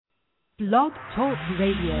Blog Talk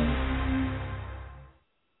Radio.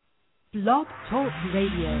 Blog Talk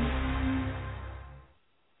Radio.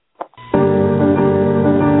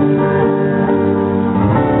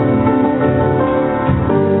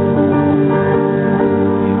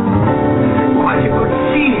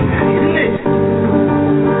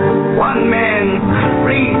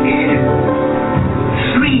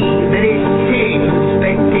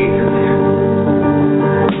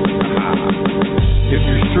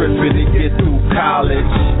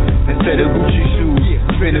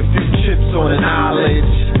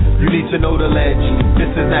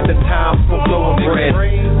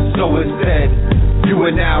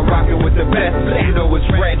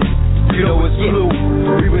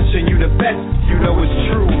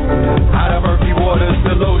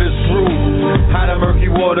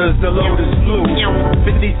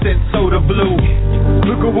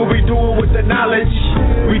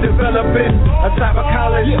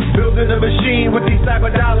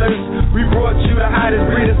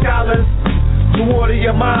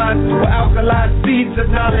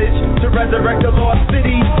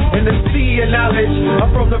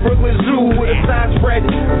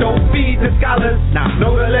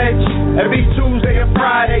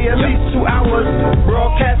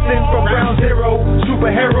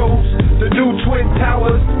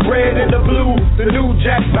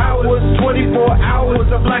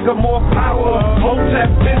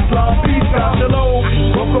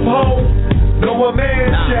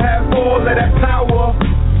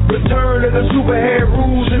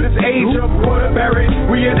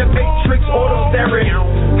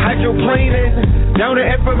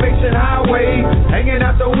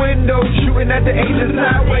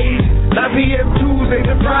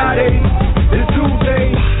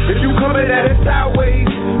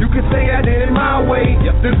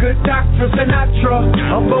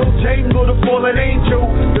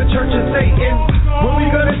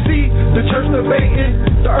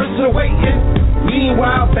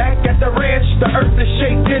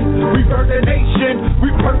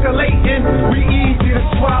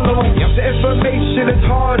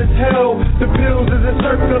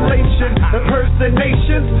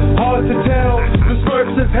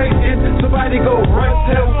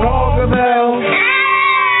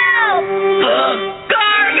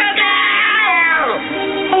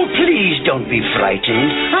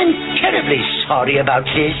 About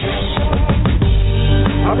this.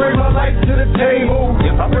 I bring my life to the table.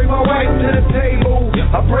 I bring my wife to the table.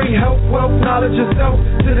 I bring health, wealth, knowledge, and self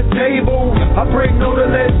to the table. I bring no to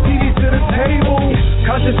less TV to the table.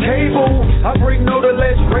 Conscious cable. I bring no to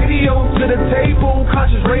less radio to the table.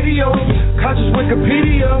 Conscious radio. Conscious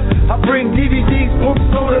Wikipedia. I bring DVDs, books,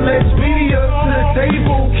 no to less media to the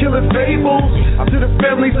table. Killing fables to the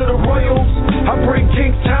families of the royals. I bring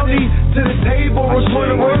King County to the table.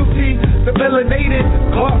 Restoring royalty. The melanated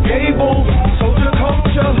Clark Gable. Soldier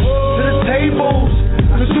culture to the tables.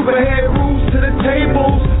 The superhead rules to the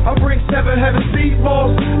tables. I bring 7 heaven sea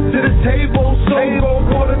balls to the table. Soul gold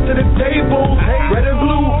water to the table. Red and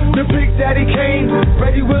blue, the Big Daddy came.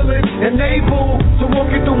 Ready, willing, and able to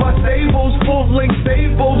walk it through my stables. Full length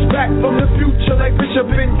stables. Back from the future like Bishop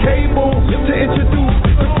and Cable. To introduce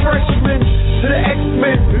the freshmen to the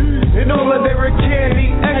X-Men. And all of their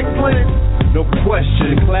candy excellent. No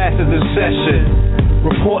question, class is in session.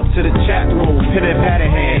 Report to the chat room, pen and pad in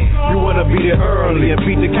hand. You wanna be there early and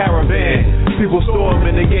beat the caravan. People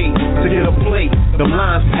storming the gate to get a plate. The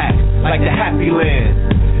lines packed like the Happy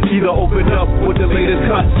Land. Either open up with the latest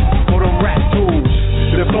cuts or them rap tools.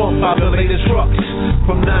 They're bumped by the latest trucks.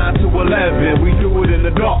 From 9 to 11, we do it in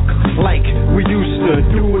the dark, like we used to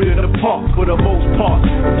do it in the park for the most part.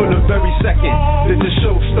 From the very second that the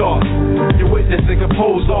show starts, you're witnessing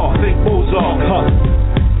composed art, think Mozart, huh?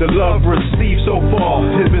 The love received so far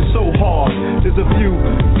has been so hard. There's a few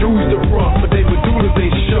dudes to front, but they would do as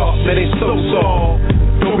they sharp, man, they so soft.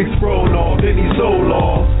 Don't be thrown off, any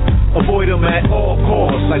Zoloft. Avoid them at all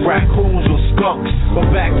costs, like raccoons or skunks. But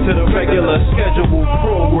back to the regular scheduled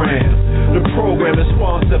program. The program is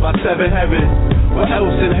sponsored by 7 Heaven. What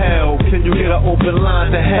else in hell can you get an open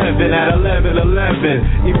line to heaven at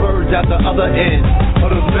 11:11? Emerge at the other end of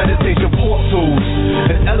those meditation portals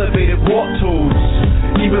and elevated walk tools,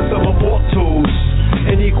 even some immortals.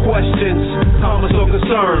 Any questions, comments, or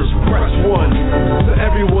concerns, press 1. To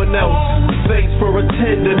everyone else, thanks for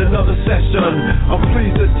attending another session. I'm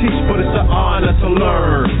pleased to teach, but it's an honor to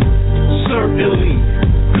learn. Certainly,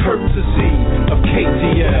 courtesy of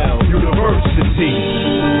KTL University.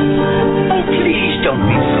 Oh, please don't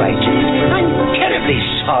be frightened. I'm terribly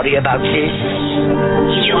sorry about this.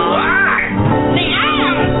 You are? The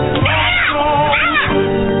am!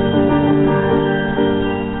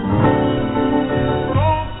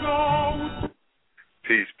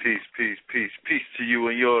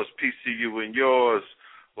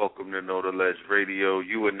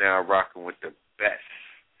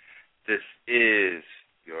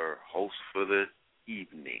 host for the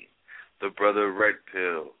evening, the brother Red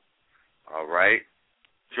Pill, all right,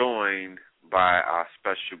 joined by our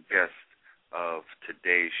special guest of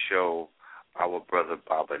today's show, our brother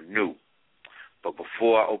Baba Nu. But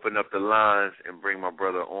before I open up the lines and bring my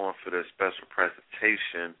brother on for the special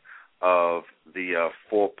presentation of the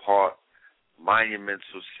four-part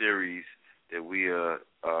monumental series that we are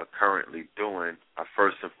currently doing, I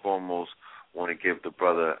first and foremost want to give the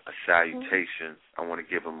brother a salutation. I want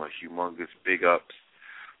to give him a humongous big ups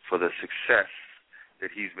for the success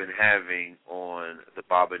that he's been having on the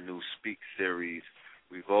Baba Nu Speak series.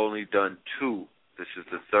 We've only done 2. This is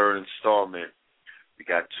the 3rd installment. We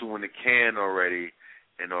got 2 in the can already,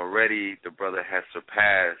 and already the brother has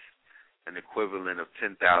surpassed an equivalent of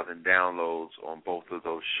 10,000 downloads on both of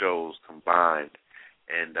those shows combined.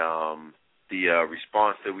 And the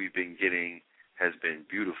response that we've been getting has been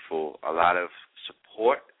beautiful. A lot of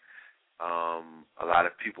support. A lot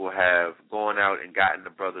of people have gone out and gotten the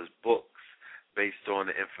brother's books based on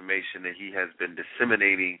the information that he has been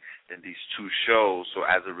disseminating in these 2 shows. So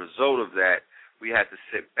as a result of that, we had to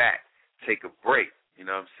sit back, take a break, you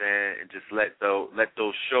know what I'm saying, and just let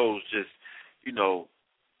those shows just, you know,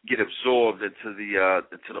 get absorbed into the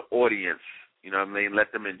audience, you know what I mean?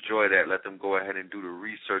 Let them enjoy that. Let them go ahead and do the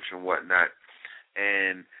research and whatnot.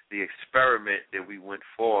 And the experiment that we went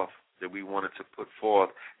forth, that we wanted to put forth,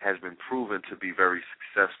 has been proven to be very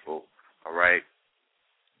successful, all right?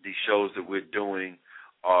 These shows that we're doing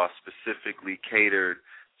are specifically catered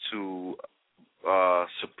to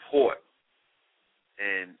support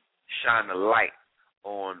and shine a light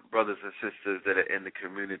on brothers and sisters that are in the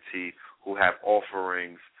community who have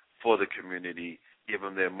offerings for the community, give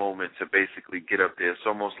them their moment to basically get up there. It's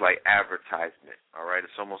almost like advertisement, all right?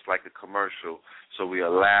 It's almost like a commercial. So we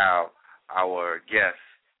allow our guests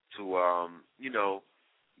to, you know,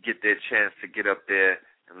 get their chance to get up there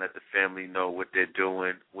and let the family know what they're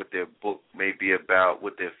doing, what their book may be about,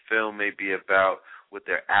 what their film may be about, what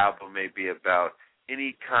their album may be about,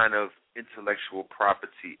 any kind of intellectual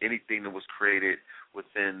property, anything that was created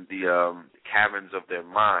within the caverns of their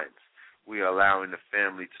minds. We are allowing the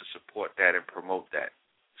family to support that and promote that.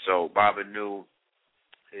 So Baba Nu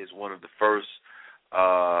is one of the first.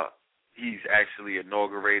 He's actually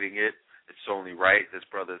inaugurating it. It's only right. This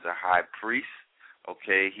brother is a high priest.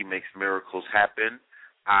 Okay, he makes miracles happen.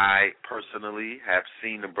 I personally have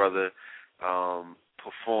seen the brother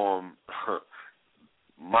perform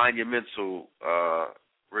monumental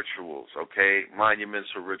rituals, okay?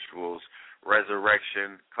 Monumental rituals,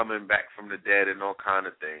 resurrection, coming back from the dead, and all kind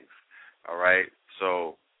of things, all right?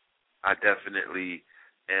 So I definitely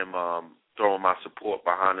am throwing my support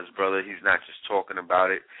behind this brother. He's not just talking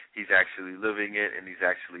about it. He's actually living it, and he's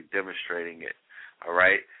actually demonstrating it, all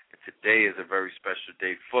right? And today is a very special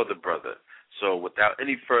day for the brother. So without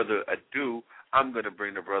any further ado, I'm going to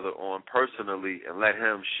bring the brother on personally and let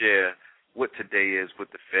him share what today is with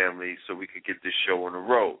the family so we could get this show on the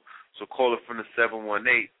road. So call it from the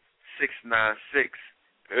 718-696.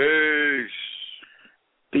 Peace.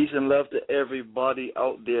 Peace and love to everybody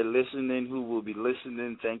out there listening who will be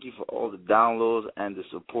listening. Thank you for all the downloads and the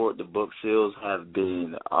support. The book sales have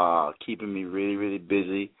been keeping me really, really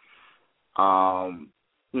busy.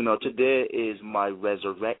 You know, today is my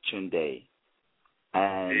resurrection day.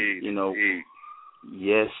 And, you know,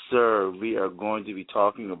 yes, sir, we are going to be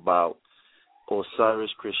talking about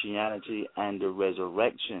Osiris Christianity and the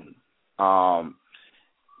resurrection.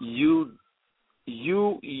 You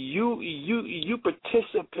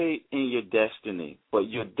participate in your destiny, but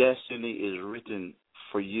your destiny is written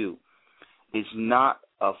for you. It's not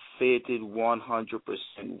a fated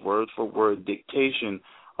 100% word-for-word dictation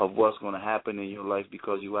of what's going to happen in your life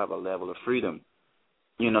because you have a level of freedom.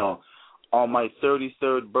 You know, on my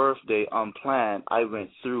 33rd birthday, unplanned, I went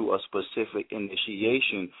through a specific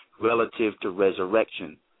initiation relative to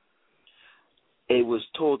resurrection. It was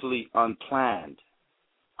totally unplanned.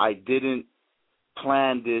 I didn't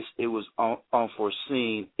plan this. It was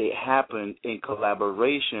unforeseen. It happened in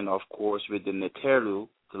collaboration, of course, with the Neteru,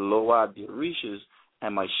 the Loa Dirishas,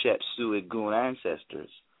 and my Shepsu Egun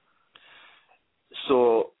ancestors.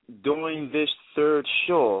 So during this 3rd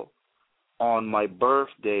show, on my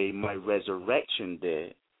birthday, my resurrection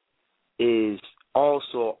day, is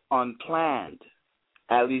also unplanned,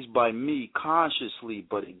 at least by me consciously,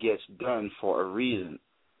 but it gets done for a reason.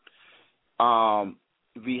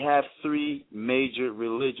 We have 3 major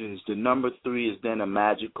religions. The number 3 is then a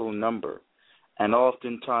magical number. And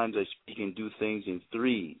oftentimes I speak and do things in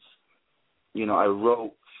 3s. You know, I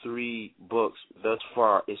wrote 3 books thus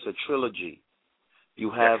far. It's a trilogy. You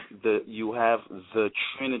have the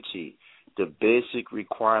Trinity. The basic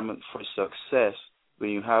requirement for success, when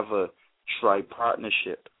you have a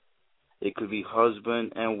tri-partnership. It could be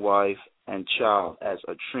husband and wife and child as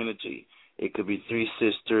a trinity. It could be 3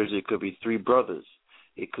 sisters. It could be 3 brothers.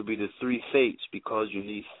 It could be the 3 faiths because you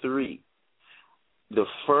need 3. The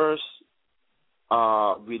first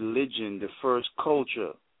religion, the first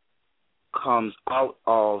culture comes out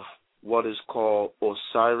of what is called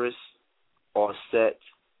Osiris, Set,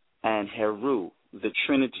 and Heru, the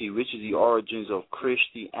Trinity, which is the origins of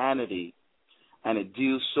Christianity. And it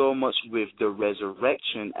deals so much with the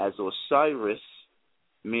resurrection as Osiris,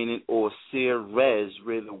 meaning Osiris,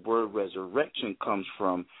 where the word resurrection comes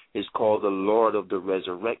from, is called the Lord of the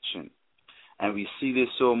Resurrection. And we see this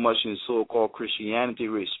so much in so-called Christianity,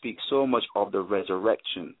 where it speaks so much of the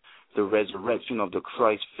resurrection of the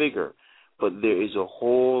Christ figure. But there is a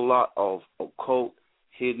whole lot of occult,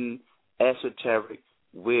 hidden, esoteric,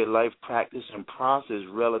 way of life practice and process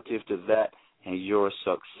relative to that and your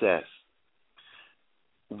success.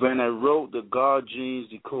 When I wrote the God Genes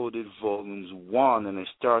Decoded Volumes 1, and I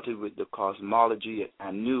started with the cosmology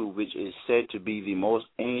Anu, which is said to be the most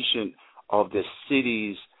ancient of the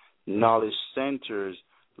city's knowledge centers,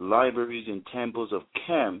 libraries, and temples of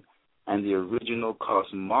Chem, and the original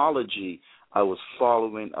cosmology, I was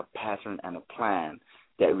following a pattern and a plan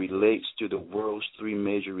that relates to the world's 3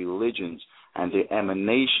 major religions and their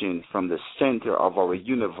emanation from the center of our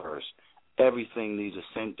universe. Everything needs a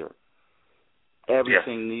center.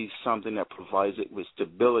 Everything needs something that provides it with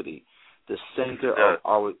stability. The center of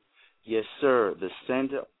our, yes, sir, the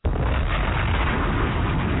center.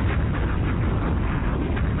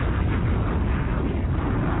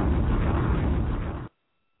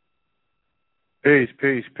 Peace,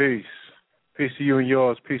 peace, peace. Peace to you and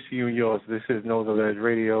yours. Peace to you and yours. This is Know the Ledge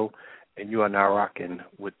Radio, and you are now rocking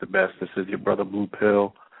with the best. This is your brother Blue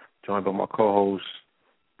Pill, joined by my co-host,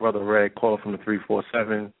 Brother Red, caller from the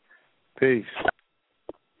 347. Peace.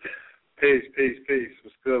 Peace, peace, peace.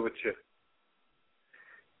 What's good with you?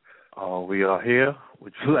 We are here.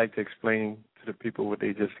 Would you like to explain to the people what they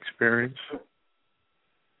just experienced?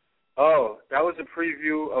 Oh, that was a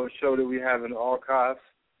preview of a show that we have in the archives,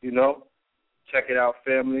 you know. Check it out,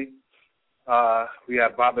 family. We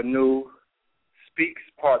have Baba Nu Speaks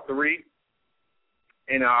Part 3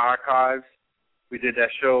 in our archives. We did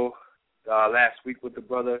that show last week with the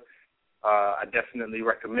brother. I definitely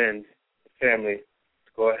recommend the family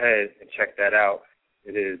to go ahead and check that out.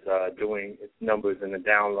 It is doing its numbers in the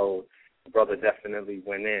download. The brother definitely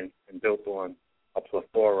went in and built on a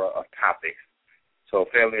plethora of topics. So,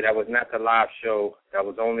 family, that was not the live show. That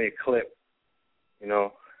was only a clip, you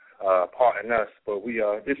know. Pardon us, but we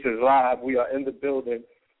are. This is live. We are in the building.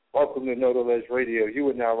 Welcome to Know the Ledge Radio. You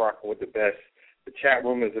are now rocking with the best. The chat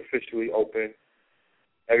room is officially open.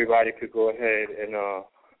 Everybody could go ahead and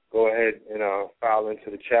file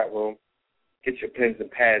into the chat room. Get your pens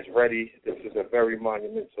and pads ready. This is a very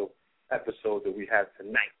monumental episode that we have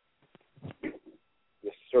tonight.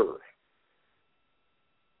 Yes, sir.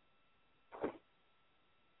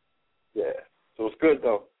 Yeah. So it's good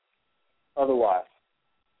though. Otherwise.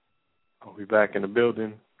 We're back in the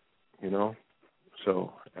building, you know.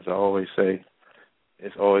 So, as I always say,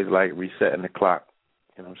 it's always like resetting the clock.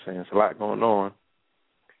 You know what I'm saying? It's a lot going on.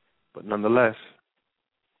 But nonetheless,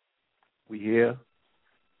 we here.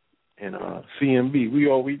 And CMB, we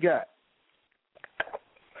all we got.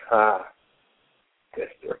 Yes,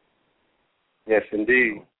 sir. Yes,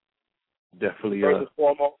 indeed. Definitely. First and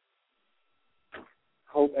foremost,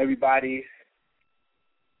 hope everybody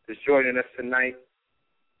is joining us tonight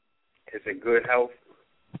is in good health,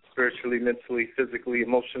 spiritually, mentally, physically,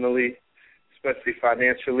 emotionally, especially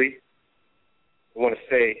financially. I want to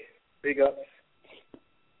say big ups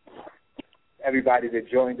to everybody that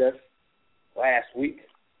joined us last week.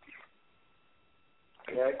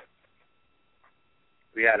 Okay.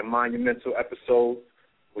 We had a monumental episode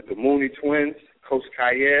with the Mooney Twins, Coach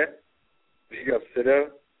Kayer. Big ups to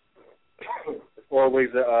them. It's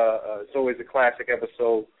always a classic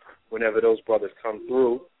episode whenever those brothers come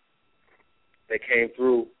through. They came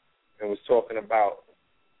through and was talking about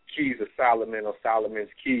keys of Solomon or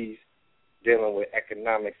Solomon's keys, dealing with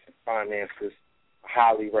economics and finances. I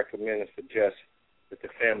highly recommend and suggest that the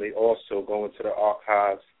family also go into the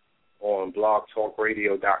archives on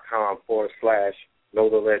blogtalkradio.com/Know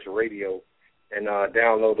the Ledge Radio and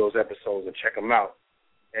download those episodes and check them out.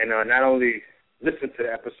 And not only listen to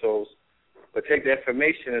the episodes, but take the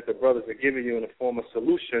information that the brothers are giving you in the form of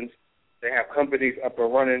solutions. They have companies up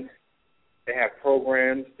and running. They have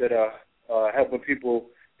programs that are helping people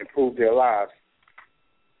improve their lives.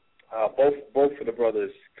 Both of the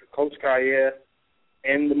brothers, Coach Kayer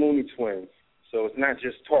and the Mooney Twins. So it's not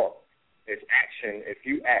just talk. It's action. If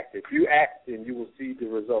you act, then you will see the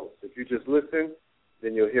results. If you just listen,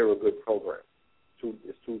 then you'll hear a good program.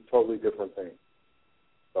 It's two totally different things.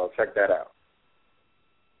 So check that out.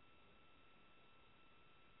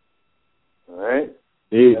 All right?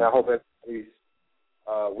 Yeah. And I hope everybody's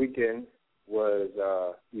weekend was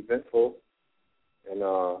eventful and,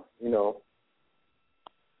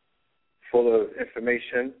 full of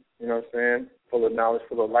information, you know what I'm saying, full of knowledge,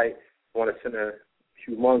 full of light. I want to send a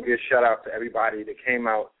humongous shout-out to everybody that came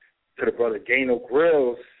out to the Brother Gano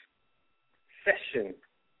Grill's session.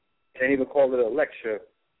 Can't even call it a lecture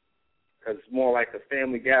because it's more like a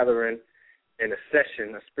family gathering and a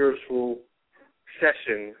session, a spiritual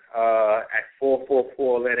session at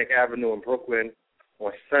 444 Atlantic Avenue in Brooklyn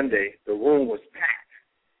on Sunday. The room was packed,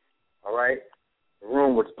 all right? The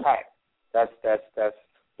room was packed. That's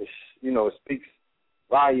it speaks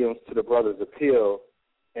volumes to the brother's appeal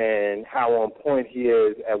and how on point he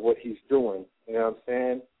is at what he's doing. You know what I'm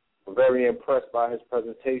saying? I'm very impressed by his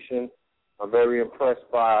presentation. I'm very impressed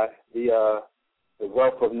by the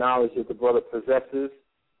wealth of knowledge that the brother possesses,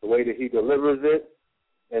 the way that he delivers it,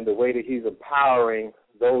 and the way that he's empowering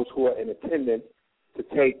those who are in attendance to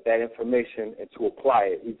take that information and to apply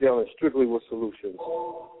it. He's dealing strictly with solutions.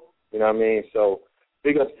 You know what I mean? So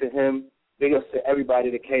big ups to him. Big ups to everybody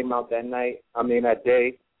that came out that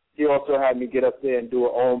day. He also had me get up there and do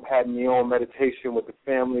had me on meditation with the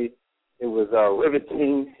family. It was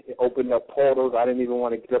riveting. It opened up portals. I didn't even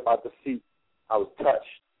want to get up out the seat. I was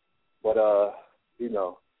touched. But,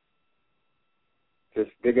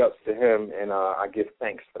 just big ups to him, and I give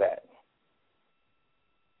thanks for that.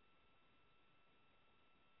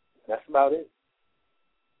 That's about it.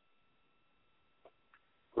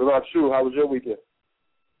 What about you? How was your weekend?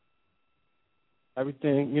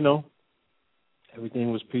 Everything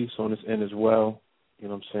was peace on this end as well. You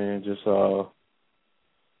know what I'm saying? Just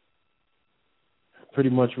pretty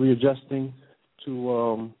much readjusting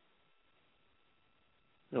to,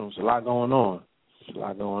 there's a lot going on.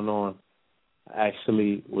 I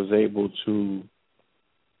actually was able to,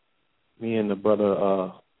 me and the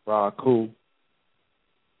brother Rod Cool.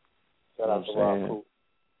 Shout out to Rod Cool.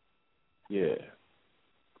 Yeah,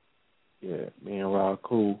 me and Rod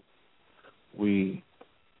Cool, we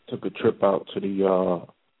took a trip out to the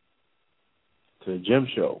gym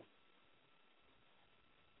show.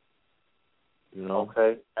 You know?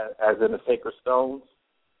 Okay, as in the Sacred Stones?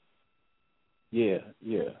 Yeah.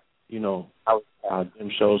 You know, how gym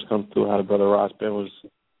shows come through, how the brother Ross Ben was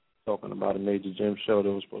talking about a major gym show that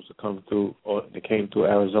was supposed to come through, or that came through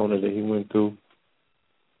Arizona that he went through.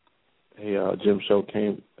 A gym show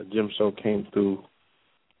came through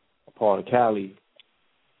a part of Cali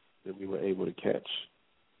that we were able to catch,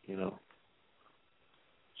 you know.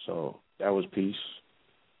 So that was peace,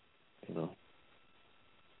 you know,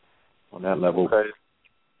 on that level. Okay.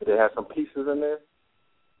 Did they have some pieces in there?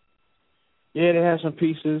 Yeah, they had some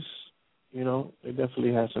pieces, you know. They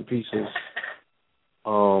definitely had some pieces.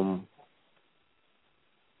 But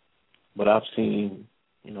I've seen,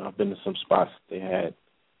 you know, I've been to some spots they had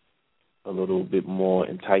a little bit more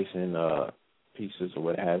enticing pieces or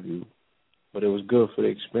what have you. But it was good for the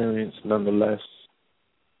experience nonetheless.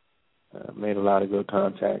 Made a lot of good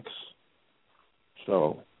contacts.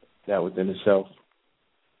 So that within itself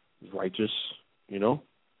is righteous, you know?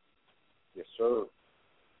 Yes, sir.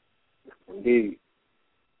 Indeed.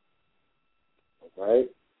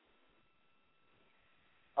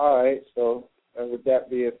 All right, so with that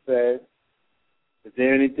being said, is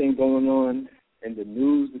there anything going on in the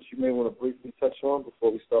news that you may want to briefly touch on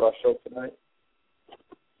before we start our show tonight?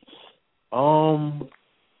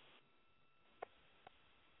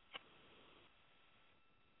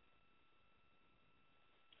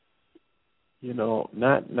 You know,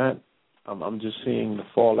 I'm just seeing the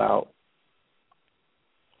fallout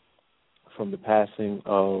from the passing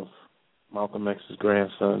of Malcolm X's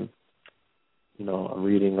grandson. You know, I'm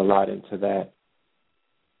reading a lot into that.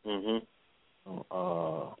 I'm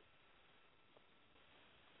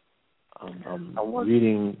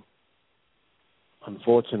reading,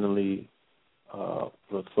 unfortunately, a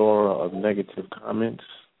plethora of negative comments.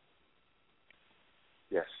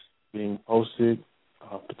 Yes. Being posted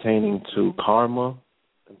pertaining to karma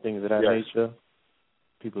and things of that nature.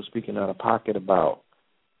 People speaking out of pocket about,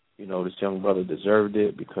 you know, this young brother deserved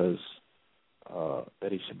it because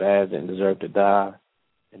Betty Shabazz didn't deserve to die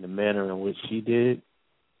in the manner in which she did.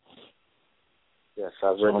 Yes,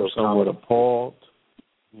 I've read those. I'm somewhat appalled,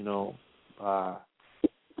 you know, by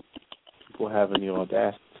people having the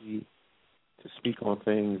audacity to speak on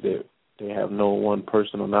things that they have no one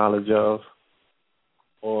personal knowledge of,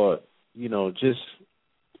 or, you know, just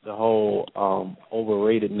the whole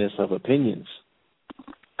overratedness of opinions.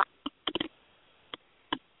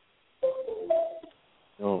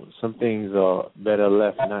 You know, some things are better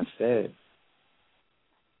left not said,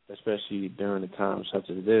 especially during a time such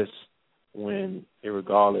as this, when,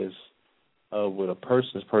 regardless of what a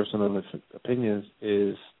person's personal opinions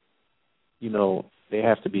is, you know, they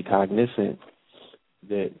have to be cognizant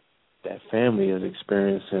that that family is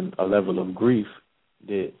experiencing a level of grief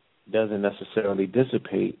that doesn't necessarily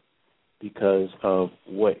dissipate because of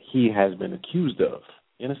what he has been accused of.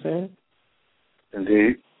 You understand?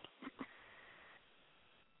 Indeed.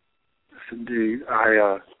 Yes, indeed.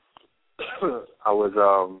 I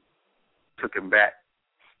was taken back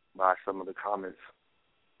by some of the comments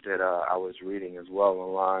that I was reading as well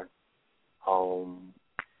online.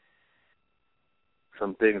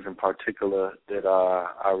 Some things in particular that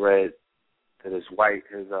I read that his wife,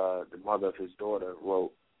 the mother of his daughter,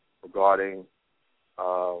 wrote regarding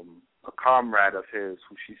a comrade of his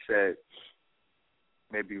who she said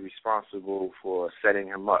may be responsible for setting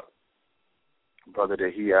him up, a brother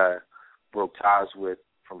that he broke ties with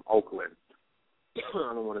from Oakland.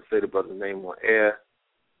 I don't want to say the brother's name on air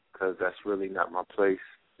because that's really not my place.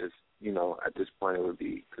 It's, you know, at this point it would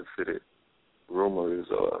be considered rumors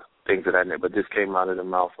or things of that nature. But this came out of the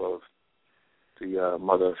mouth of the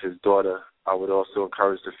mother of his daughter. I would also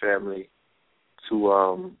encourage the family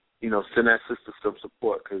to, you know, send that sister some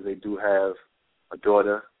support because they do have a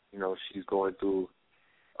daughter. You know, she's going through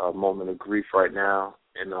a moment of grief right now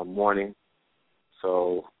and mourning.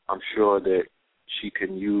 So I'm sure that she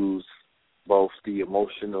can use both the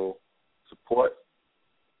emotional support.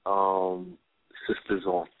 Sisters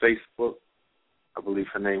on Facebook. I believe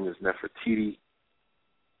her name is Nefertiti.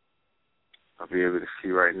 I'll be able to see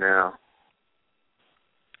right now.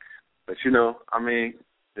 But, you know, I mean,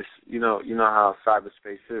 it's, you know how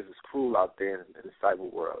cyberspace is. It's cruel out there in the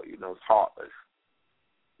cyber world. You know, it's heartless.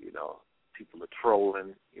 You know, people are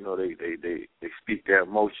trolling. You know, they speak their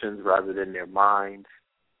emotions rather than their minds.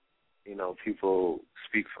 You know, people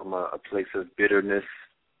speak from a place of bitterness.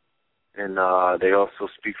 And they also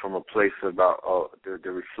speak from a place about that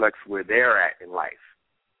reflects where they're at in life.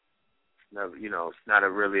 It's never, you know, it's not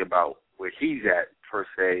really about where he's at per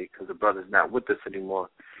se, because the brother's not with us anymore.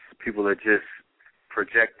 People are just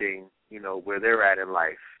projecting, you know, where they're at in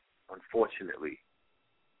life, unfortunately.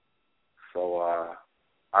 So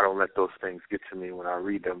I don't let those things get to me when I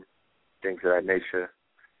read them, things of that nature.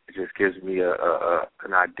 It just gives me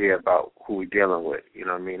an idea about who we're dealing with, you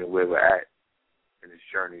know what I mean, and where we're at in this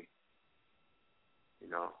journey. You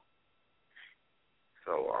know,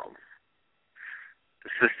 so the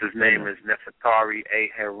sister's name is Nefertari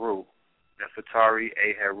Aheru. Nefertari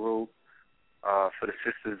Aheru. For the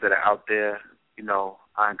sisters that are out there, you know,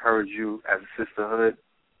 I encourage you as a sisterhood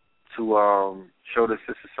to show the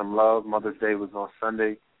sisters some love. Mother's Day was on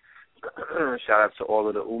Sunday. Shout out to all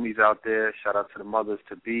of the Umis out there. Shout out to the mothers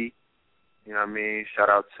to be. You know what I mean? Shout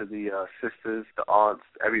out to the sisters, the aunts,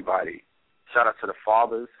 everybody. Shout out to the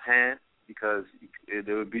fathers, hand. Because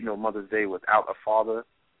there would be no Mother's Day without a father,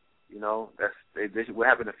 you know. We're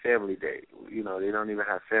having a family day. You know, they don't even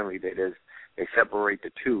have family day. They separate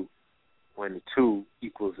the two when the two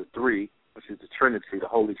equals a three, which is the Trinity, the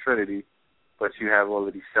Holy Trinity. But you have all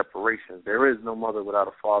of these separations. There is no mother without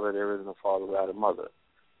a father. There is no father without a mother.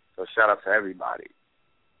 So shout out to everybody.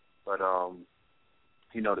 But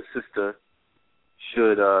you know, the sister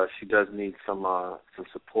she does need some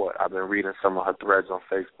support. I've been reading some of her threads on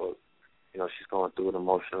Facebook. You know, she's going through an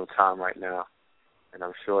emotional time right now, and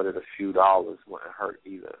I'm sure that a few dollars wouldn't hurt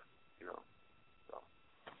either, you know. So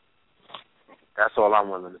that's all I'm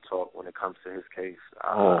willing to talk when it comes to his case.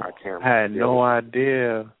 I can't. I had no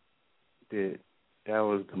idea that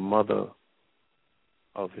was the mother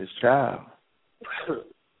of his child.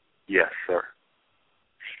 Yes, sir.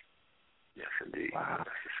 Yes, indeed. Wow.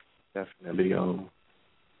 Definitely.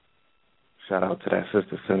 Shout out to that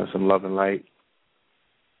sister. Send her some love and light.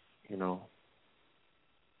 You know.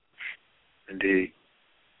 Indeed.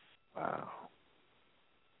 Wow.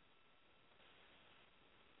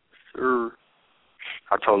 Sure.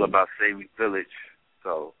 I told her about Saving Village,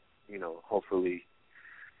 so, you know, hopefully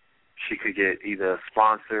she could get either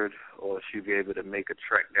sponsored or she'd be able to make a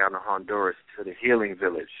trek down to Honduras to the Healing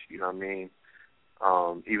Village, you know what I mean?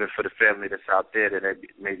 Even for the family that's out there that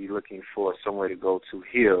may be looking for somewhere to go to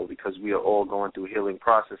heal, because we are all going through healing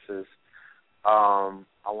processes.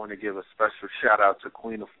 I want to give a special shout-out to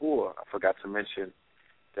Queen of Four. I forgot to mention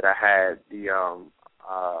that I had the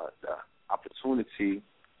opportunity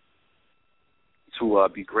to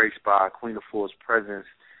be graced by Queen of Four's presence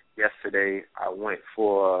yesterday. I went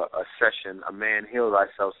for a session, a Man Heal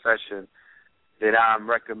Thyself session that I'm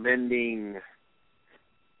recommending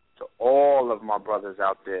to all of my brothers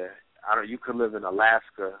out there. You could live in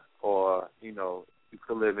Alaska or, you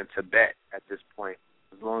could live in Tibet at this point.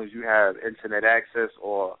 As long as you have internet access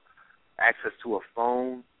or access to a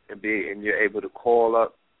phone and you're able to call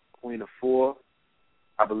up Queen of Four.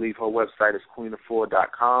 I believe her website is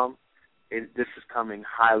queenof4.com. This is coming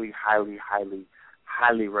highly, highly, highly,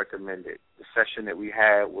 highly recommended. The session that we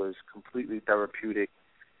had was completely therapeutic.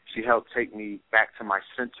 She helped take me back to my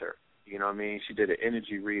center. You know what I mean? She did an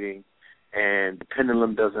energy reading, and the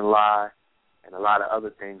pendulum doesn't lie, and a lot of other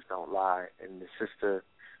things don't lie. And the sister,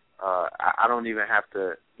 I don't even have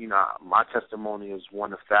to, my testimony is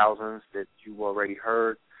one of thousands that you already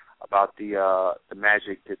heard about the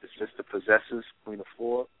magic that the sister possesses, Queen of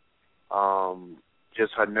Four.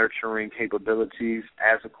 Just her nurturing capabilities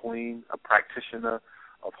as a queen, a practitioner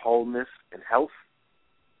of wholeness and health.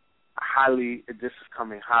 This is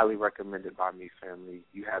coming highly recommended by me, family.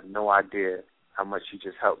 You have no idea how much she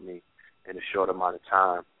just helped me in a short amount of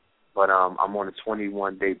time. But I'm on a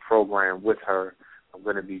 21-day program with her. I'm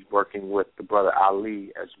going to be working with the brother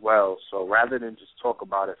Ali as well. So rather than just talk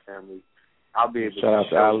about it, family, I'll be able to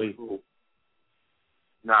show Ali.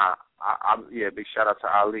 Big shout out to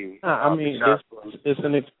Ali. It's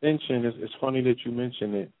an extension. It's funny that you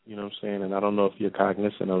mention it, you know what I'm saying, and I don't know if you're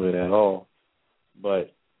cognizant of it at all,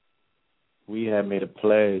 but we had made a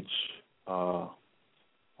pledge on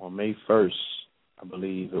May 1st, I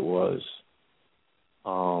believe it was.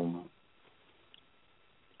 I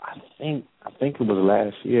think it was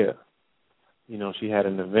last year. She had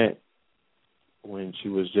an event when she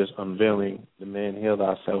was just unveiling the Man Healed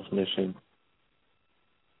Ourselves mission.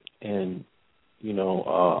 And,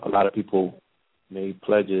 a lot of people made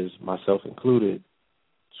pledges, myself included,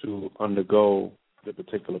 to undergo the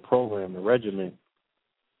particular program, the regimen.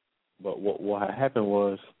 But what had happened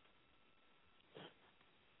was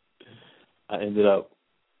I ended up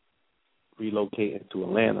relocating to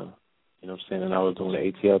Atlanta, you know what I'm saying, and I was doing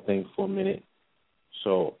the ATL thing for a minute.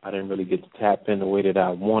 So I didn't really get to tap in the way that I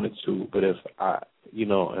wanted to. But if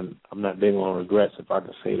and I'm not big on regrets, if I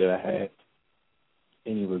could say that I had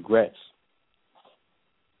any regrets,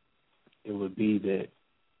 it would be that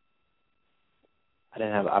I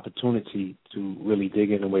didn't have the opportunity to really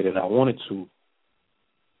dig in the way that I wanted to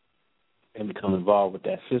and become involved with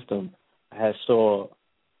that system. I had saw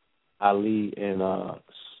Ali and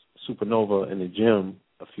Supernova in the gym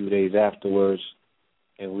a few days afterwards,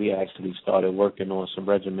 and we actually started working on some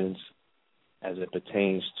regimens as it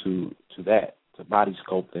pertains to that, to body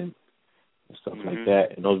sculpting and stuff like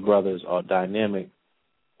that. And those brothers are dynamic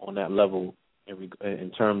on that level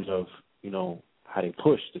in terms of, how they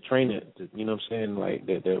push the trainer, you know what I'm saying? Like,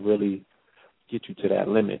 they really get you to that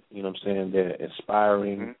limit, you know what I'm saying? They're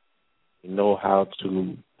inspiring, they know how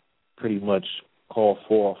to pretty much call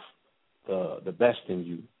forth the best in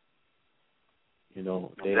you.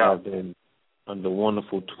 They have been under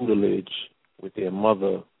wonderful tutelage with their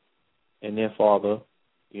mother and their father,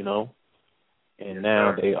 and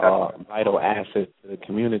now they are vital assets to the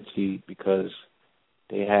community because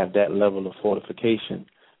they have that level of fortification.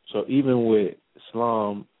 So even with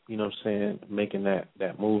Islam, making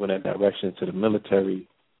that move in that direction to the military,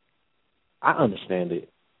 I understand it.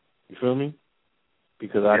 You feel me?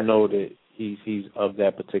 Because I know that he's of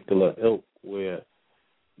that particular ilk where,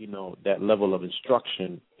 that level of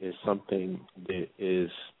instruction is something that is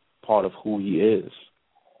part of who he is.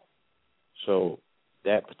 So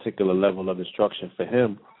that particular level of instruction for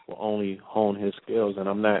him will only hone his skills, and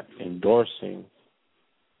I'm not endorsing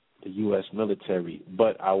the U.S. military,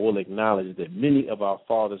 but I will acknowledge that many of our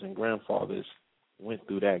fathers and grandfathers went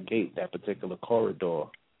through that gate, that particular corridor.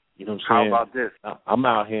 You know what I'm saying? How about this? I'm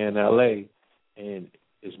out here in L.A., and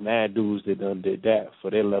it's mad dudes that done did that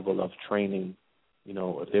for their level of training.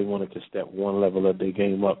 If they wanted to step one level of their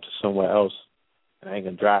game up to somewhere else, and I ain't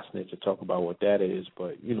going to dry snitch to talk about what that is,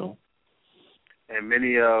 but, And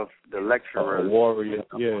many of the lecturers. Warrior,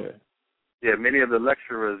 Yeah, many of the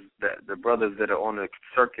lecturers, the brothers that are on the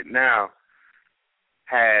circuit now,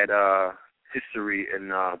 had history in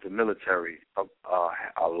the military, a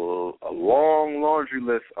long laundry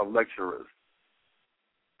list of lecturers.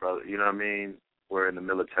 Brother, you know what I mean? We're in the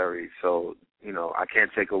military, so, I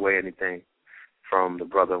can't take away anything from the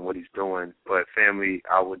brother and what he's doing. But family,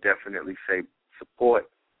 I would definitely say support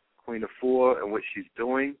Queen of Four and what she's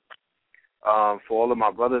doing. For all of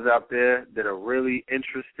my brothers out there that are really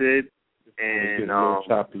interested in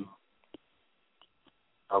choppy.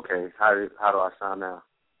 Okay, how do I sound now?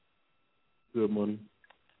 Good morning.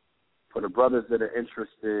 For the brothers that are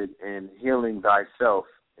interested in healing thyself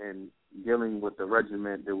and dealing with the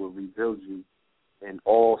regimen that will rebuild you in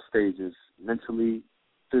all stages, mentally,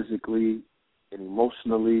 physically, and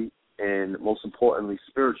emotionally, and most importantly,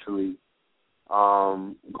 spiritually,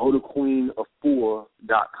 go to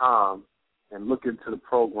queenoffour.com and look into the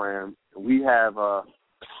program. We have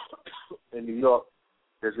in New York,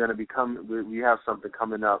 there's going to be we have something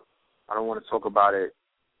coming up. I don't want to talk about it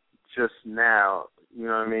just now, you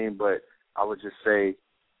know what I mean? But I would just say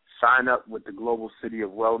sign up with the Global City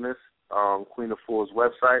of Wellness, Queen of Four's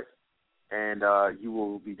website, and you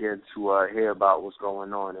will begin to hear about what's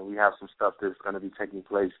going on. And we have some stuff that's going to be taking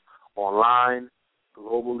place online,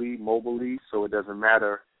 globally, mobilely, so it doesn't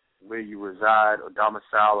matter where you reside or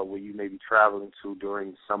domicile or where you may be traveling to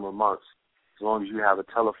during summer months. As long as you have a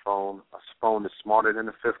telephone, a phone that's smarter than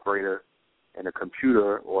a fifth grader, and a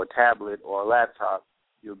computer or a tablet or a laptop,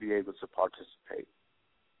 you'll be able to participate.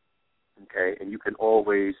 Okay, and you can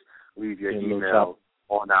always leave your email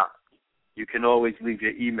on our. You can always leave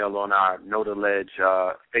your email on our Know the Ledge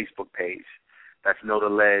Facebook page. That's Know the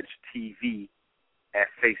Ledge TV at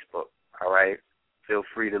Facebook. All right. Feel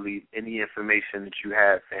free to leave any information that you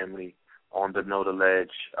have, family, on the Know the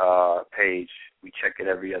Ledge page. We check it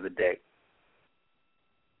every other day.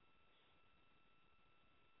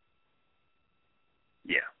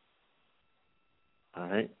 Yeah. All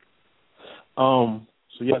right. So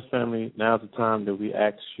yes, family, now's the time that we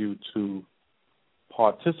ask you to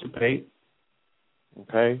participate,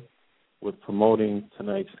 okay, with promoting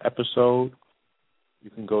tonight's episode. You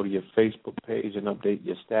can go to your Facebook page and update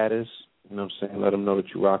your status. You know what I'm saying? Let them know that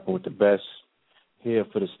you're rocking with the best here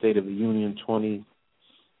for the State of the Union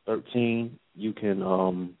 2013. You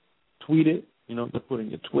can tweet it, you know, put it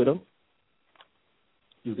in your Twitter.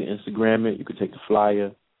 You can Instagram it. You can take the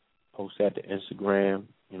flyer, post that to Instagram.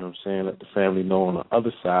 You know what I'm saying? Let the family know on the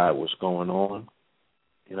other side what's going on.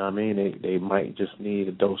 You know what I mean? They might just need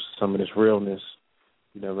a dose of some of this realness.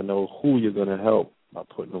 You never know who you're going to help by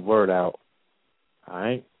putting the word out. All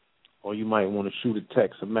right? Or you might want to shoot a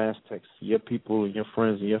text, a mass text to your people and your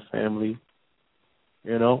friends and your family.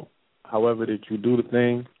 You know, however that you do the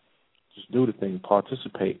thing, just do the thing.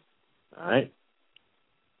 Participate. All right?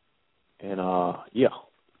 And, yeah,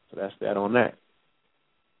 so that's that on that.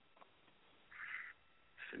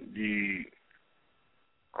 Indeed.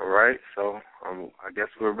 All right, so I guess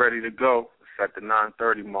we're ready to go. It's at the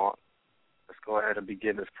 9:30 mark. Let's go ahead and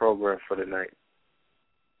begin this program for the night.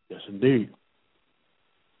 Yes, indeed.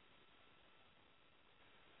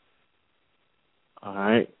 All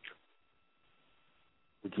right.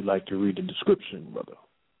 Would you like to read the description, brother?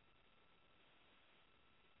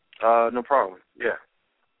 No problem. Yeah.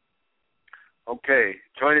 Okay.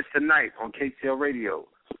 Join us tonight on KTL Radio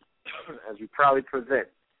as we proudly present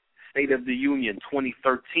State of the Union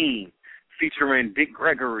 2013, featuring Dick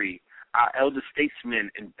Gregory, our elder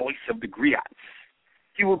statesman and voice of the GRIOTS.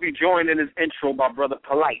 He will be joined in his intro by Brother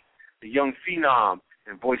POLIGHT, the young phenom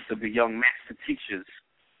and voice of the young master teachers.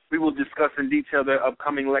 We will discuss in detail their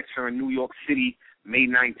upcoming lecture in New York City, May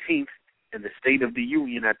 19th, and the State of the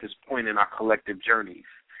Union at this point in our collective journeys.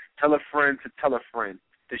 Tell a friend to tell a friend.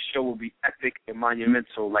 This show will be epic and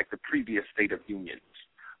monumental like the previous State of Unions.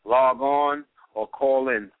 Log on or call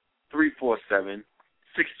in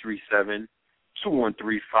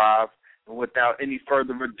 347-637-2135. And without any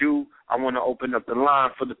further ado, I want to open up the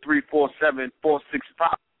line for the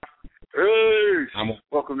 347-465. Hey!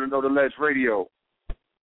 Welcome to Know the Ledge Radio.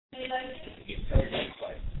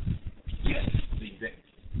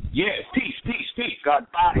 Yeah, peace. God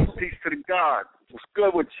body, peace to the God. What's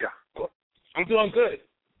good with you? I'm doing good.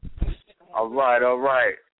 All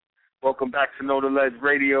right. Welcome back to Know the Ledge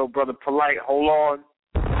Radio. Brother POLIGHT, hold on.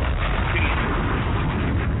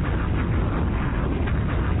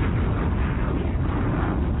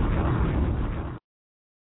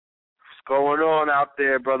 What's going on out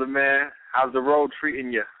there, brother man? How's the road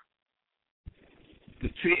treating you?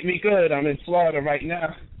 It's treating me good. I'm in Florida right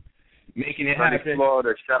now, making it happen.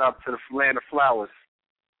 Florida. Shout out to the land of flowers.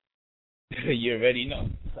 You already know.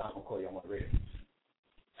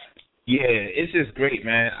 Yeah, it's just great,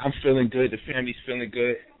 man. I'm feeling good. The family's feeling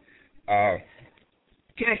good.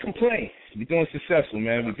 Can't complain. We're doing successful,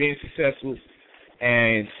 man. We're being successful.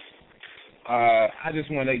 And I just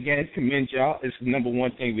want to, again, commend y'all. It's the number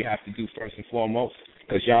one thing we have to do first and foremost,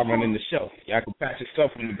 because y'all running the show. Y'all can pat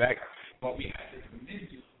yourself on the back, but we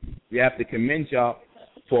have to commend y'all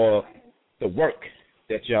for the work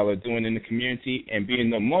that y'all are doing in the community and being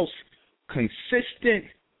the most consistent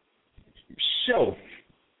show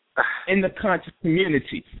in the conscious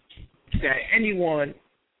community that anyone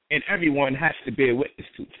and everyone has to bear witness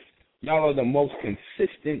to. Y'all are the most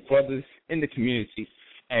consistent brothers in the community,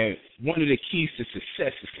 and one of the keys to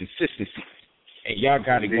success is consistency. And y'all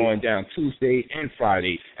got it going down Tuesday and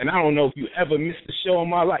Friday. And I don't know if you ever missed a show in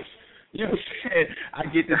my life. You know what I'm saying? I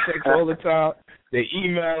get the texts all the time, the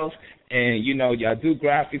emails, and, you know, y'all do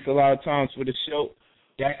graphics a lot of times for the show.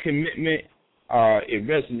 That commitment, it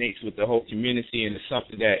resonates with the whole community, and it's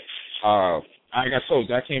something that, like I told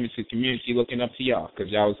you, I came into the community looking up to y'all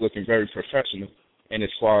because y'all was looking very professional, and as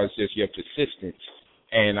far as just your persistence.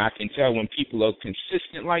 And I can tell when people are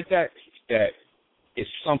consistent like that, that it's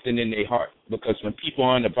something in their heart, because when people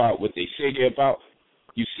aren't about what they say they're about,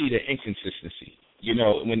 you see the inconsistency. You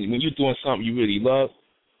know, when you're doing something you really love,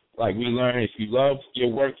 like we learn, if you love your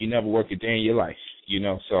work, you never work a day in your life, you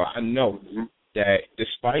know. So I know that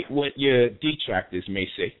despite what your detractors may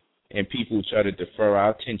say, and people try to defer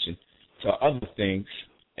our attention to other things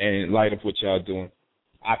in light of what y'all doing,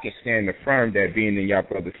 I can stand affirm that being in y'all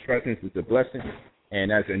brother's presence is a blessing.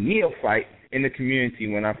 And as a neophyte in the community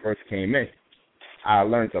when I first came in, I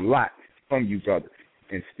learned a lot from you brothers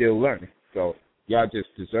and still learning. So y'all just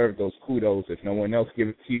deserve those kudos. If no one else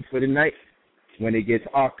gives it to you for the night, when it gets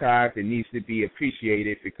archived, it needs to be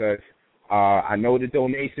appreciated, because I know the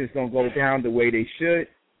donations don't go down the way they should,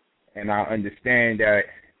 and I understand that,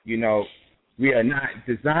 you know, we are not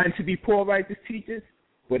designed to be poor righteous teachers,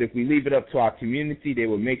 but if we leave it up to our community, they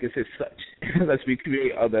will make us as such unless we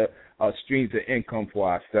create other streams of income for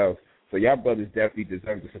ourselves. So y'all brothers definitely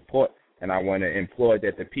deserve the support. And I want to implore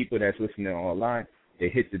that the people that's listening online, they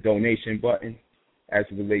hit the donation button as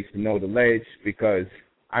it relates to Know the Ledge, because,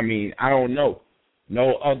 I mean, I don't know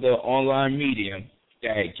no other online medium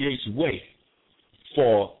that gives way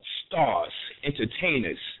for stars,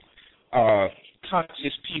 entertainers,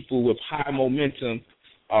 conscious people with high momentum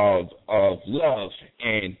of love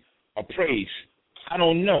and of praise. I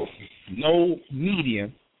don't know no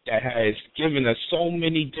medium that has given us so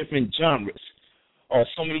many different genres, or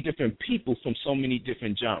so many different people from so many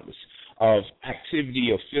different genres of activity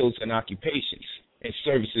or fields and occupations and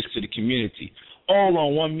services to the community, all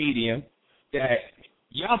on one medium that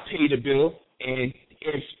y'all pay the bill, and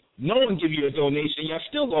if no one give you a donation, y'all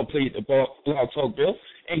still gonna pay the Blog Talk bill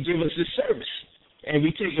and give us this service. And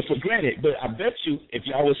we take it for granted. But I bet you if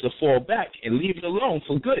y'all was to fall back and leave it alone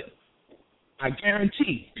for good, I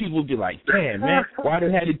guarantee people would be like, damn, man, why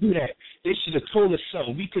they had to do that? They should have told us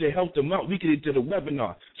something. We could have helped them out. We could have did a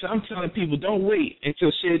webinar. So I'm telling people, don't wait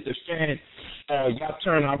until shit the fan, y'all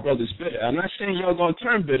turn our brothers bitter. I'm not saying y'all going to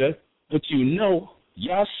turn bitter, but you know,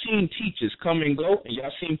 y'all seen teachers come and go, and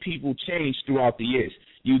y'all seen people change throughout the years.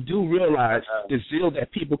 You do realize the zeal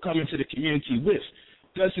that people come into the community with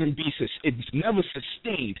it's never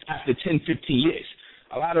sustained after 10, 15 years.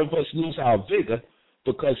 A lot of us lose our vigor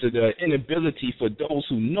because of the inability for those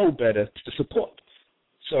who know better to support.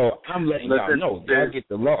 So I'm letting y'all know. Y'all get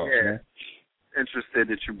the love, man. Interested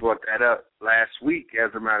that you brought that up last week.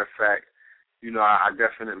 As a matter of fact, you know, I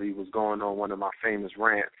definitely was going on one of my famous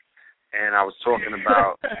rants, and I was talking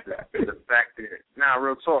about the fact that,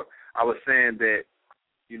 real talk, I was saying that,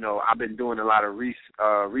 you know, I've been doing a lot of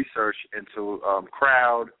research into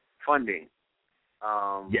crowdfunding.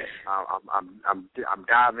 Yes. I'm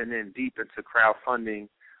diving in deep into crowdfunding.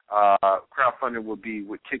 Crowdfunding would be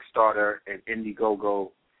what Kickstarter and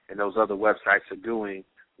Indiegogo and those other websites are doing,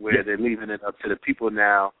 where they're leaving it up to the people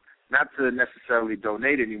now, not to necessarily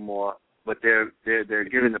donate anymore, but they're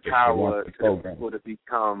giving the power to the people to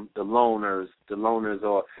become the loaners,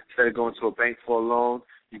 or instead of going to a bank for a loan,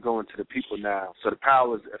 you're going to the people now. So the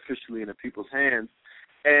power is officially in the people's hands.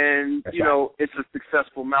 And, you know, it's a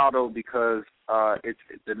successful model because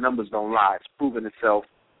the numbers don't lie. It's proven itself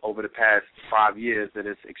over the past 5 years that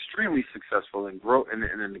it's extremely successful in growth, and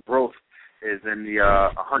the growth is in the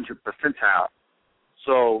 100th percentile.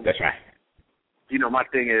 So, that's right. You know, my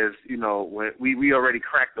thing is, you know, when we already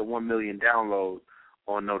cracked the 1 million download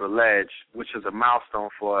on Know the Ledge, which is a milestone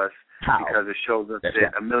for us because it shows us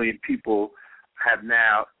that 1 million people have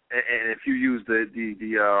now, and if you use the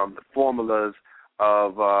formulas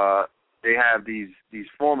of they have these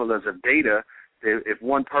formulas of data. If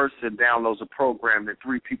one person downloads a program, then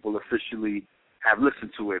 3 people officially have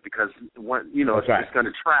listened to it because it's going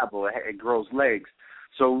to travel. It grows legs.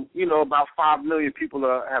 So about 5 million people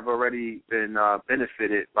have already been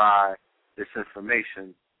benefited by this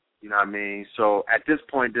information. You know what I mean? So at this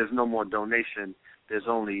point, there's no more donation. There's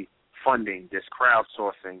only funding. There's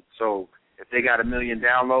crowdsourcing. So if they got 1 million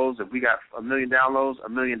downloads, if we got 1 million downloads, $1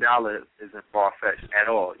 million isn't far-fetched at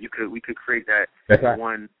all. We could create that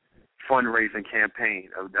one fundraising campaign.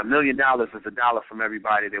 $1 million is $1 from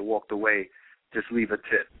everybody that walked away. Just leave a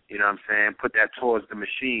tip. You know what I'm saying? Put that towards the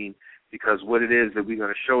machine, because what it is that we're going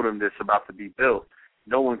to show them that's about to be built,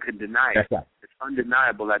 no one can deny it. It's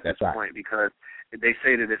undeniable at this point, because they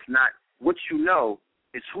say that it's not what you know,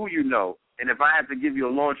 it's who you know. And if I had to give you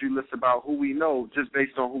a laundry list about who we know, just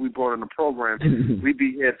based on who we brought on the program, we'd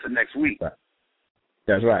be here till next week.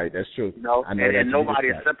 That's right. That's true. You know, and nobody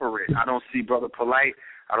is separate. I don't see Brother Polite.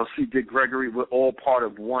 I don't see Dick Gregory. We're all part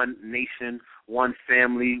of one nation, one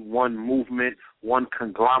family, one movement, one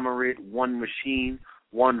conglomerate, one machine,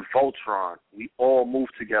 one Voltron. We all move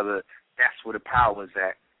together. That's where the power is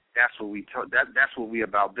at. That's what that's what we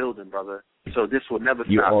about building, brother. So this will never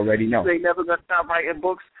stop. You already know. We ain't never gonna stop writing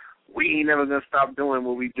books. We ain't never gonna stop doing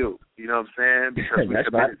what we do. You know what I'm saying? Because we're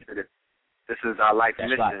committed to this. This is our life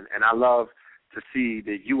mission, and I love to see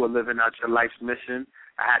that you are living out your life's mission.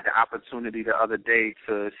 I had the opportunity the other day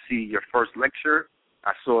to see your first lecture.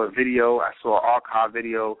 I saw a video. I saw an archive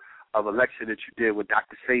video of a lecture that you did with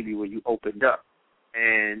Dr. Sadie where you opened up.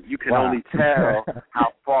 And you can only tell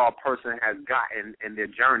how far a person has gotten in their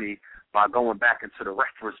journey by going back into the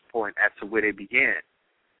reference point as to where they began.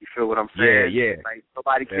 You feel what I'm saying? Yeah. Like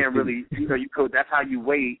nobody can really, you know, you could. That's how you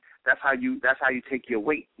weigh. That's how you take your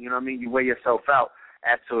weight. You know what I mean? You weigh yourself out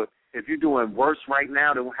as to if you're doing worse right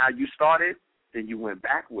now than how you started, then you went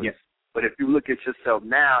backwards. Yes. But if you look at yourself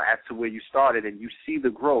now as to where you started and you see the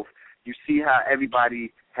growth, you see how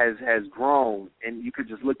everybody has grown, and you could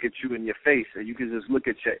just look at you in your face, and you could just look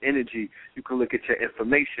at your energy. You can look at your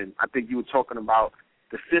information. I think you were talking about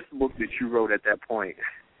the 5th book that you wrote at that point.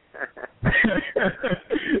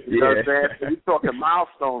 You know what I'm saying? So we're talking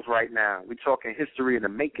milestones right now. We're talking history in the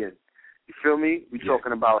making. You feel me? We're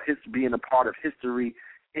talking about being a part of history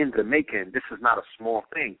in the making. This is not a small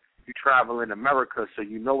thing. You travel in America, so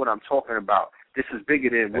you know what I'm talking about. This is bigger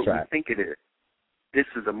than what we think it is. This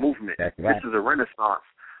is a movement. This is a renaissance.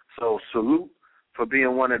 So salute for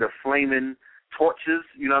being one of the flaming torches.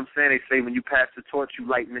 You know what I'm saying? They say when you pass the torch, you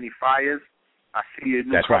light many fires. I see a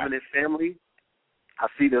new covenant family. I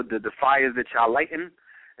see the fires that y'all lighting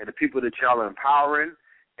and the people that y'all are empowering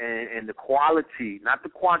and the quality, not the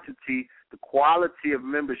quantity, the quality of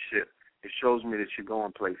membership. It shows me that you're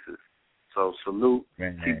going places. So salute.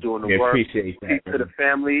 Keep doing the work. Appreciate that. Keep to the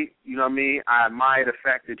family. You know what I mean? I admire the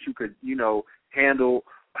fact that you could, you know, handle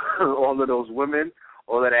all of those women,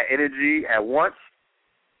 all of that energy at once.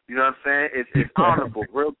 You know what I'm saying? It's honorable.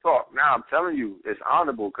 Real talk. Now I'm telling you, it's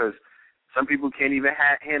honorable because some people can't even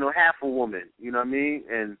handle half a woman. You know what I mean?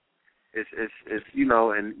 And it's you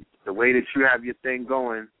know, and the way that you have your thing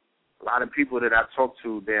going, a lot of people that I talk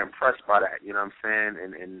to, they're impressed by that. You know what I'm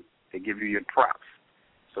saying? And they give you your props.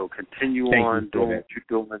 So continue on doing what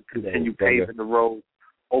you're doing. Continue paving the road,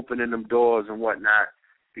 opening them doors and whatnot.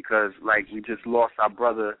 Because like we just lost our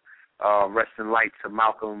brother, rest in light, to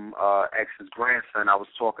Malcolm X's grandson. I was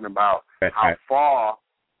talking about how far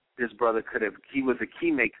this brother could have. He was a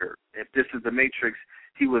key maker. If this is the Matrix,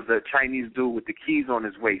 he was a Chinese dude with the keys on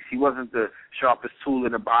his waist. He wasn't the sharpest tool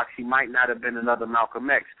in the box. He might not have been another Malcolm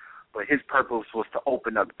X, but his purpose was to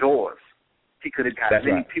open up doors. He could have got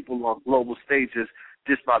many people on global stages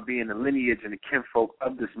just by being the lineage and the kinfolk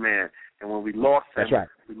of this man. And when we lost him,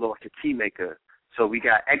 we lost a key maker. So we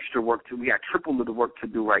got extra work we got triple of the work to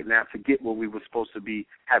do right now to get what we were supposed to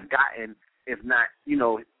have gotten, if not, you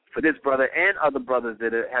know, for this brother and other brothers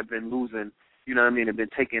that have been losing, you know what I mean, have been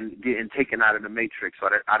getting taken out of the matrix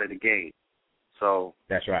or out of the game. So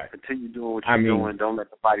continue doing what you're doing. Don't let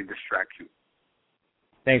nobody distract you.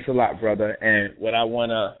 Thanks a lot, brother. And what I want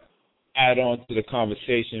to add on to the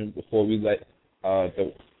conversation before we let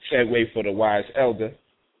the segue for the wise elder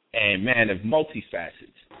and man of multifacets,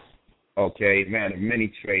 okay, man of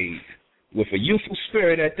many trades, with a youthful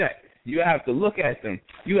spirit at that. You have to look at them.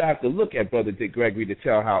 You have to look at Brother Dick Gregory to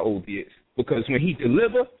tell how old he is. Because when he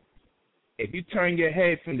delivers, if you turn your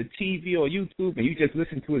head from the TV or YouTube and you just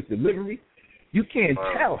listen to his delivery, you can't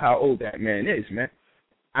tell how old that man is, man.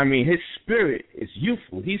 I mean, his spirit is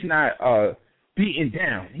youthful. He's not beaten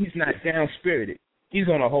down. He's not down-spirited. He's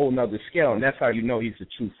on a whole nother scale, and that's how you know he's a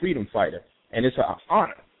true freedom fighter. And it's an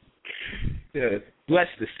honor to bless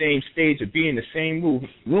the same stage of being in the same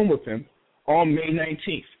room with him on May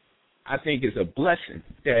 19th. I think it's a blessing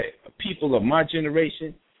that people of my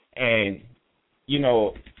generation and, you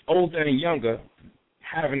know, older and younger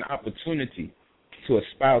have an opportunity to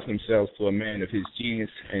espouse themselves to a man of his genius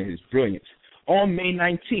and his brilliance. On May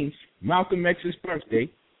 19th, Malcolm X's birthday,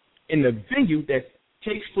 in the venue that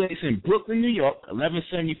takes place in Brooklyn, New York,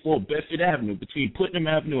 1174 Bedford Avenue, between Putnam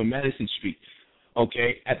Avenue and Madison Street,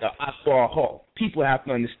 okay, at the Akbar Hall. People have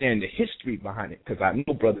to understand the history behind it, because I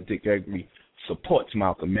know Brother Dick Gregory supports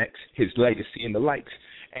Malcolm X, his legacy and the likes.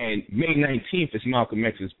 And May 19th is Malcolm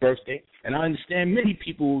X's birthday, and I understand many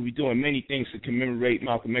people will be doing many things to commemorate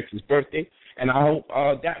Malcolm X's birthday, and I hope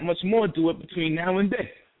that much more do it between now and then.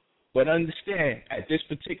 But understand, at this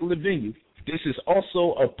particular venue, this is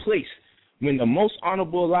also a place when the Most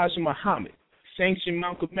Honorable Elijah Muhammad sanctioned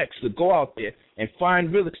Malcolm X to go out there and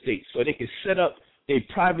find real estate so they can set up their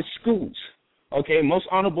private schools. Okay, Most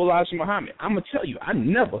Honorable Elijah Muhammad. I'm going to tell you, I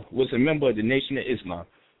never was a member of the Nation of Islam,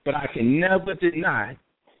 but I can never deny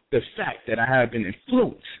the fact that I have been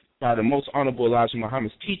influenced by the Most Honorable Elijah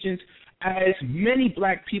Muhammad's teachings, as many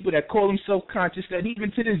black people that call themselves conscious that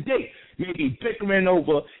even to this day may be bickering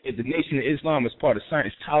over if the Nation of Islam is part of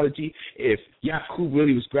Scientology, if Yakub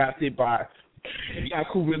really was grafted by, if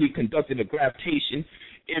Yakub really conducted a graftation,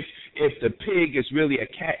 if the pig is really a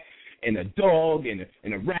cat and a dog and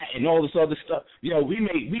a rat and all this other stuff. You know, we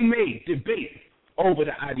may debate over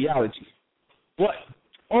the ideology, but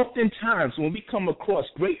oftentimes when we come across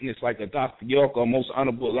greatness like a Dr. York or Most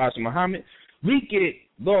Honorable Elijah Muhammad, we get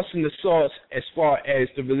lost in the sauce as far as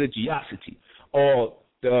the religiosity or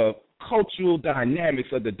the cultural dynamics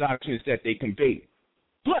of the doctrines that they convey.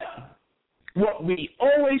 But what we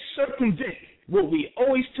always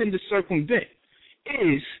tend to circumvent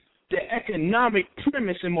is the economic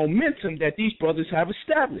premise and momentum that these brothers have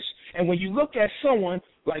established. And when you look at someone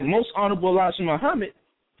like Most Honorable Elijah Muhammad,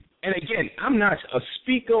 and again, I'm not a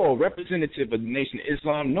speaker or representative of the Nation of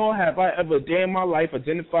Islam, nor have I ever a day in my life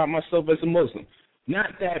identified myself as a Muslim.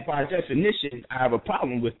 Not that by definition I have a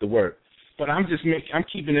problem with the word, but I'm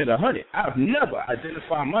keeping it 100. I've never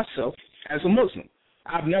identified myself as a Muslim.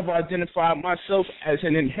 I've never identified myself as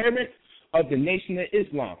an adherent of the Nation of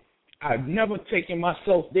Islam. I've never taken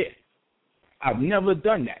myself there. I've never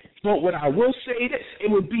done that. But what I will say this,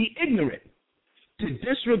 it would be ignorant to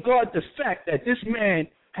disregard the fact that this man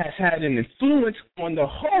has had an influence on the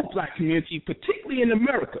whole black community, particularly in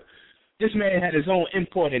America. This man had his own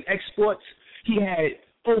import and exports. He had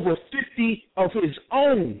over 50 of his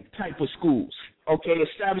own type of schools, okay,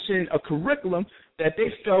 establishing a curriculum that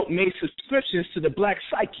they felt made subscriptions to the black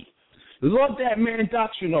psyche. Love that man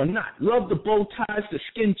doctrine or not, love the bow ties, the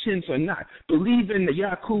skin chins or not, believe in the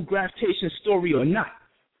Yakub graftation story or not,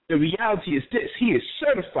 the reality is this: he is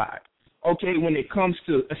certified, okay, when it comes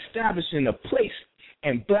to establishing a place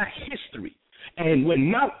in black history. And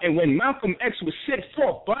when Malcolm X was sent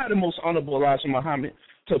forth by the Most Honorable Elijah Muhammad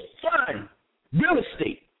to find real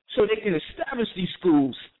estate so they can establish these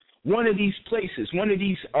schools, one of these places, one of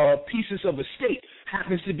these pieces of estate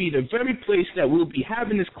happens to be the very place that we'll be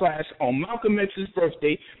having this class on Malcolm X's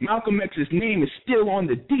birthday. Malcolm X's name is still on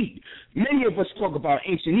the deed. Many of us talk about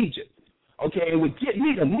ancient Egypt. Okay, and what get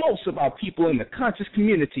me the most about people in the conscious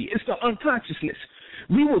community is the unconsciousness.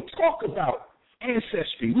 We will talk about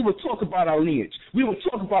ancestry. We will talk about our lineage. We will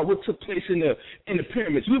talk about what took place in the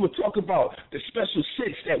pyramids. We will talk about the special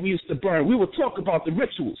scents that we used to burn. We will talk about the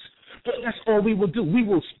rituals. But that's all we will do. We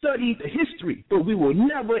will study the history, but we will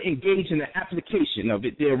never engage in the application of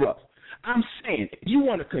it thereof. I'm saying, if you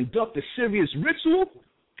want to conduct a serious ritual,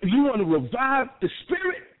 if you want to revive the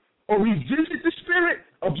spirit or revisit the spirit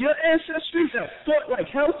of your ancestors that fought like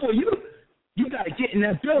hell for you, you got to get in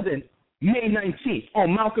that building May 19th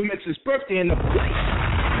on Malcolm X's birthday in the place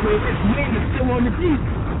where his name is still on the deed.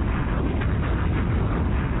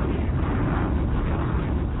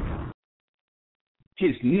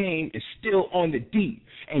 His name is still on the deed.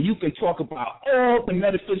 And you can talk about all the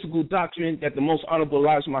metaphysical doctrine that the Most Honorable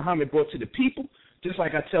Elijah Muhammad brought to the people. Just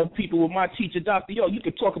like I tell people with my teacher, Dr. Yo, you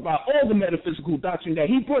can talk about all the metaphysical doctrine that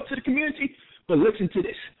he brought to the community. But listen to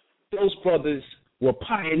this. Those brothers were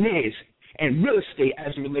pioneers and real estate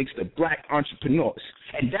as it relates to black entrepreneurs.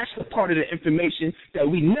 And that's the part of the information that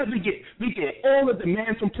we never get. We get all of the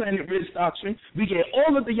man from Planet Riz doctrine. We get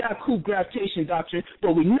all of the Yakub graftation doctrine,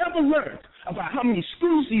 but we never learn about how many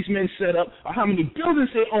schools these men set up or how many buildings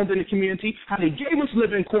they owned in the community, how they gave us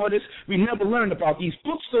living quarters. We never learned about these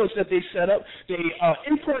bookstores that they set up. They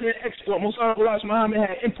import and export. Most Honorable Elijah Muhammad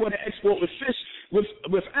had import and export with fish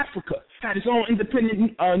with Africa, had his own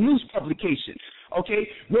independent news publications. Okay,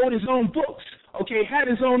 wrote his own books, okay, had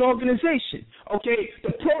his own organization, okay,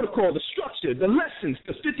 the protocol, the structure, the lessons,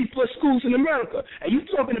 the 50-plus schools in America. And you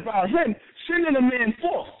talking about him sending a man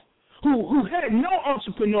forth who had no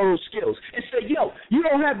entrepreneurial skills and said, yo, you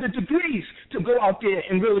don't have the degrees to go out there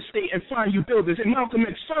in real estate and find you builders. And Malcolm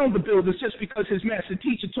X found the builders just because his master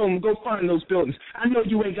teacher told him, go find those buildings. I know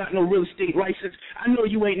you ain't got no real estate license. I know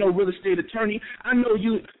you ain't no real estate attorney. I know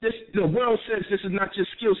the world says this is not your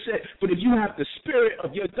skill set, but if you have the spirit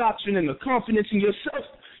of your doctrine and the confidence in yourself,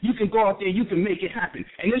 you can go out there and you can make it happen.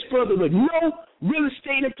 And this brother with no real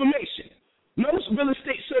estate information, no real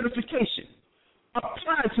estate certification,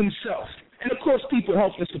 applied himself. And, of course, people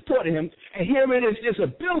helped and supported him. And here it is. There's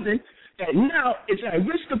a building that now is at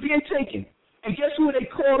risk of being taken. And guess who they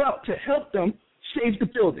called out to help them save the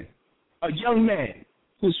building? a young man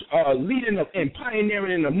who's leading and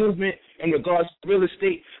pioneering in a movement in regards to real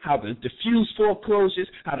estate, how to diffuse foreclosures,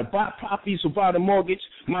 how to buy properties without a mortgage,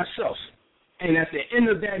 myself. And at the end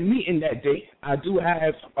of that meeting that day, I do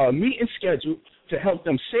have a meeting scheduled to help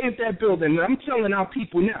them save that building. And I'm telling our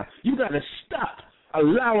people now, you got to stop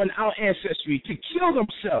allowing our ancestry to kill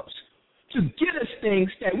themselves to get us things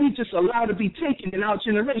that we just allow to be taken in our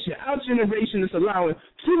generation. Our generation is allowing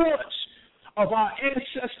too much of our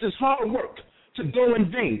ancestors' hard work to go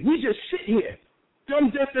in vain. We just sit here,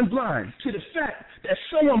 dumb, deaf, and blind to the fact that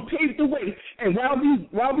someone paved the way, and while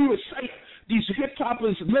we recite these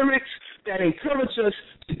hip-hoppers' lyrics that encourage us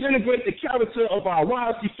to denigrate the character of our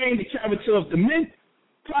wives, defame the character of the men,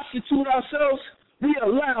 prostitute ourselves, we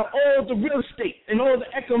allow all the real estate and all the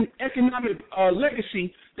economic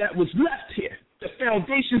legacy that was left here, the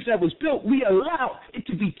foundations that was built, we allow it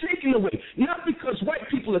to be taken away, not because white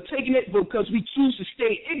people are taking it, but because we choose to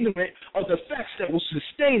stay ignorant of the facts that will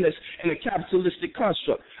sustain us in a capitalistic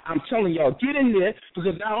construct. I'm telling y'all, get in there,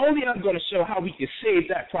 because not only am I going to show how we can save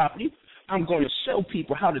that property, I'm going to show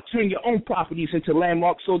people how to turn your own properties into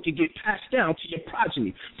landmarks so it can get passed down to your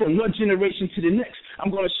progeny from one generation to the next. I'm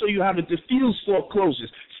going to show you how to diffuse foreclosures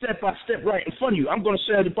step by step right in front of you. I'm going to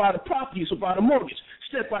show you how to buy the properties without a mortgage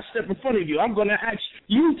step by step in front of you. I'm going to ask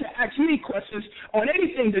you to ask me questions on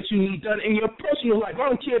anything that you need done in your personal life. I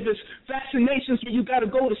don't care if it's vaccinations where you got to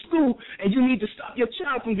go to school and you need to stop your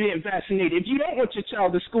child from being vaccinated. If you don't want your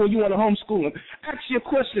child to school, you want to homeschool them, ask your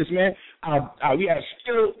questions, man. We have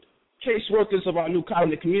skilled caseworkers of our new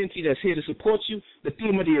covenant community that's here to support you. The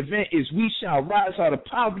theme of the event is We Shall Rise Out of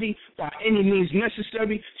Poverty by Any Means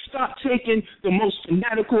Necessary. Stop taking the most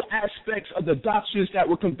fanatical aspects of the doctrines that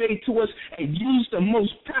were conveyed to us and use the most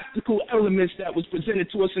practical elements that was presented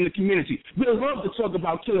to us in the community. We'd love to talk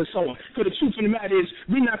about killing someone, because the truth of the matter is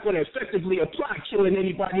we're not going to effectively apply killing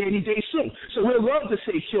anybody any day soon. So we'd love to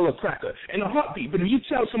say kill a cracker in a heartbeat. But if you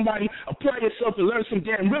tell somebody, apply yourself and learn some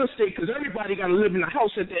damn real estate, because everybody got to live in a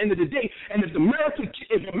house at the end of the day, and if America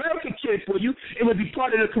cared for you, it would be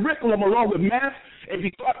part of the curriculum along with math, it'd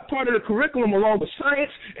be part of the curriculum along with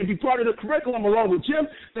science, it'd be part of the curriculum along with gym,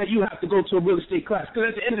 that you have to go to a real estate class.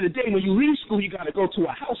 Because at the end of the day, when you leave school, you got to go to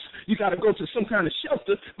a house, you got to go to some kind of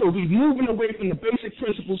shelter, but we're moving away from the basic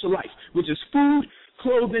principles of life, which is food,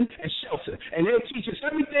 clothing, and shelter. And they'll teach us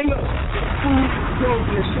everything else: food,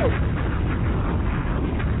 clothing, and shelter.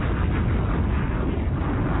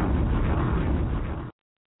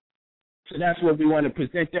 So that's what we want to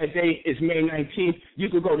present that day. It's May 19th. You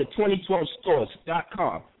can go to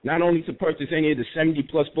 2012stores.com, not only to purchase any of the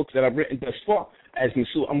 70-plus books that I've written thus far, as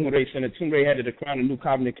Msu Amure Senatumre, head of the Crown of New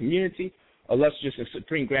Covenant Community, illustrious and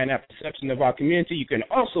supreme grand perception of our community. You can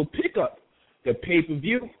also pick up the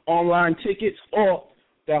pay-per-view, online tickets, or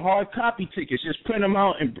the hard copy tickets. Just print them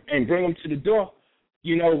out and bring them to the door.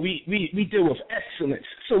 You know, we deal with excellence.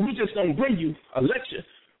 So we just don't bring you a lecture.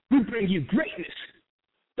 We bring you greatness.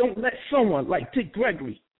 Don't let someone like Dick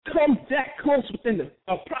Gregory come that close within the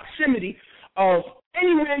proximity of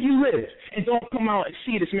anywhere you live and don't come out and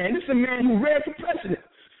see this man. This is a man who ran for president,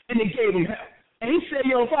 and they gave him hell. And he said,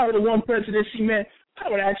 yo, if I would have won presidency, man, I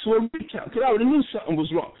would ask for a recount, because I would have knew something was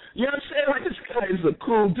wrong. You know what I'm saying? Like, this guy is a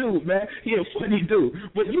cool dude, man. He a funny dude.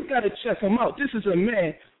 But you got to check him out. This is a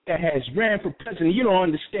man that has ran for president. You don't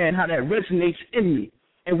understand how that resonates in me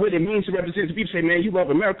and what it means to represent. People say, man, you love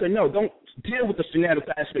America. No, don't deal with the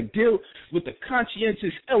fanatical aspect. Deal with the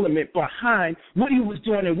conscientious element behind what he was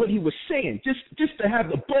doing and what he was saying. Just to have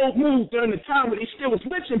the bold move during the time when he still was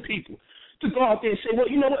lynching people, to go out there and say, well,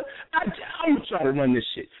 you know what, I'm going to try to run this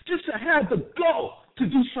shit. Just to have the goal to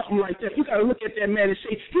do something like that. You got to look at that man and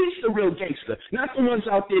say, he's the real gangster, not the ones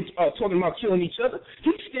out there talking about killing each other. He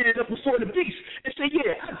stand up before the beast and say,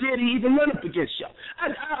 yeah, I dare to even run up against y'all.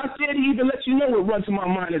 I dare to even let you know what runs in my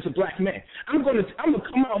mind as a black man. I'm gonna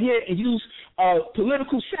come out here and use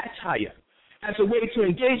political satire as a way to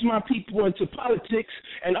engage my people into politics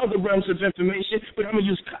and other realms of information, but I'm going to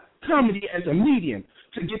use comedy as a medium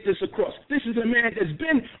to get this across. This is a man that's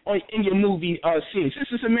been in your movie scenes.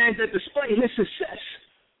 This is a man that, despite his success,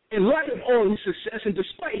 in light of all his success and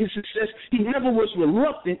despite his success, he never was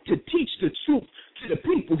reluctant to teach the truth to the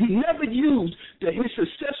people. He never used his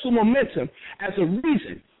successful momentum as a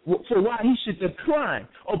reason for why he should decline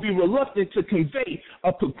or be reluctant to convey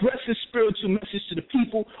a progressive spiritual message to the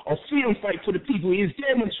people or freedom fight for the people. He was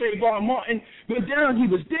there when Trayvon Martin went down. He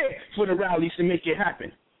was there for the rallies to make it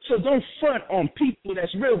happen. So don't front on people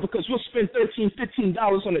that's real, because we'll spend $13, $15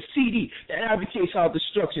 on a CD that advocates our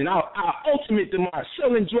destruction, our ultimate demise,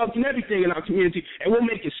 selling drugs and everything in our community, and we'll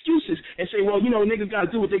make excuses and say, well, you know, niggas got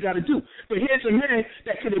to do what they got to do. But here's a man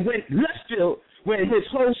that could have went left field when his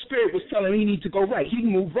whole spirit was telling him he needs to go right. He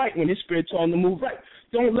moved right when his spirit told him to move right.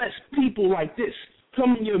 Don't let people like this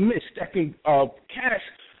come in your midst that can cast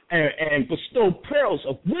and bestow pearls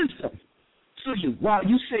of wisdom to you while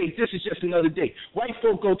you say this is just another day. White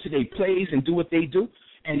folk go to their plays and do what they do,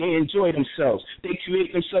 and they enjoy themselves. They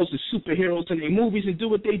create themselves as superheroes in their movies and do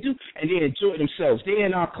what they do, and they enjoy themselves. They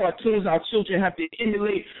in our cartoons, our children have to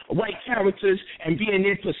emulate white characters and be in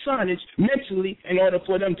their personage mentally in order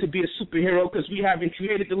for them to be a superhero, because we haven't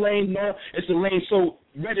created the lane. No, it's the lane so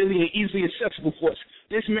readily and easily accessible for us.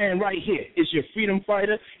 This man right here is your freedom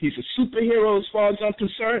fighter. He's a superhero as far as I'm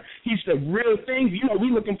concerned. He's the real thing. You know,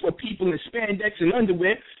 we looking for people in spandex and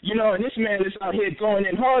underwear, you know, and this man is out here going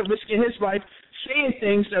in hard, risking his life, saying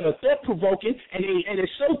things that are thought-provoking, and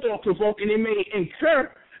it's so thought-provoking it may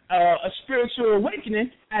incur a spiritual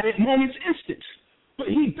awakening at a moment's instance. But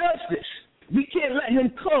he does this. We can't let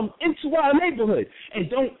him come into our neighborhood and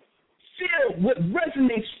don't feel what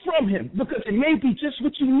resonates from him, because it may be just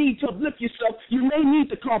what you need to uplift yourself. You may need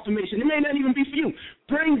the confirmation. It may not even be for you.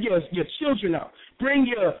 Bring your children out. Bring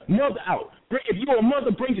your mother out. If you're a mother,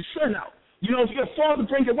 bring your son out. You know, if you're a father,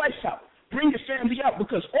 bring your wife out. Bring your family out,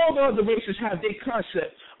 because all the other races have their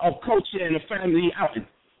concept of culture and a family outing.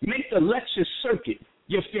 Make the lecture circuit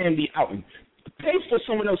your family outing. Pay for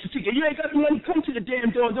someone else's ticket. You ain't got the money, come to the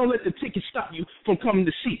damn door. Don't let the ticket stop you from coming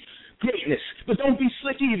to see greatness. But don't be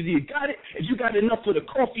slick either. You got it? If you got enough for the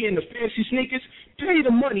coffee and the fancy sneakers, pay the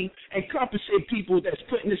money and compensate people that's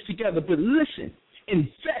putting this together. But listen,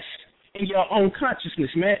 invest in your own consciousness,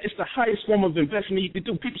 man. It's the highest form of investment you can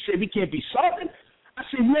do. People say we can't be solvent. I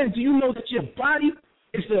say, man, do you know that your body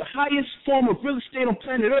is the highest form of real estate on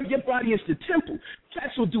planet Earth? Your body is the temple.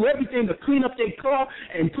 Cats will do everything to clean up their car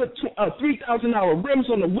and put $3,000 rims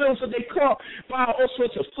on the wheels of their car, buy all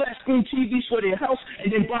sorts of flat screen TVs for their house,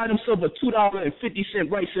 and then buy themselves a $2.50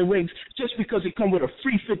 rice and wings just because it come with a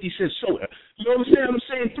free 50-cent soda. You understand what I'm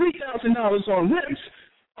saying? $3,000 on rims.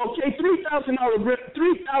 Okay, $3,000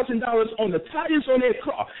 on the tires on their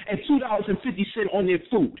car and $2.50 on their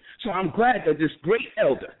food. So I'm glad that this great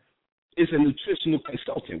elder is a nutritional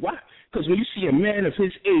consultant. Why? Because when you see a man of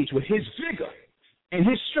his age with his vigor and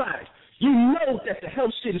his stride, you know that the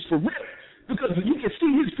health shit is for real. Because you can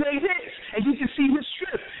see his gray hairs, and you can see his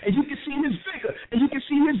strength, and you can see his vigor, and you can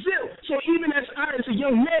see his zeal. So even as a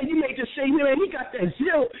young man, you may just say, man, he got that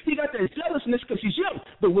zeal, he got that zealousness because he's young.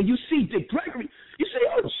 But when you see Dick Gregory, you say,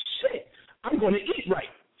 oh, shit, I'm going to eat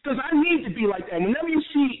right. Because I need to be like that. Whenever you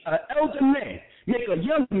see an elder man make a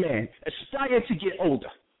young man aspire to get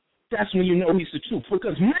older, that's when you know he's the truth.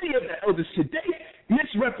 Because many of the elders today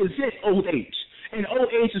misrepresent old age. And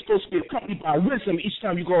old age is supposed to be accompanied by wisdom each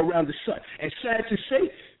time you go around the sun. And sad to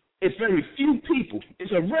say, it's very few people.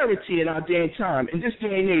 It's a rarity in our day and time, in this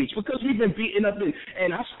day and age, because we've been beaten up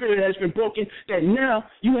and our spirit has been broken, that now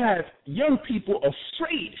you have young people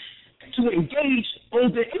afraid to engage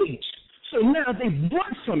older age. So now they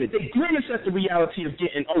run from it. They grimace at the reality of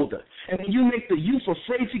getting older. And when you make the youth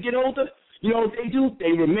afraid to get older, you know what they do?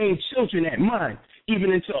 They remain children at mind,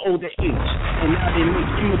 even into older age. And now they make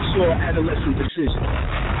immature adolescent decisions.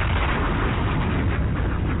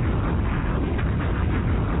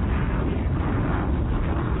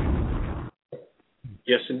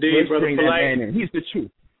 Yes, indeed, Brother Polite. He's the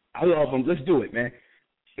truth. I love him. Let's do it, man.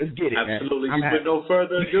 Let's get it, Absolutely. man. With no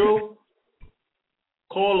further ado,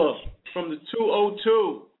 caller from the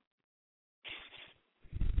 202.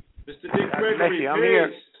 Mr. Dick Gregory,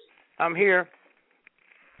 I'm here.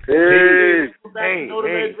 Hey. Hey.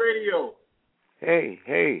 Radio.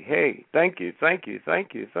 Hey. Thank you.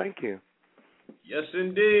 Yes,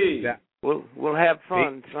 indeed. Yeah. We'll have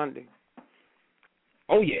fun Sunday.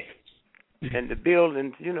 Oh, yeah. And the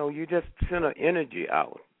buildings, you know, you just send an energy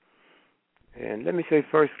out. And let me say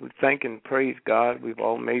first, we thank and praise God. We've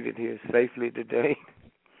all made it here safely today.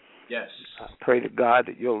 Yes. I pray to God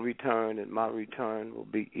that your return and my return will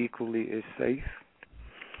be equally as safe.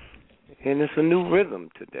 And it's a new rhythm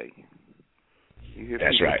today. You hear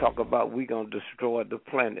That's people right. talk about we're going to destroy the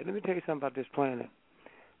planet. Let me tell you something about this planet.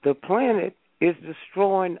 The planet is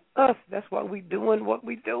destroying us. That's why we're doing what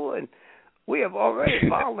we're doing. We have already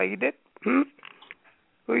violated it.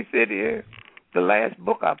 We sit here. The last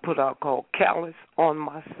book I put out called Callous on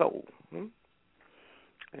My Soul.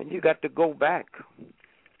 And you got to go back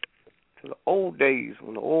to the old days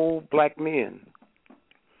when the old black men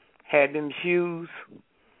had them shoes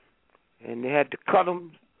and they had to cut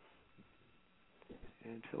them.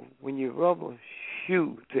 And so when you rub a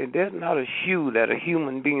shoe, there's not a shoe that a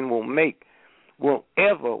human being will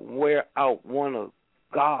ever wear out one of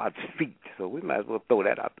God's feet. So we might as well throw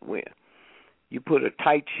that out the window. You put a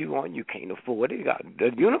tight shoe on, you can't afford it.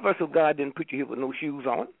 The universal God didn't put you here with no shoes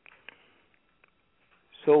on.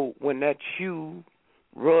 So when that shoe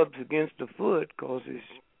rubs against the foot because it's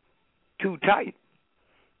too tight,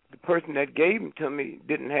 the person that gave them to me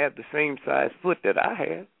didn't have the same size foot that I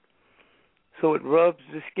had. So it rubs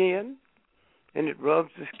the skin, and it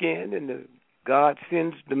rubs the skin, and God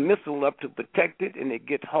sends the missile up to protect it, and it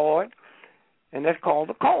gets hard, and that's called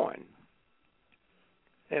a corn.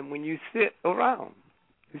 And when you sit around,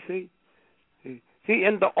 you see,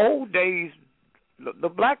 in the old days, the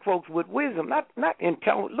black folks with wisdom, not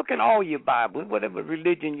intelligence. Look in all your Bibles, whatever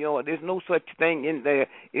religion you are. There's no such thing in there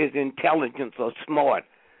as intelligence or smart.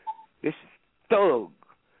 This thug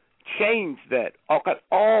changed that.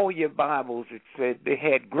 All your Bibles, it said they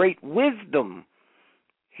had great wisdom.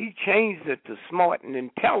 He changed it to smart and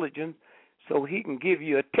intelligent so he can give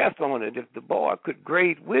you a test on it. If the boy could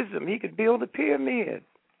grade wisdom, he could build a pyramid.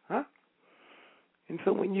 Huh? And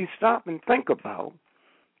so when you stop and think about,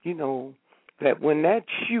 that when that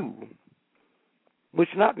shoe was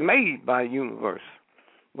not made by universe,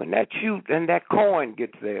 when that shoe and that coin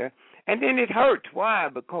gets there, and then it hurts. Why?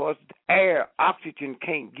 Because air, oxygen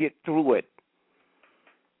can't get through it.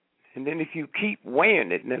 And then if you keep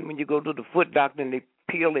wearing it, and then when you go to the foot doctor and they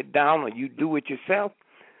peel it down or you do it yourself,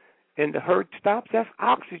 and the hurt stops, that's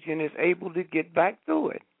oxygen is able to get back through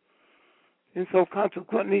it. And so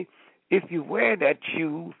consequently, if you wear that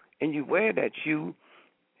shoe and you wear that shoe,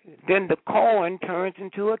 then the corn turns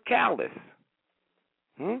into a callus.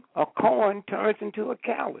 A corn turns into a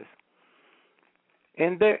callus.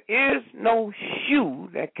 And there is no shoe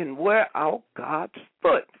that can wear out God's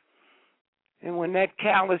foot. And when that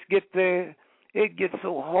callus gets there, it gets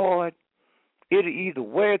so hard, it'll either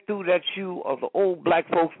wear through that shoe or the old black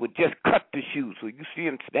folks would just cut the shoe. So you see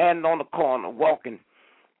them standing on the corner walking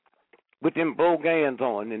with them brogans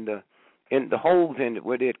on and the holes in it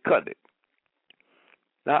where they'd cut it.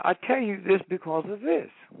 Now, I tell you this because of this.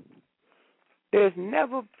 There's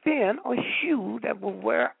never been a shoe that will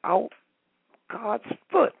wear out God's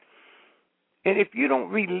foot. And if you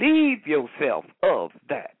don't relieve yourself of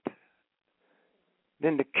that,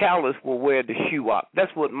 then the callus will wear the shoe out.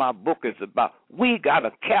 That's what my book is about. We got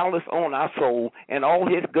a callus on our soul, and all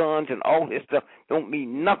his guns and all his stuff don't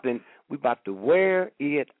mean nothing. We're about to wear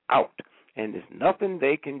it out, and there's nothing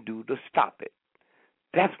they can do to stop it.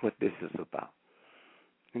 That's what this is about.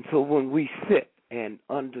 And so when we sit and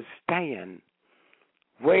understand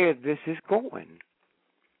where this is going,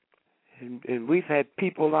 and we've had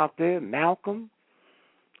people out there, Malcolm,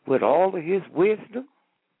 with all of his wisdom,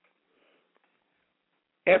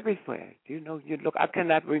 everywhere. You look. I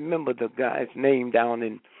cannot remember the guy's name down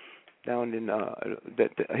in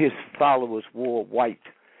that his followers wore white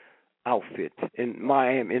outfits in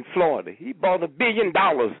Miami, in Florida. He bought $1 billion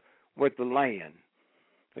worth of land.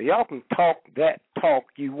 So y'all can talk that talk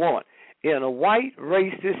you want. In a white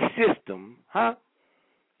racist system,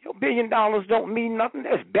 your $1 billion don't mean nothing.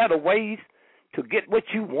 There's better ways to get what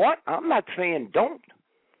you want. I'm not saying don't.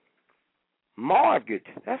 Marget,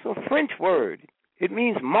 that's a French word. It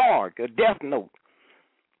means mark, a death note.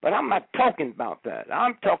 But I'm not talking about that.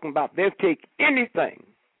 I'm talking about they'll take anything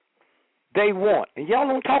they want. And y'all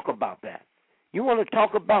don't talk about that. You want to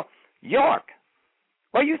talk about York.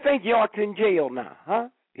 Well, you think York's in jail now, huh?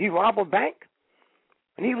 He robbed a bank?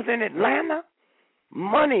 And he was in Atlanta?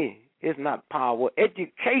 Money is not power.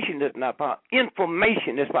 Education is not power.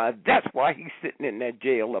 Information is power. That's why he's sitting in that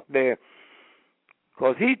jail up there.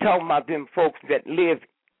 Because he's talking about them folks that live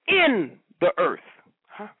in the earth.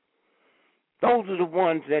 Huh? Those are the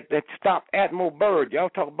ones that stopped Admiral Byrd. Y'all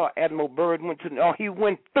talk about Admiral Byrd he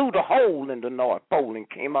went through the hole in the North Pole and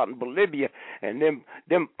came out in Bolivia, and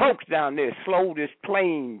them folks down there slowed his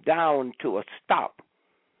plane down to a stop.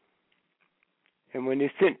 And when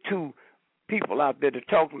they sent 2 people out there to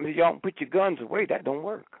talk to me, y'all put your guns away. That don't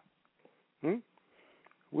work.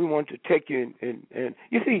 We want to take you and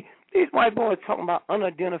you see, these white boys talking about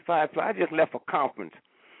unidentified flies. I just left a conference.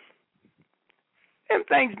 Them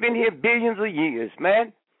things been here billions of years,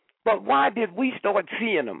 man. But why did we start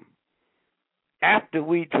seeing them? After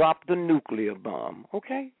we dropped the nuclear bomb,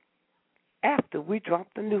 okay? After we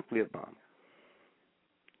dropped the nuclear bomb.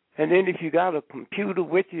 And then if you got a computer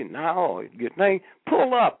with you now or your thing,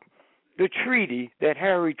 pull up the treaty that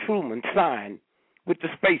Harry Truman signed with the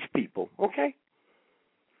space people, okay?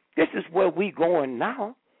 This is where we going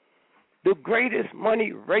now. The greatest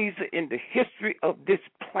money raiser in the history of this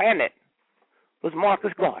planet was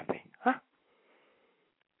Marcus Garvey, huh?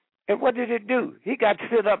 And what did it do? He got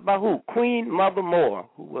set up by who? Queen Mother Moore,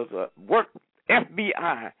 who was a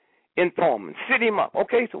FBI informant. Set him up.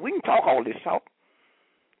 Okay, so we can talk all this talk.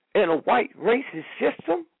 in a white racist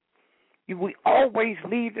system? We always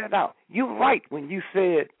leave that out. You're right when you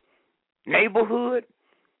said neighborhood.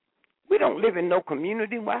 We don't live in no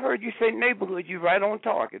community. When I heard you say neighborhood, you're right on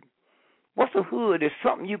target. What's a hood? It's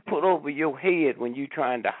something you put over your head when you're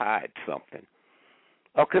trying to hide something.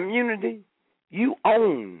 A community, you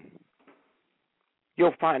own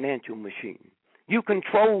your financial machine. You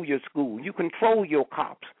control your school. You control your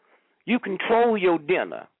cops. You control your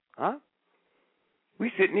dinner. Huh?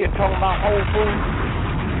 We sitting here talking about Whole Foods.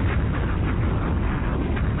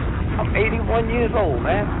 I'm 81 years old,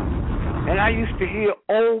 man. And I used to hear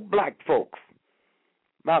old black folks,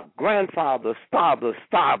 my grandfather,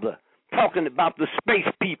 Stabler, talking about the space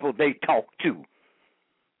people they talked to.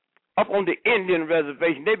 Up on the Indian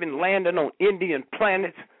reservation, they've been landing on Indian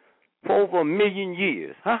planets for over 1 million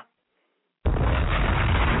years, huh?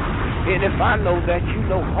 And if I know that, you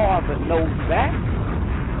know Harvard knows that.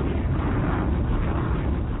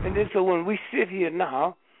 And then so when we sit here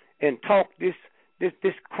now and talk this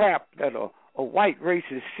crap that a white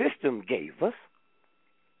racist system gave us,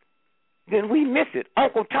 then we miss it.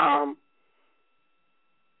 Uncle Tom,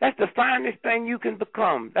 that's the finest thing you can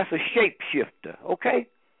become. That's a shapeshifter, okay?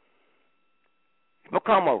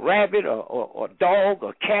 Become a rabbit or a dog,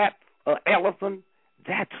 a cat, an elephant.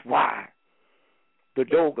 That's why the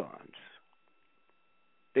Dogons,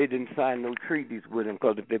 they didn't sign no treaties with him,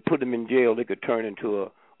 because if they put him in jail, they could turn into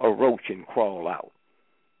a roach and crawl out.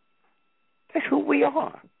 That's who we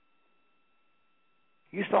are.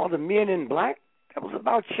 You saw the Men in Black? That was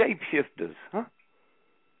about shapeshifters, huh?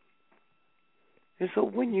 And so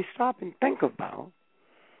when you stop and think about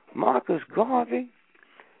Marcus Garvey,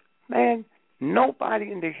 man,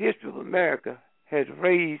 nobody in the history of America has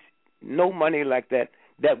raised no money like that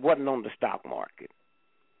wasn't on the stock market.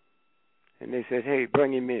 And they said, hey,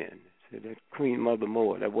 bring him in. Said that Queen Mother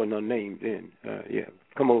Moore, that wasn't her name then. Yeah,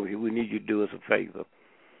 come over here. We need you to do us a favor.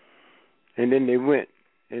 And then they went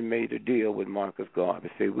and made a deal with Marcus Garvey.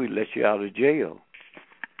 Said, we let you out of jail,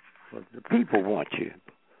 but the people want you.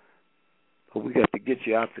 But we got to get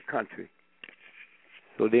you out the country.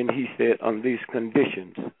 So then he said, on these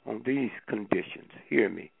conditions, hear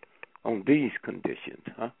me, on these conditions,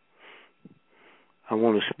 huh? I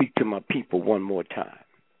want to speak to my people one more time.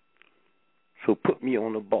 So put me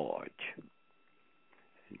on a barge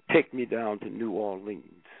and take me down to New Orleans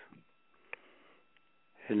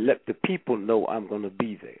and let the people know I'm going to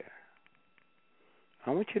be there.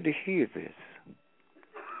 I want you to hear this.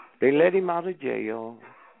 They let him out of jail,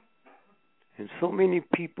 and so many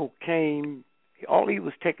people came. All he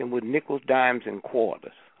was taking was nickels, dimes, and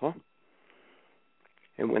quarters. Huh?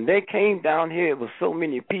 And when they came down here, it was so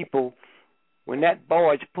many people. When that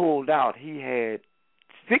barge pulled out, he had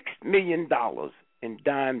 $6 million in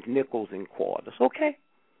dimes, nickels, and quarters. Okay?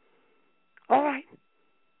 All right.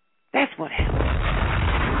 That's what happened.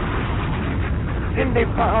 Then they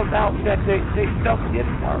found out that they stuff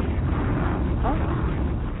didn't work.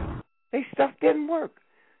 Huh? They stuff didn't work.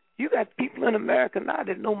 You got people in America now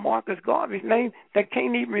that know Marcus Garvey's name that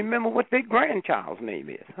can't even remember what their grandchild's name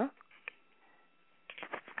is. Huh?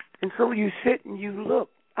 And so you sit and you look.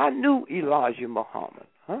 I knew Elijah Muhammad.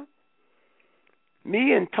 Huh?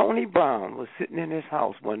 Me and Tony Brown was sitting in his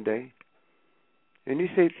house one day, and he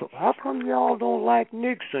said, how come y'all don't like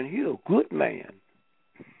Nixon? He's a good man.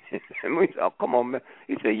 And we said, oh, come on, man.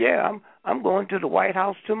 He said, yeah, I'm going to the White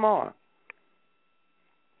House tomorrow.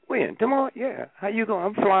 When? Tomorrow? Yeah. How you going?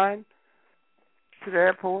 I'm flying to the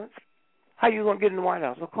airport. How you going to get in the White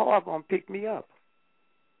House? A car going to pick me up.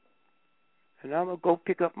 And I'm going to go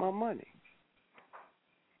pick up my money.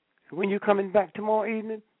 When you coming back tomorrow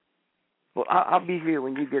evening? Well, I'll be here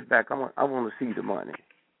when you get back. I want to see the money.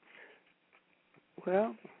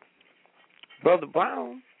 Well, Brother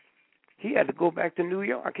Brown, he had to go back to New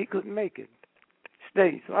York. He couldn't make it.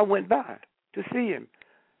 Stay. So I went by to see him.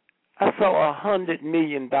 I saw $100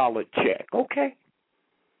 million check.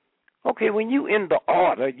 Okay, when you in the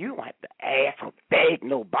order, you don't have to ask or beg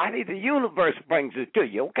nobody. The universe brings it to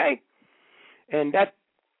you, okay? And that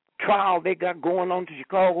trial they got going on to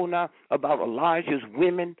Chicago now about Elijah's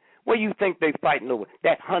women, what do you think they fighting over?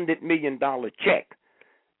 That $100 million check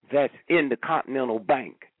that's in the Continental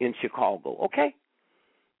Bank in Chicago, okay?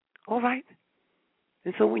 All right?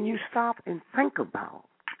 And so when you stop and think about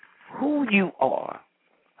who you are,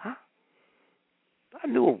 huh? I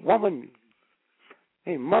knew a woman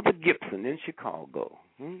named Mother Gibson in Chicago.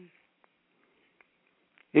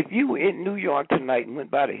 If you were in New York tonight and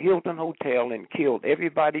went by the Hilton Hotel and killed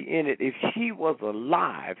everybody in it, if she was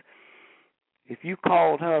alive, if you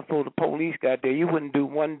called her before the police got there, you wouldn't do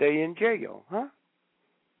 1 day in jail, huh?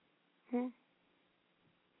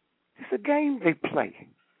 It's a game they play.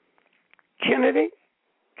 Kennedy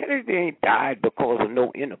ain't died because of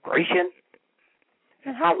no integration.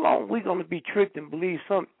 And how long we going to be tricked and believe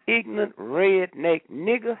some ignorant, redneck,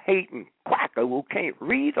 nigger-hating quacker who can't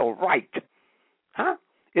read or write,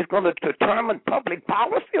 is going to determine public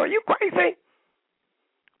policy? Are you crazy?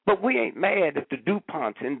 But we ain't mad at the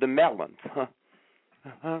DuPonts and the Mellons,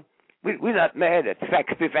 We're not mad at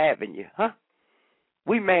Saks Fifth Avenue,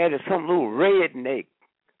 We mad at some little redneck,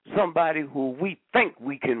 somebody who we think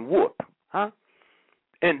we can whoop,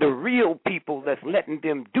 And the real people that's letting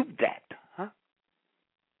them do that,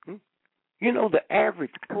 You know, the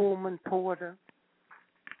average Pullman porter,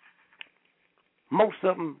 most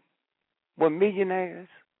of them were millionaires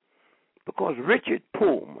because Richard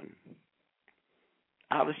Pullman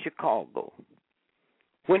out of Chicago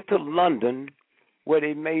went to London where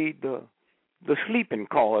they made the sleeping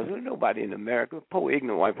cars. There's nobody in America, poor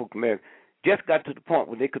ignorant white folk in America, just got to the point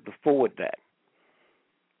where they could afford that.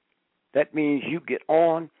 That means you get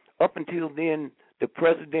on. Up until then, the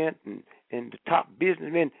president and the top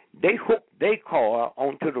businessmen, they hooked their car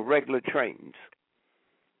onto the regular trains.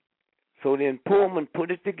 So then Pullman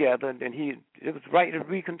put it together, and then it was right at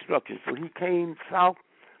Reconstruction. So he came south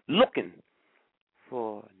looking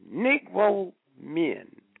for Negro men,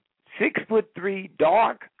 6'3",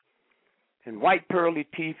 dark, and white pearly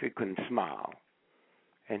teeth that couldn't smile.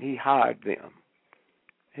 And he hired them.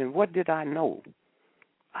 And what did I know?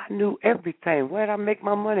 I knew everything. Where did I make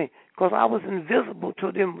my money? Because I was invisible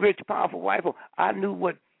to them rich, powerful white people. I knew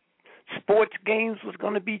what sports games was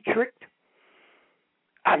going to be tricked.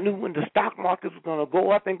 I knew when the stock market was going to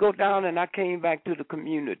go up and go down, and I came back to the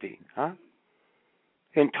community,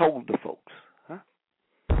 and told the folks, This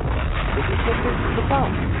is what this is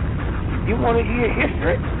about. You want to hear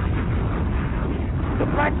history? The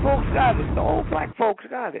black folks got it. The old black folks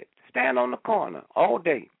got it. Stand on the corner all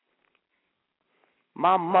day.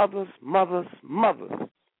 My mother's mother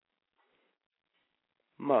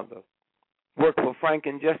worked for Frank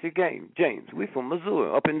and Jesse James. We from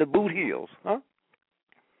Missouri, up in the Boot Hills,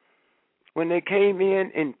 When they came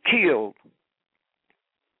in and killed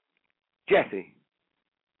Jesse,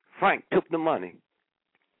 Frank took the money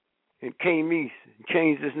and came east and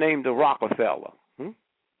changed his name to Rockefeller.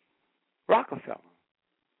 Rockefeller.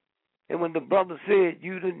 And when the brother said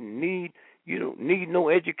you don't need no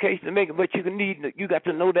education to make it, but you got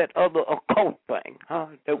to know that other occult thing,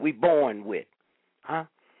 that we born with,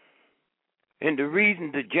 And the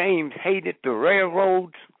reason the James hated the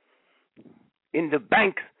railroads in the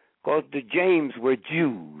banks, because the James were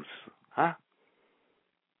Jews,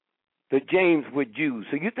 The James were Jews.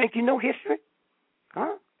 So you think you know history,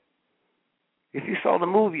 If you saw the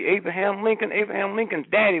movie Abraham Lincoln's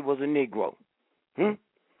daddy was a Negro, And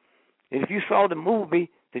if you saw the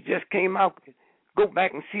movie that just came out, go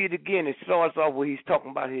back and see it again. It starts off where he's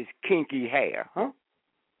talking about his kinky hair,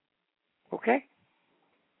 Okay?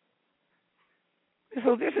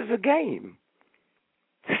 So this is a game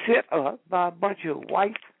set up by a bunch of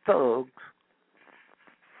white thugs,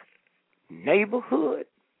 neighborhood.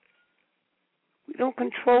 We don't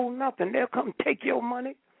control nothing. They'll come take your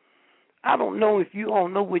money. I don't know if you all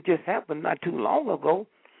know what just happened not too long ago.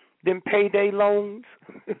 Them payday loans.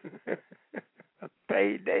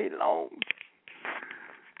 Payday loans.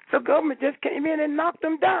 The government just came in and knocked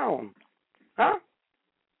them down.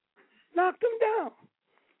 Knocked them down.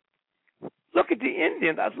 Look at the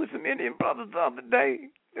Indians. I was with some Indian brothers the other day.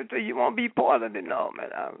 They say, you want to be part of it? No, man.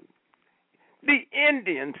 The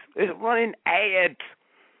Indians is running ads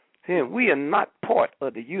saying we are not part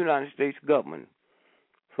of the United States government.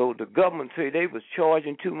 So the government say they was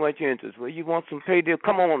charging too much interest. Well, you want some payday?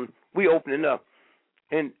 Come on, we opening up.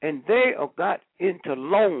 And they have got into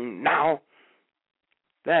loan now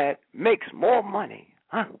that makes more money,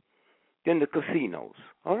 than the casinos.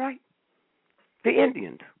 All right? The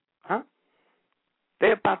Indians,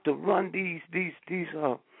 They're about to run these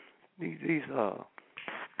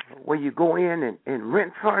where you go in and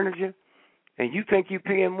rent furniture, and you think you're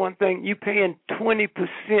paying one thing, you're paying 20%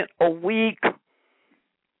 a week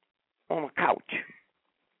on a couch,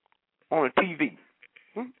 on a TV.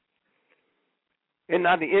 And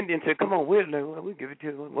now the Indians say, come on, we'll give it to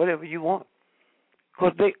you, whatever you want.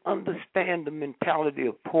 Because they understand the mentality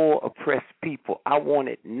of poor, oppressed people. I want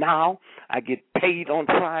it now. I get paid on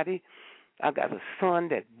Friday. I got a son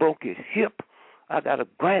that broke his hip. I got a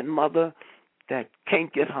grandmother that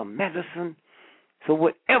can't get her medicine. So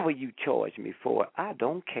whatever you charge me for, I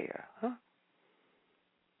don't care.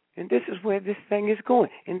 And this is where this thing is going.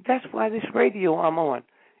 And that's why this radio I'm on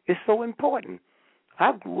is so important.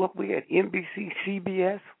 I grew up, we had NBC,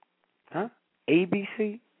 CBS,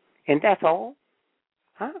 ABC, and that's all.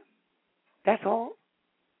 That's all.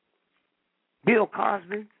 Bill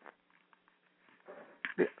Cosby,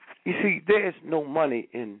 you see, there's no money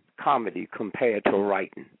in comedy compared to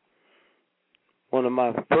writing. One of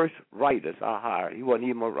my first writers I hired, he wasn't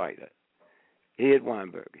even a writer, Ed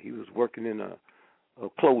Weinberg. He was working in a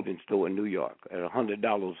clothing store in New York at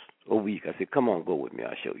 $100 a week. I said, come on, go with me.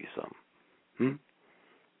 I'll show you something.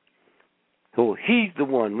 So he's the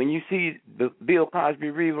one. When you see the Bill Cosby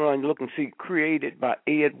rerun, look and see, created by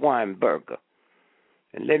Ed Weinberger.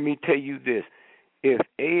 And let me tell you this.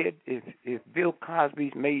 If Bill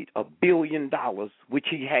Cosby's made $1 billion, which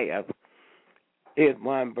he have, Ed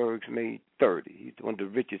Weinberg's made 30. He's one of the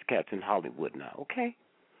richest cats in Hollywood now, okay?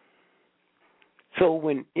 So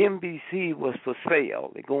when NBC was for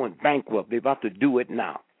sale, they're going bankrupt. They're about to do it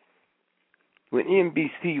now. When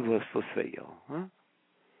NBC was for sale,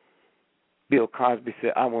 Bill Cosby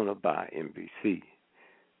said, I want to buy NBC.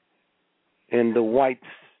 And the white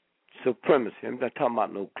supremacy, I'm not talking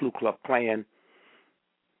about no Ku Klux Klan.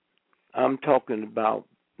 I'm talking about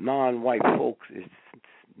non-white folks. It's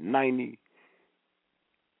 97%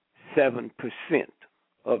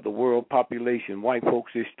 of the world population. White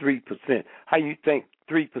folks is 3%. How you think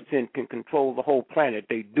 3% can control the whole planet?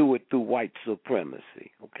 They do it through white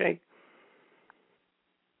supremacy, okay?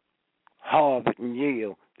 Harvard and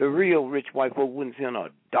Yale. The real rich white folk wouldn't send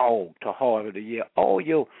a dog to Harvard or Yale. All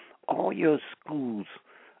your schools,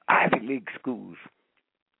 Ivy League schools,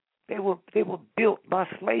 they were built by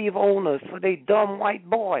slave owners for they dumb white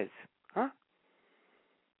boys,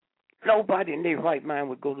 Nobody in their right mind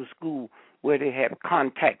would go to school where they have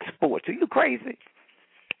contact sports. Are you crazy?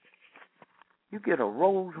 You get a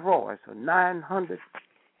Rolls Royce, a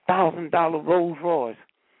 $900,000 Rolls Royce,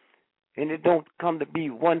 and it don't come to be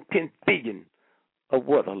 1/10 billion of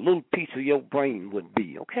what a little piece of your brain would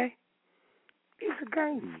be, okay? These are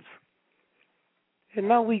games. And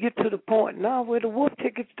now we get to the point now where the wolf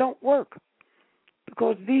tickets don't work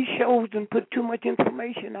because these shows done put too much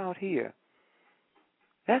information out here.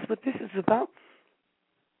 That's what this is about.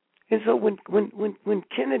 And so when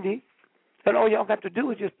Kennedy, and all y'all got to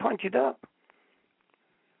do is just punch it up.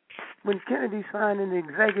 When Kennedy signed an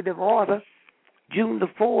executive order, June the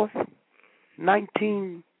 4th,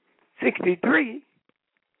 1963,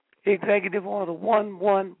 executive order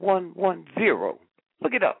 11110.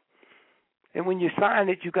 Look it up. And when you sign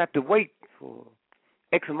it, you got to wait for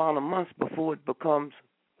X amount of months before it becomes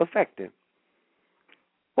effective.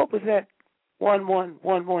 What was that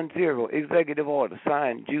 11110 executive order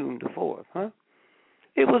signed June the 4th,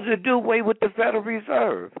 It was to do away with the Federal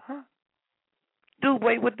Reserve, Do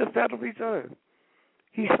away with the Federal Reserve.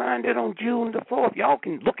 He signed it on June the 4th. Y'all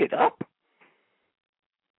can look it up.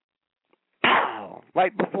 Pow!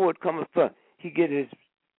 Right before it comes up, he get his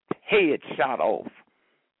head shot off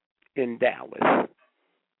in Dallas.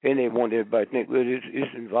 And they want everybody to think, well,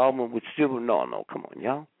 it's involvement with civil. No, come on,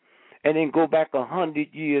 y'all. And then go back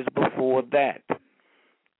 100 years before that.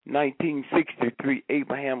 1963,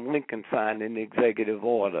 Abraham Lincoln signed an executive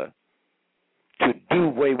order to do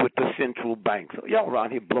away with the central bank. So y'all around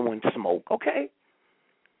here blowing smoke, okay?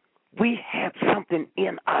 We have something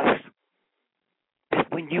in us that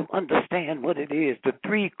when you understand what it is, the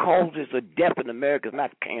 3 causes of death in America is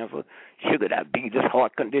not cancer, sugar, diabetes,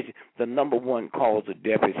 heart condition. The number 1 cause of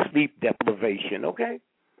death is sleep deprivation, okay?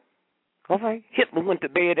 All right? Hitler went to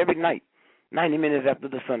bed every night, 90 minutes after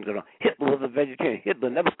the sun got on. Hitler was a vegetarian. Hitler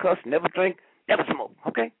never cussed, never drank, never smoked,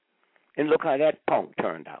 okay? And look how that punk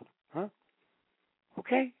turned out,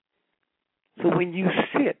 Okay? So when you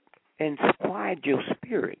sit and quiet your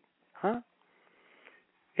spirit,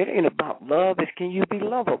 it ain't about love. It's can you be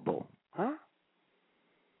lovable, And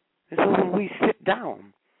so when we sit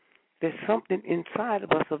down, there's something inside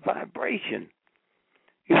of us, a vibration.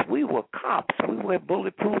 If we were cops, we wear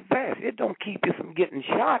bulletproof vests. It don't keep you from getting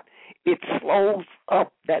shot. It slows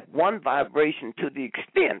up that one vibration to the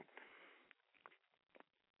extent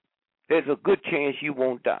there's a good chance you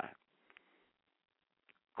won't die.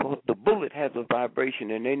 Because the bullet has a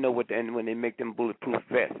vibration, and they know what. And when they make them bulletproof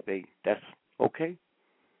vests, that's okay.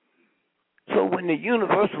 So when the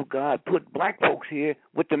universal God put black folks here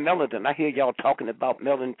with the melanin, I hear y'all talking about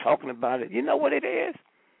melanin, talking about it. You know what it is,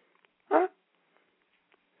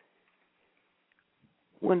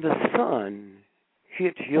 When the sun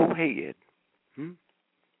hits your head,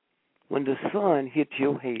 when the sun hits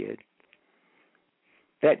your head,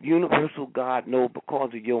 that universal God knows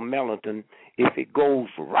because of your melanin, if it goes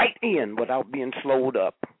right in without being slowed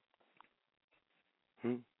up,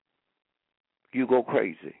 you go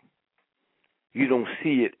crazy. You don't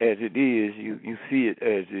see it as it is. You see it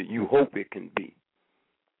as you hope it can be.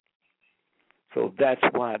 So that's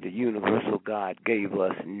why the universal God gave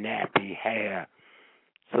us nappy hair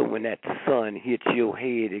So when that sun hits your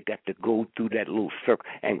head, it got to go through that little circle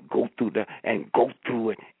and go through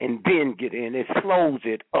it and then get in. It slows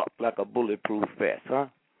it up like a bulletproof vest, huh?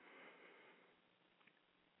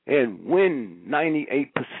 And when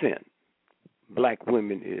 98% black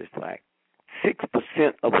women is like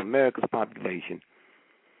 6% of America's population,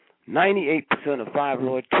 98% of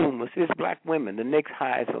fibroid tumors is black women. The next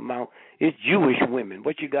highest amount is Jewish women.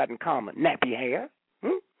 What you got in common? Nappy hair.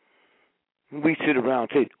 We sit around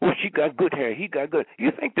and say, oh, she got good hair, he got good.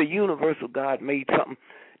 You think the universal God made something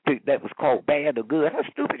that was called bad or good? How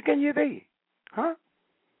stupid can you be? Huh?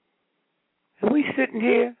 And we sitting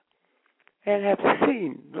here and have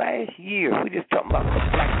seen last year, we just talking about the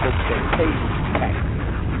black folks that paid taxes.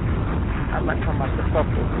 I'm not talking about the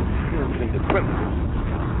purple and the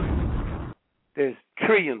criminals. There's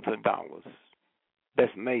trillions of dollars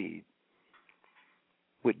that's made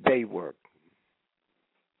with day work,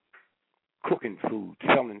 cooking food,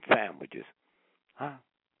 selling sandwiches. Huh?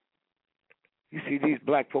 You see these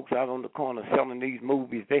black folks out on the corner selling these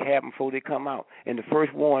movies. They have them before they come out. And the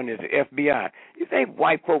first warning is the FBI. You think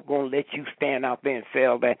white folk going to let you stand out there and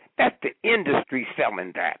sell that? That's the industry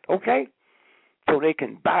selling that, okay? So they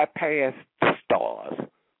can bypass the stars,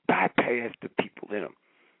 bypass the people in them.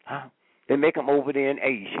 Huh? They make them over there in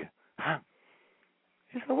Asia. Huh?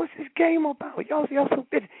 So what's this game about? Y'all so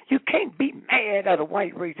busy. You can't be mad at a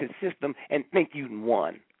white racist system and think you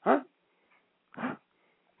won. Huh? Huh?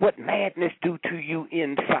 What madness do to you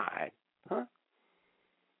inside? Huh?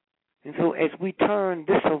 And so as we turn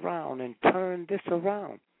this around and turn this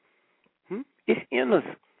around, it's in us.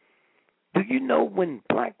 Do you know when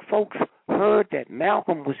black folks heard that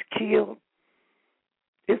Malcolm was killed,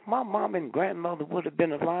 if my mom and grandmother would have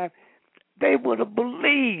been alive, they would have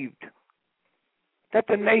believed that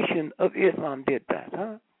the Nation of Islam did that,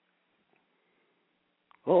 huh?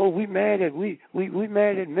 Oh, we mad at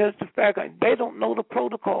Minister Farrakhan. They don't know the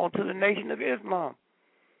protocol to the Nation of Islam.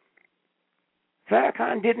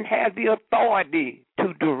 Farrakhan didn't have the authority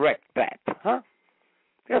to direct that, huh?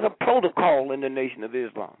 There's a protocol in the Nation of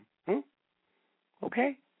Islam,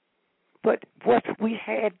 okay? But what we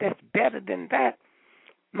had that's better than that,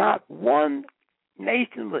 not one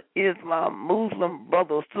Nation of Islam Muslim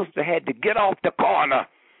brother or sister had to get off the corner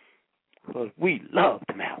because we loved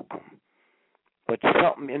Malcolm. But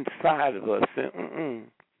something inside of us said,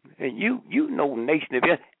 And you know Nation of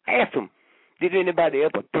Islam. Ask them, did anybody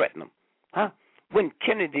ever threaten them? Huh? When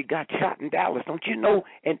Kennedy got shot in Dallas, don't you know,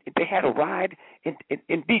 and they had a ride in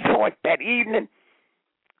Detroit that evening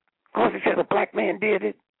because they said a black man did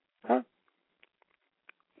it? Huh?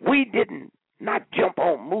 We didn't not jump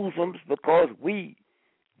on Muslims because we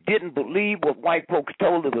didn't believe what white folks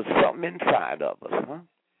told us was something inside of us, huh?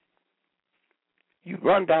 You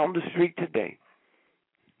run down the street today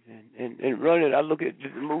and run it. I look at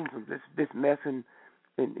the Muslims, this mess in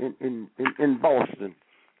Boston.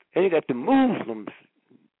 And you got the Muslims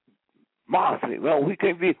mocking. Well, he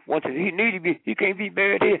can't be he can't be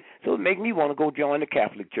buried here. So it make me want to go join the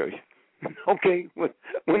Catholic Church. Okay,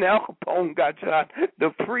 when Al Capone got shot,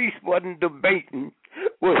 the priest wasn't debating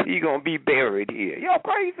was he gonna be buried here. Y'all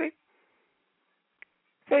crazy?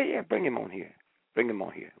 Say, yeah, bring him on here. Bring him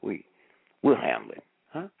on here. We'll handle it.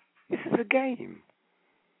 Huh? This is a game.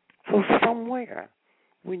 So somewhere,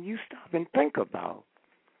 when you stop and think about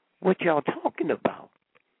what y'all talking about,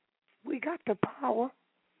 we got the power.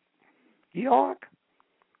 York,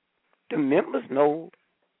 the members know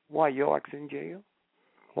why York's in jail,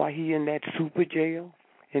 why he in that super jail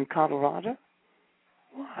in Colorado.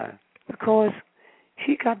 Why? Because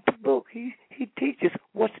he got the book. He teaches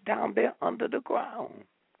what's down there under the ground.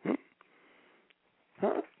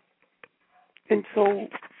 Huh? And so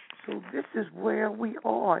this is where we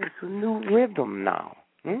are. It's a new rhythm now.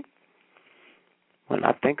 When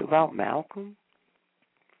I think about Malcolm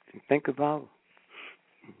and think about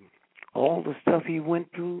all the stuff he went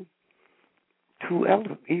through to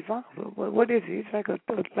evolve, what is he? It's like a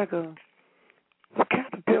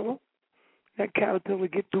caterpillar. That caterpillar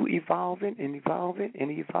get through evolving and evolving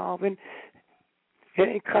and evolving. It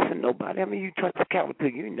ain't cussing nobody. I mean, you touch the caterpillar,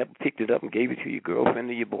 you never picked it up and gave it to your girlfriend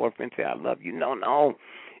or your boyfriend, say, I love you. No.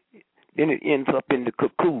 Then it ends up in the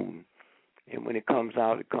cocoon. And when it comes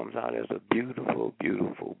out as a beautiful,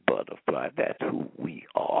 beautiful butterfly. That's who we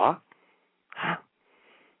are. Huh?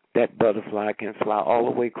 That butterfly can fly all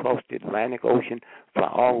the way across the Atlantic Ocean, fly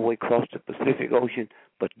all the way across the Pacific Ocean,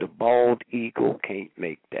 but the bald eagle can't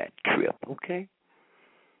make that trip, okay?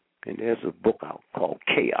 And there's a book out called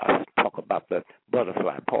Chaos, talk about the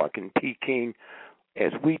butterfly park in Peking.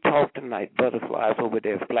 As we talk tonight, butterflies over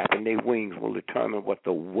there flapping their wings will determine what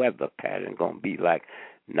the weather pattern going to be like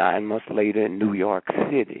 9 months later in New York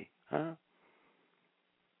City. Huh?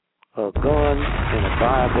 A gun and a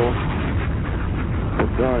Bible. The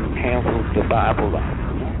gun cancels the Bible out.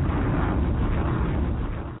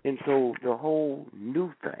 And so the whole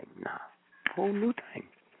new thing now, whole new thing.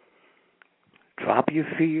 Drop your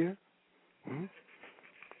fear.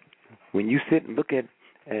 When you sit and look at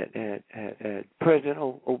President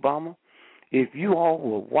Obama, if you all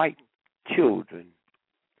were white children,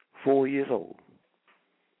 4 years old,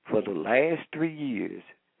 for the last 3 years,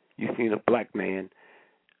 you've seen a black man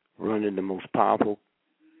running the most powerful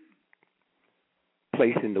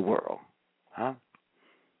place in the world, huh?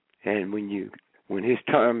 And when his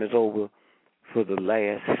term is over for the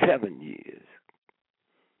last 7 years,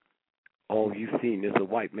 all you've seen is a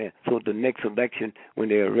white man. So the next election, when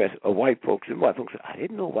they arrest white folks say, I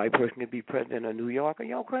didn't know a white person could be president of New York. Are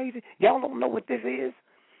y'all crazy? Y'all don't know what this is?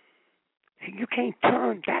 See, you can't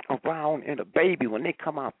turn that around in a baby. When they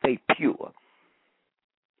come out, they pure.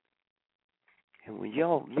 And when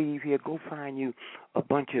y'all leave here, go find you a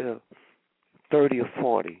bunch of 30 or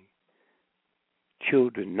 40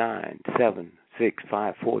 children, 9, 7, 6,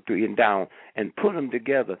 5, 4, 3, and down, and put them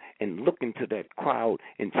together and look into that crowd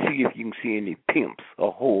and see if you can see any pimps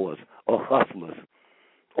or whores or hustlers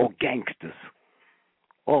or gangsters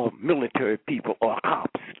or military people or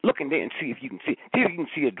cops. Look in there and see if you can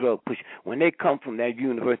see a drug push. When they come from that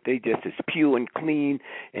universe, they just as pure and clean,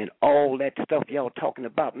 and all that stuff y'all talking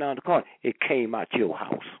about now in the car, it came out your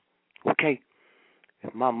house. Okay?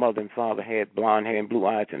 If my mother and father had blonde hair and blue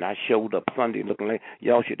eyes and I showed up Sunday looking like,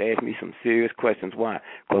 y'all should ask me some serious questions. Why?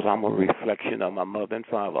 Because I'm a reflection of my mother and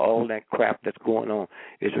father. All that crap that's going on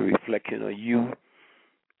is a reflection of you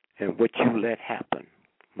and what you let happen.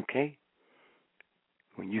 Okay?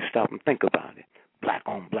 When you stop and think about it. Black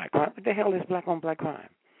on black crime. What the hell is black on black crime?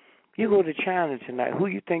 You go to China tonight. Who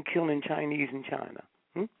you think killing Chinese in China?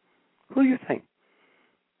 Who you think?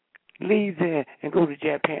 Leave there and go to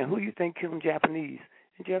Japan. Who you think killing Japanese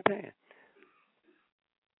in Japan?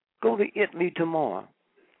 Go to Italy tomorrow.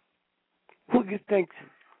 Who you think's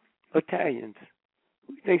Italians?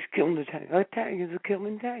 Who you think's killing Italians? Italians are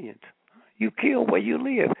killing Italians. You kill where you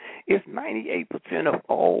live. If 98% of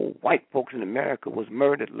all white folks in America was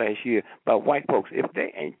murdered last year by white folks, if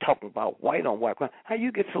they ain't talking about white on white crime, how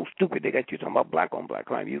you get so stupid they got you talking about black on black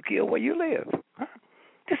crime? You kill where you live. Huh?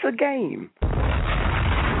 It's a game.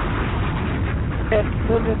 And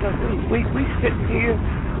we sitting here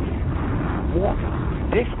want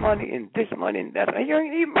this money and that. And you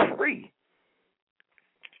ain't even free.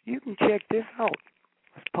 You can check this out.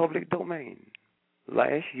 It's public domain.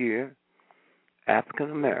 Last year,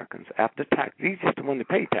 African Americans, after tax, these are the ones that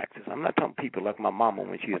pay taxes. I'm not talking people like my mama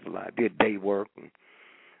when she was alive. Did day work and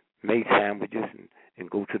made sandwiches and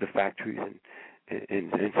go to the factories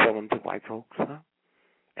and sell them to white folks, huh?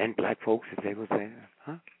 And black folks if they was there,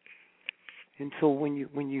 huh? And so when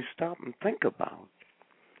you stop and think about,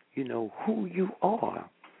 who you are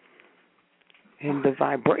and the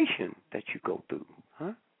vibration that you go through,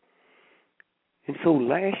 huh? And so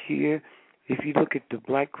last year, if you look at the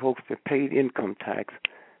black folks that paid income tax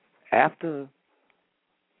after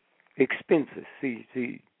expenses,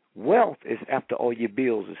 see, wealth is after all your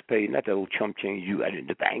bills is paid, not that old chump change you got in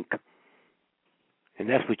the bank. And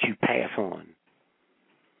that's what you pass on.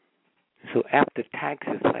 So after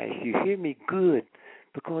taxes last year, hear me good,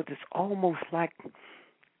 because it's almost like,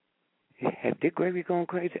 have Dick Gregory gone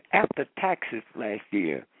crazy? After taxes last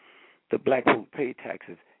year, the black folk paid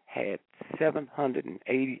taxes had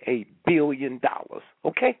 $788 billion,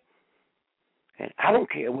 okay? And I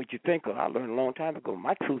don't care what you think, because I learned a long time ago,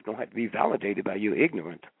 my truth don't have to be validated by your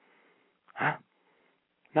ignorance. Huh?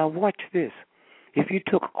 Now watch this. If you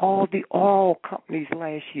took all the oil companies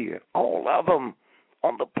last year, all of them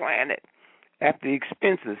on the planet, after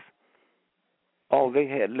expenses, all they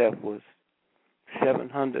had left was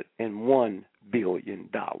 $701 billion,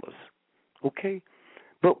 okay?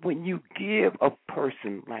 But when you give a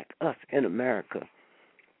person like us in America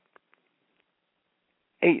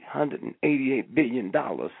 $888 billion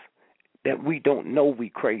that we don't know we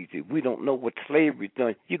crazy, we don't know what slavery's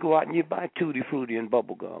done, you go out and you buy Tutti Frutti and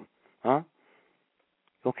bubble gum, huh?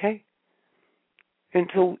 Okay? And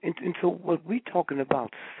so what we talking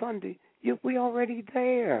about Sunday, we already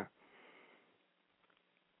there.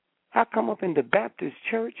 I come up in the Baptist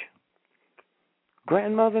church,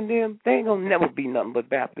 grandmother and them, they ain't gonna never be nothing but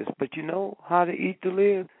Baptists. But you know how to eat to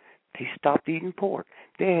live? They stopped eating pork.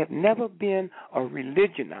 There have never been a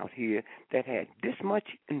religion out here that had this much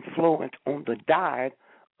influence on the diet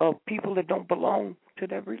of people that don't belong to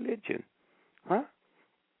that religion. Huh?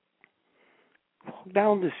 Walk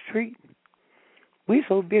down the street, We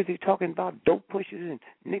so busy talking about dope pushers and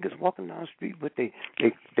niggas walking down the street with they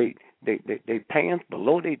pants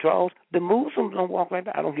below their drawers. The Muslims don't walk like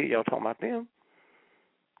that. I don't hear y'all talking about them.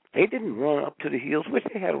 They didn't run up to the hills, which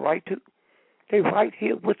they had a right to. They right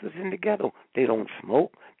here with us in the ghetto. They don't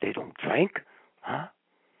smoke. They don't drink. Huh?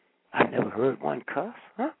 I've never heard one cuss.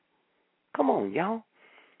 Huh? Come on, y'all.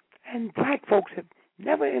 And black folks have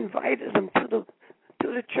never invited them to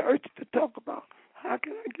the church to talk about how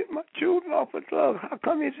can I get my children off of drugs. How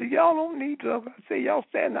come you say y'all don't need drugs? I say y'all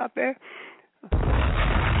stand out there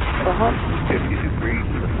 150 degrees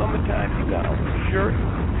in the summertime. You got on a shirt,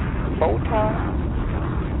 bow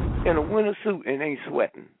tie, and a winter suit and ain't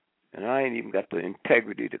sweating. And I ain't even got the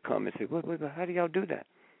integrity to come and say, wait, how do y'all do that?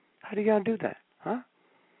 How do y'all do that? Huh?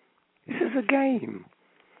 This is a game.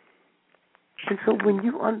 And so when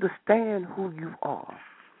you understand who you are,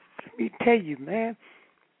 let me tell you, man,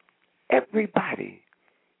 everybody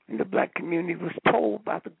in the black community was told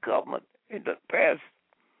by the government in the past,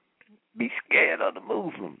 be scared of the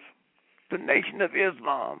Muslims, the Nation of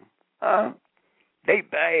Islam. Huh? They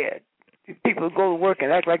bad. People go to work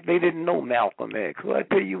and act like they didn't know Malcolm X. Well, I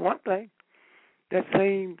tell you one thing. That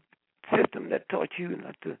same system that taught you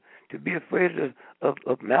not to be afraid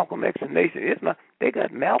of Malcolm X and Nation of Islam, they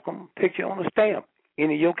got Malcolm picture on a stamp.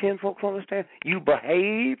 Any of your kinfolks on the stamp? You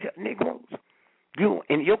behaved, Negroes.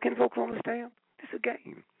 Any of your kinfolks on the stamp? It's a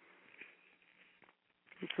game.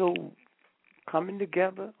 And so coming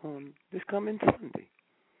together on this coming Sunday,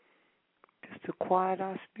 just to quiet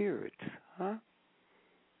our spirits, huh?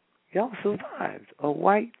 Y'all survived a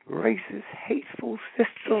white, racist, hateful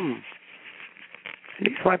system. And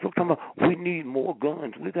these white folks talking about, we need more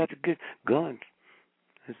guns. We got to get guns.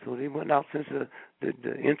 And so they went out since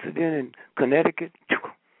the incident in Connecticut.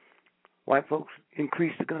 White folks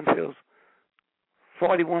increased the gun sales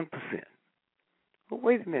 41%. But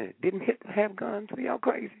wait a minute. Didn't Hitler have guns? Are y'all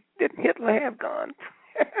crazy? Didn't Hitler have guns?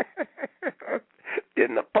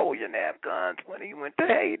 Didn't Napoleon have guns when he went to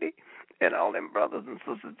Haiti? And all them brothers and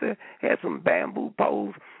sisters there had some bamboo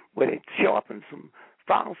poles where they sharpened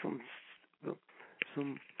found some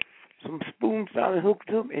spoons down and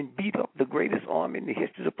hooked them and beat up the greatest army in the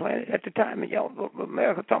history of the planet at the time. And y'all go to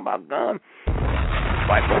America talking about guns.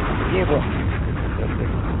 White folks, yeah,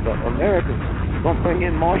 but America's going to bring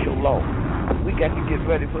in martial law. We got to get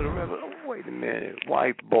ready for the revolution. Oh, wait a minute,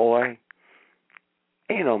 white boy.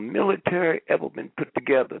 Ain't no military ever been put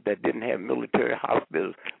together that didn't have military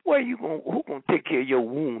hospitals. Who gonna take care of your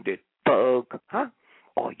wounded thug, huh?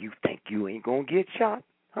 Or you think you ain't gonna get shot,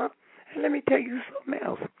 huh? And let me tell you something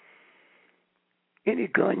else. Any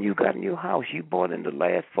gun you got in your house, you bought in the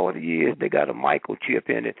last 40 years, they got a microchip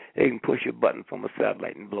in it. They can push a button from a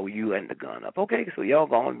satellite and blow you and the gun up. Okay, so y'all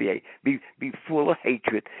gonna be full of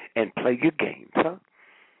hatred and play your games, huh?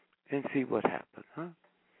 And see what happens, huh?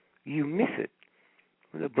 You miss it.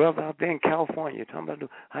 The brother out there in California talking about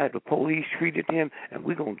how the police treated him, and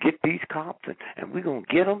we're going to get these cops, and we're going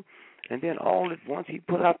to get them. And then all at once he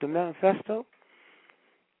put out the manifesto.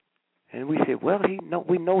 And we said, well,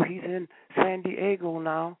 we know he's in San Diego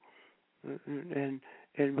now. And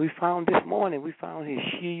we found this morning, we found his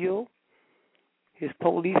shield, his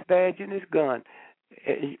police badge, and his gun.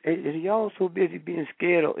 And y'all so busy being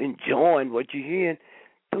scared or enjoying what you're hearing.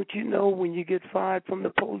 Don't you know when you get fired from the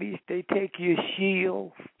police, they take your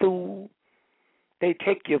shield, fool? They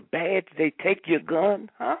take your badge, they take your gun,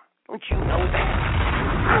 huh? Don't you know that?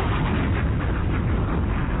 Huh?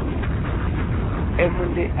 And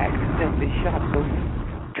when they accidentally shot those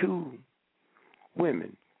two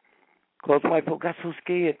women, because white folk got so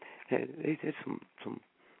scared, they said some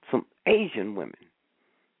Asian women.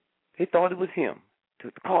 They thought it was him.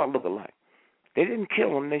 The car looked alike. They didn't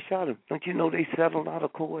kill him, they shot him. Don't you know they settled out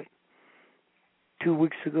of court 2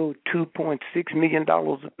 weeks ago, $2.6 million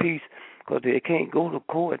apiece, because they can't go to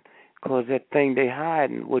court because that thing they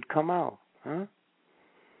hiding would come out, huh?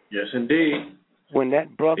 Yes, indeed. When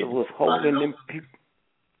that brother was holding them people,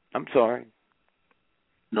 I'm sorry.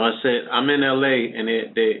 No, I said, I'm in L.A., and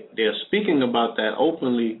they're speaking about that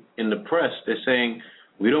openly in the press. They're saying,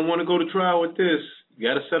 we don't want to go to trial with this. You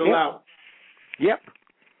got to settle out. Yep.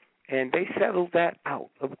 And they settled that out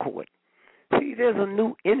of court. See, there's a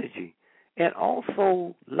new energy. And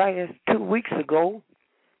also, last 2 weeks ago,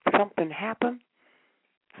 something happened.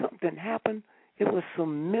 It was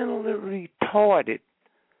some mentally retarded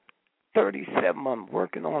 37 of them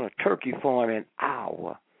working on a turkey farm in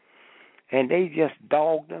Iowa. And they just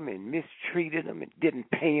dogged them and mistreated them and didn't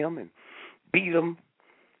pay them and beat them.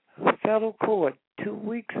 The federal court 2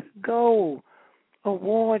 weeks ago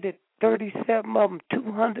awarded 37 of them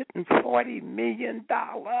 $240 million.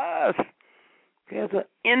 There's an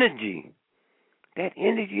energy That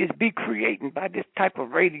energy is be created by this type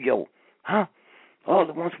of radio, huh? All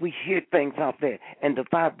at once we hear things out there and the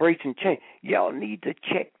vibration change. Y'all need to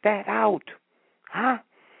check that out, huh?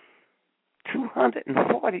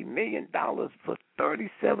 $240 million for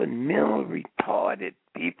 37 mentally retarded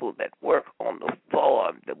people that work on the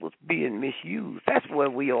farm that was being misused. That's where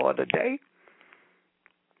we are today.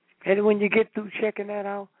 And when you get through checking that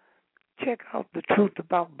out, check out the truth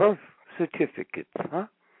about birth certificates, huh?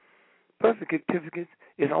 Birth certificates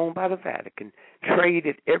is owned by the Vatican,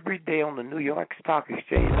 traded every day on the New York Stock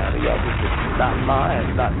Exchange. Now, not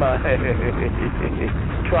mine.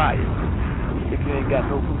 Try it. If you ain't got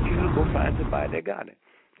no computer, go find somebody that got it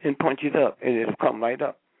and punch it up, and it'll come right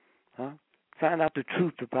up. Huh? Find out the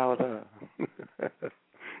truth about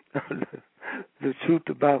the truth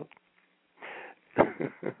about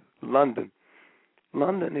London.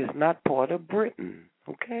 London is not part of Britain,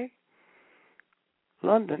 okay?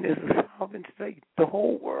 London is a sovereign state. The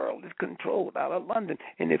whole world is controlled out of London.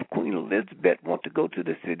 And if Queen Elizabeth wants to go to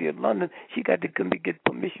the city of London, she got to get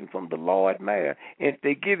permission from the Lord Mayor. And if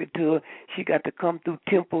they give it to her, she got to come through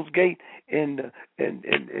Temple's Gate and the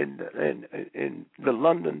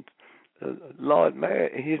London Lord Mayor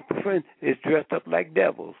and his friends is dressed up like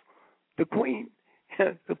devils. The Queen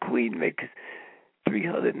makes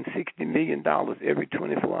 $360 million every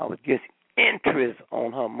 24 hours, just interest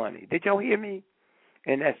on her money. Did y'all hear me?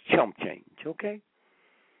 And that's chump change, okay?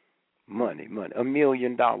 Money. $1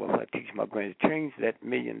 million. I teach my grands, change that $1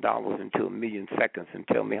 million into 1,000,000 seconds and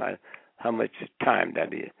tell me how much time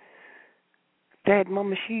that is. Dad, my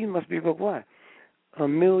machine must be required.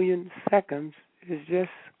 1,000,000 seconds is just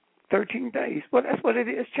 13 days. Well, that's what it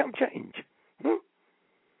is, chump change.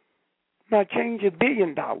 Now change $1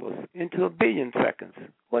 billion into 1,000,000,000 seconds.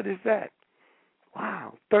 What is that?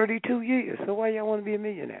 Wow, 32 years. So why y'all want to be a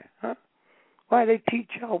millionaire, huh? Why they teach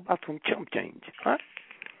y'all about some chump change, huh?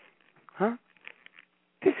 Huh?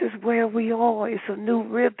 This is where we are. It's a new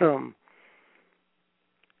rhythm.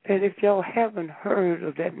 And if y'all haven't heard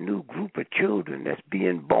of that new group of children that's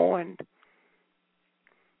being born,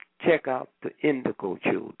 check out the Indigo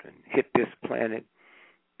children. Hit this planet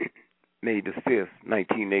May the 5th,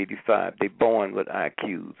 1985. They born with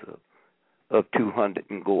IQs of 200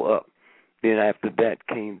 and go up. Then after that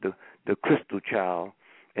came the crystal child.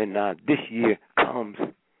 And now this year comes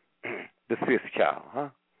the 5th child, huh?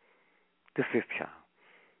 The 5th child.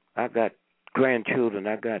 I got grandchildren.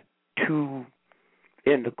 I got 2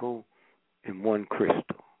 indigo and 1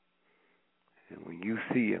 crystal. And when you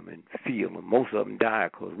see them and feel them, most of them die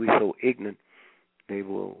because we're so ignorant.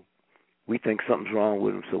 We think something's wrong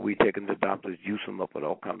with them, so we take them to the doctors, juice them up with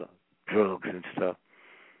all kinds of drugs and stuff.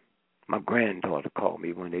 My granddaughter called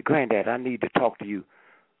me one day. Granddad, I need to talk to you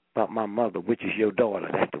about my mother, which is your daughter.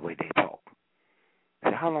 That's the way they talk. I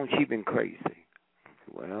said, how long she been crazy?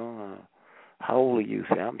 Well, how old are you?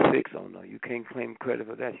 Say, I'm 6. Oh, no, you can't claim credit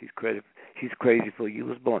for that. She's crazy for you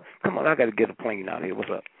was born. Come on, I got to get a plane out here. What's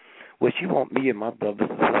up? Well, she want me and my brothers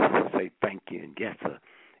and sisters to say thank you and yes, sir,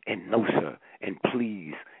 and no, sir, and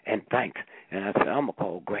please, and thanks. And I said, I'm going to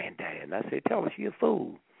call Granddad. And I said, tell her she a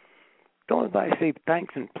fool. Don't anybody say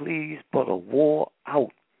thanks and please, but a war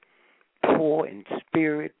out. Poor in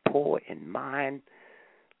spirit, poor in mind,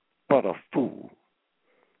 but a fool.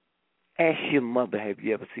 Ask your mother, have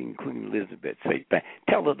you ever seen Queen Elizabeth say thanks?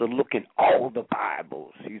 Tell her to look in all the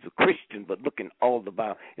Bibles. She's a Christian, but look in all the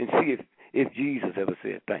Bibles and see if Jesus ever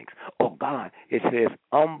said thanks. Or God, it says,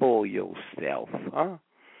 humble yourself, huh?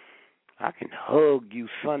 I can hug you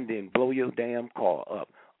Sunday and blow your damn car up.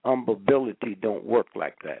 Humility don't work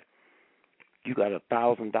like that. You got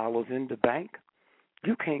 $1,000 in the bank?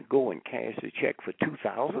 You can't go and cash a check for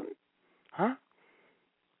 $2,000, huh?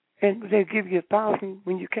 And they give you $1,000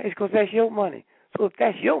 when you cash because that's your money. So if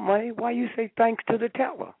that's your money, why you say thanks to the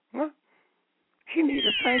teller, huh? She needs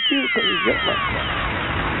to thank you because it's your money.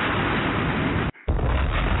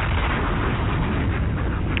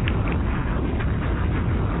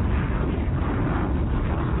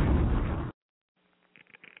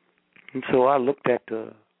 And so I looked at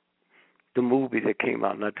the movie that came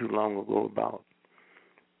out not too long ago about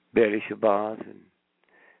Betty Shabazz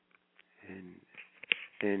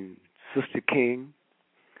and Sister King,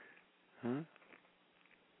 huh?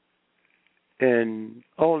 And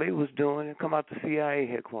all they was doing, and come out to CIA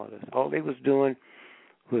headquarters, all they was doing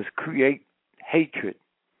was create hatred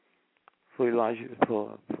for Elijah,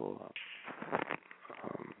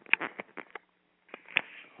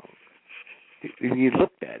 if you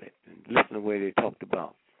looked at it and listened to the way they talked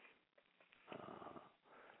about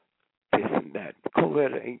this and that.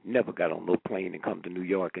 Coretta ain't never got on no plane and come to New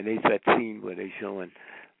York, and there's that scene where they showing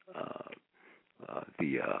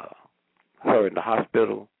her in the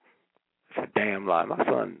hospital. It's a damn lie. My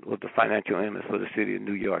son was the financial analyst for the city of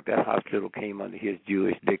New York. That hospital came under his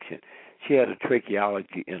jurisdiction. She had a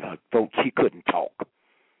tracheology in her throat. She couldn't talk.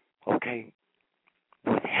 Okay?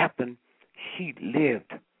 What happened, she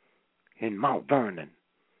lived in Mount Vernon.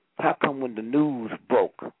 How come when the news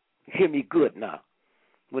broke, hear me good now,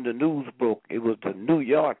 when the news broke, it was the New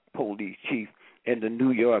York police chief and the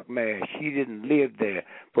New York mayor. She didn't live there,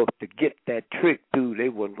 but to get that trick through, they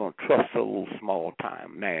wasn't going to trust a little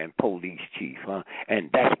small-time man police chief, huh? And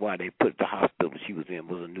that's why they put the hospital she was in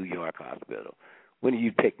was a New York hospital. When did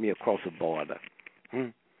you take me across the border?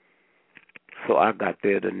 So I got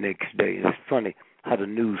there the next day. It's funny how the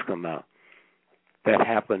news come out. That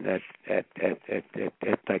happened at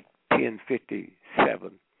like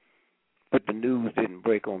 10:57, but the news didn't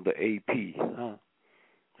break on the AP,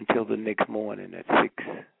 until the next morning at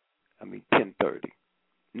 10:30.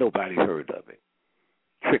 Nobody heard of it.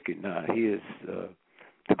 Tricky. Now here's the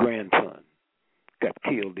grandson got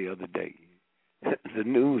killed the other day. The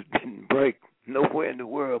news didn't break nowhere in the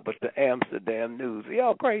world but the Amsterdam news.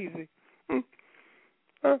 Y'all crazy?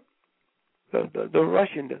 Huh? The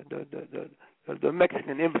Russian, the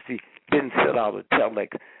Mexican embassy didn't set out a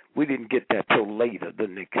telex. We didn't get that till later the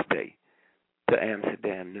next day. The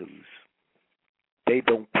Amsterdam news. They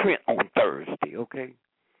don't print on Thursday, okay?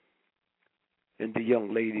 And the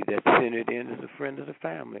young lady that sent it in is a friend of the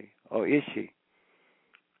family, or is she?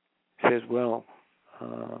 Says, well,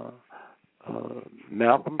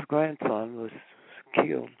 Malcolm's grandson was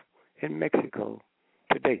killed in Mexico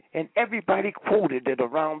today. And everybody quoted it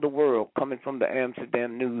around the world coming from the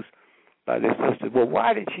Amsterdam news by their sister. Well,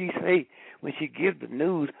 why did she say, when she give the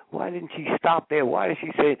news, why didn't she stop there? Why did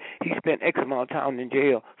she say he spent X amount of time in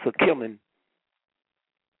jail for killing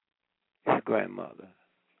his grandmother?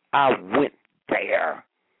 I went there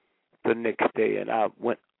the next day, and I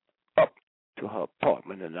went up to her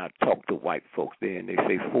apartment, and I talked to white folks there, and they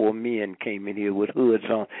say 4 men came in here with hoods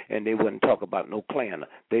on, and they wouldn't talk about no Klan.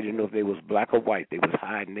 They didn't know if they was black or white. They was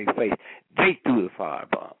hiding their face. They threw the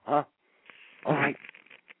firebomb, huh? All right.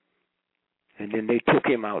 And then they took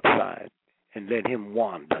him outside and let him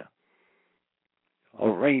wander. A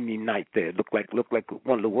rainy night there. Looked like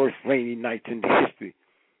one of the worst rainy nights in the history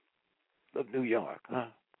of New York,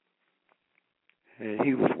 huh? And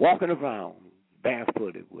he was walking around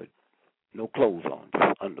barefooted with no clothes on,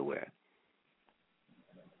 just underwear.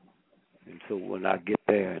 And so when I get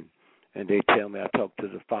there and they tell me, I talked to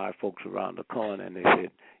the 5 folks around the corner, and they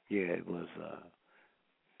said, yeah, it was,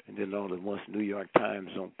 and then all at once New York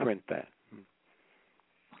Times don't print that.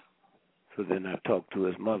 So then I talked to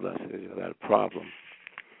his mother. I said, I got a problem.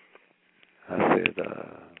 I said,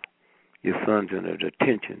 your son's in a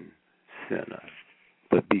detention center,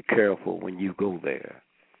 but be careful when you go there.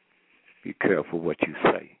 Be careful what you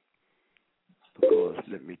say. Because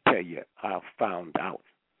let me tell you, I found out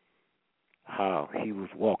how he was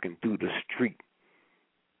walking through the street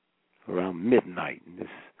around midnight, and this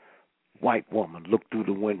white woman looked through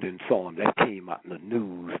the window and saw him. That came out in the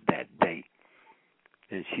news that day.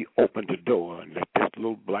 And she opened the door and let this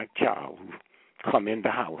little black child come in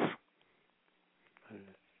the house.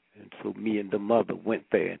 And so me and the mother went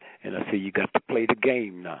there, and I said, you got to play the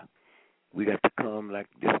game now. We got to come like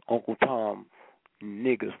this Uncle Tom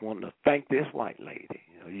niggas want to thank this white lady.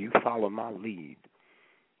 You follow my lead.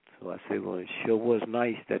 So I said, well, it sure was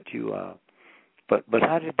nice that you, but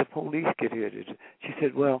how did the police get here? She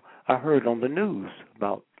said, well, I heard on the news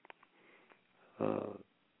about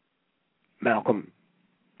Malcolm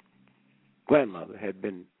grandmother had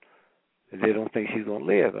been, they don't think she's going to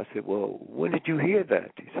live. I said, well, when did you hear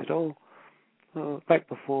that? He said, right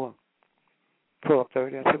before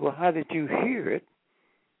 12:30. I said, well, how did you hear it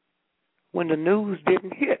when the news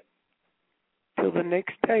didn't hit till the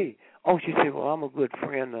next day? Oh, she said, well, I'm a good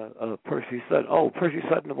friend of Percy Sutton. Oh, Percy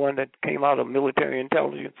Sutton, the one that came out of military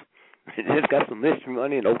intelligence, just got some mystery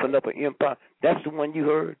money and opened up an empire. That's the one you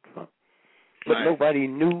heard from. But right. Nobody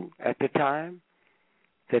knew at the time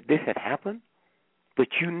that this had happened. But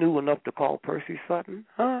you knew enough to call Percy Sutton?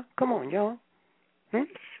 Huh? Come on, y'all.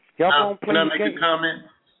 Y'all gonna play Can I the make game? a comment?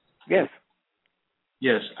 Yes.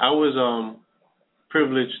 Yes, I was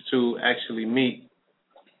privileged to actually meet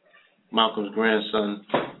Malcolm's grandson,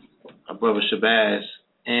 my brother Shabazz,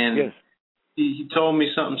 and yes. he told me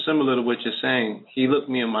something similar to what you're saying. He looked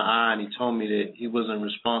me in my eye and he told me that he wasn't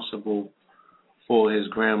responsible for his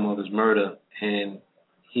grandmother's murder, and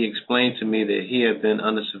he explained to me that he had been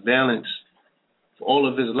under surveillance for all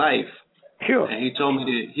of his life. Sure. And he told me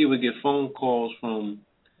that he would get phone calls from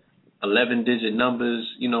 11-digit numbers,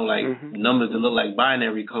 like numbers that look like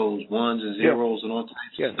binary codes, ones and zeros and all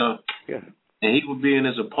types of stuff. Yeah. And he would be in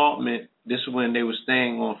his apartment this is when they were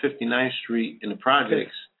staying on 59th Street in the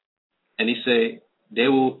projects, and he said they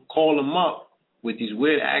will call him up with these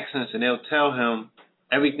weird accents, and they'll tell him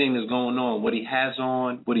everything that's going on, what he has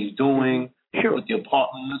on, what he's doing, what the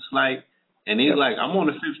apartment looks like. And he's like, I'm on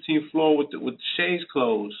the 15th floor with the shades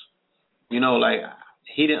closed. You know, like,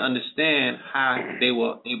 he didn't understand how they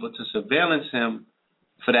were able to surveillance him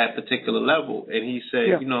for that particular level. And he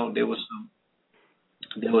said, you know, there was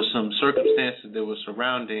some circumstances that were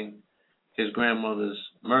surrounding his grandmother's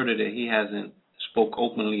murder that he hasn't spoke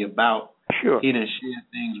openly about. He didn't share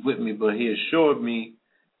things with me, but he assured me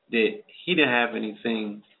that he didn't have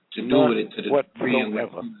anything to do with it to the degree in which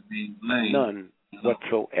he was being blamed. None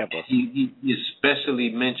whatsoever. He especially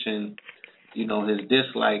mentioned, you know, his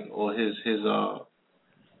dislike or his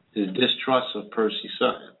distrust of Percy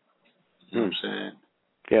Sutton. You know what I'm saying?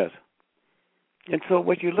 Yes. And so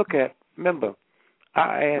what you look at, remember,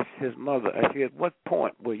 I asked his mother, I said, at what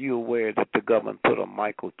point were you aware that the government put a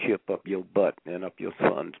microchip up your butt and up your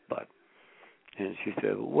son's butt? And she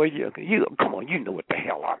said, well, you come on, you know what the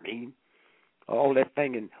hell I mean. All that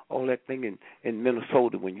thing in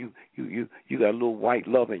Minnesota when you got a little white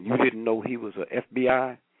lover and you didn't know he was a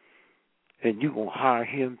FBI, and you gonna hire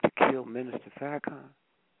him to kill Minister Farrakhan,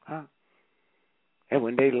 huh? And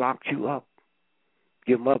when they locked you up,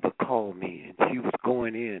 your mother called me and she was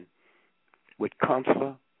going in with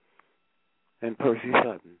Consular and Percy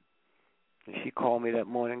Sutton, and she called me that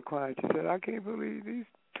morning and cried. She said, I can't believe these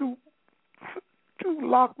two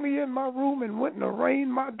locked me in my room and went and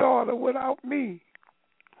arraigned my daughter without me.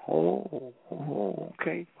 Oh,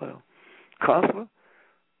 okay. Well, Consular,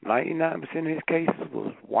 99% of his cases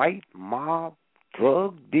was white mob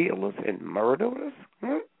drug dealers and murderers.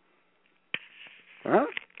 Huh?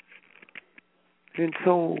 And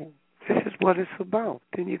so this is what it's about.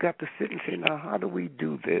 Then you got to sit and say, now, how do we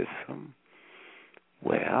do this?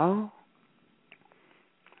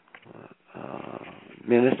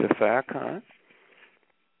 Minister Farrakhan,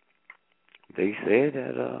 they said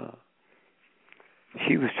that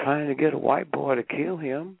she was trying to get a white boy to kill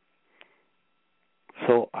him.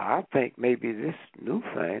 So I think maybe this new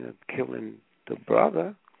thing of killing the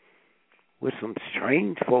brother with some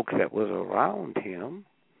strange folks that was around him,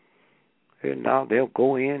 and now they'll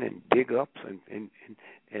go in and dig up and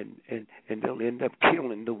they'll end up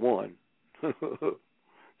killing the one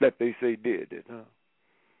that they say did it.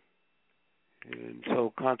 And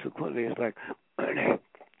so consequently, it's like when they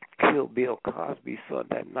killed Bill Cosby's son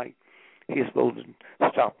that night, he was supposed to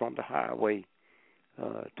stop on the highway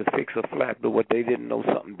to fix a flat, but what they didn't know,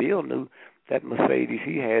 something Bill knew, that Mercedes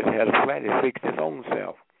he had a flat that fixed his own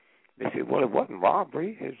self. They said, well, it wasn't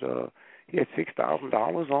robbery. He had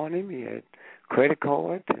 $6,000 on him. He had credit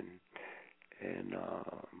cards and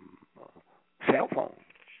cell phone.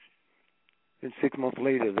 And 6 months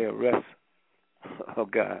later, they arrest a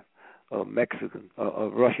guy, a Mexican, a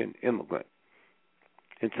Russian immigrant,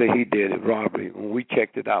 and say he did it, robbery. When we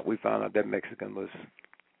checked it out, we found out that Mexican was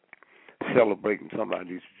celebrating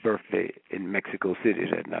somebody's birthday in Mexico City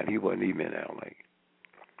that night. He wasn't even in L.A.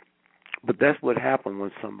 But that's what happened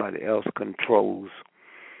when somebody else controls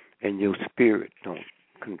and your spirit don't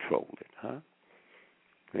control it, huh?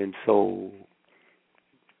 And so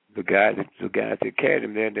the guy that carried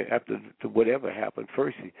him there, after whatever happened,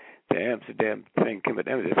 first the Amsterdam thing came at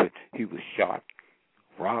them. They said he was shot.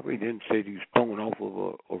 Robbery didn't say he was thrown off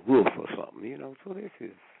of a roof or something, you know. So this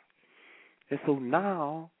is, and so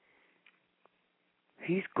now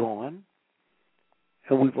he's gone,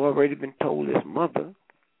 and we've already been told his mother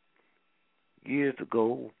years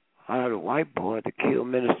ago hired a white boy to kill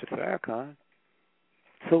Minister Farrakhan.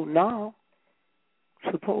 So now,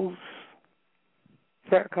 suppose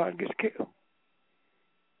Farrakhan gets killed,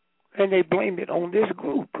 and they blame it on this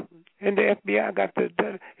group, and the FBI got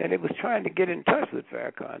and it was trying to get in touch with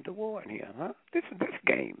Farrakhan to warn him, huh? This is this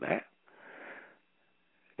game, man.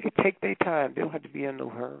 They take their time. They don't have to be in no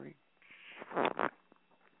hurry.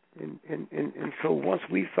 And so once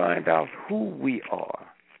we find out who we are,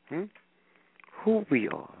 and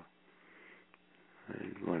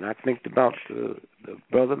when I think about the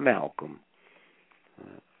brother Malcolm,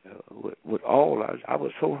 with all, I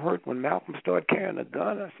was so hurt when Malcolm started carrying a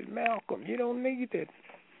gun. I said, Malcolm, you don't need it.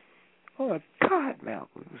 Oh, God,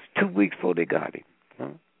 Malcolm. It was 2 weeks before they got him.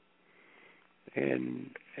 Huh?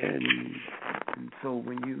 And so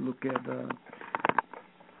when you look at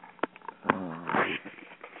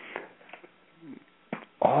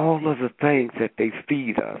all of the things that they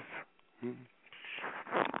feed us,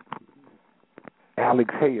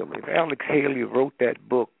 Alex Haley. If Alex Haley wrote that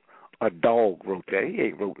book, a dog wrote that. He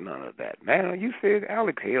ain't wrote none of that. Man, you said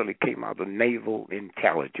Alex Haley came out of naval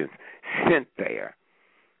intelligence, sent there.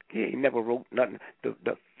 He ain't never wrote nothing.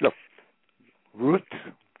 Look, Roots,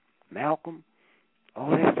 Malcolm,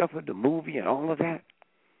 all that stuff with the movie and all of that.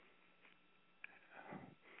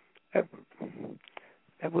 That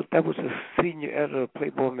was a senior editor of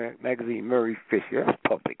Playboy magazine, Murray Fisher. That's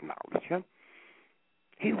public knowledge, huh?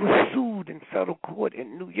 He was sued in federal court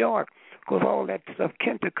in New York because all that stuff,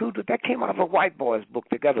 Kentakuta, that came out of a white boy's book.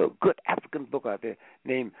 They got a good African book out there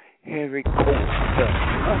named Henry Coates.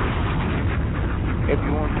 If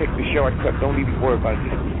you want to take the shortcut, don't even worry about it.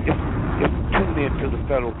 Just tune in to the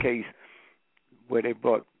federal case where they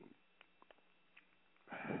brought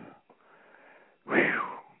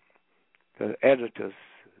the editors,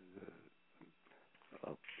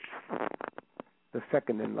 the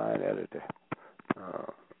second-in-line editor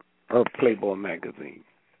of Playboy magazine,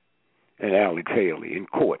 and Alex Haley in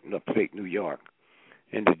court in upstate New York.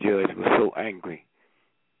 And the judge was so angry.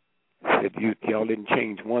 Said, y'all didn't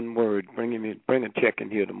change one word. Bring a check in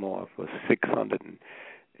here tomorrow for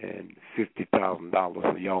 $650,000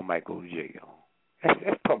 or y'all might go to jail.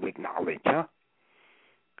 That's public knowledge, huh?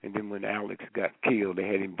 And then when Alex got killed, they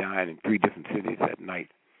had him dying in 3 different cities that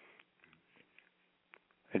night.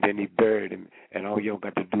 And then he buried him, and all y'all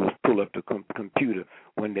got to do is pull up the computer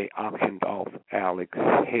when they auctioned off Alex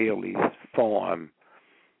Haley's farm.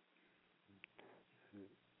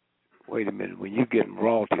 Wait a minute, when you getting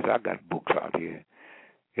royalties, I got books out here.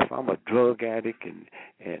 If I'm a drug addict and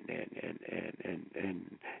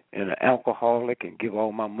an alcoholic and give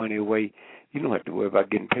all my money away, you don't have to worry about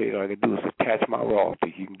getting paid. All I can do is attach my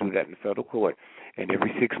royalties. You can do that in the federal court. And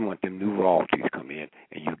every 6 months, them new royalties come in,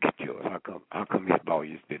 and you get yours. How come his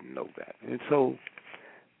lawyers didn't know that? And so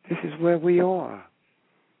this is where we are.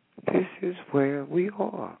 This is where we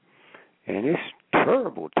are. And it's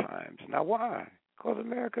terrible times. Now, why? Because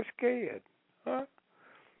America's scared. Huh?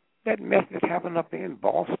 That mess that's happening up there in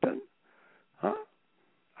Boston, huh?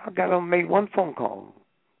 I got on, made one phone call.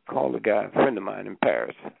 Called a guy, a friend of mine in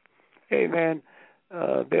Paris. Hey, man,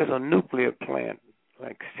 there's a nuclear plant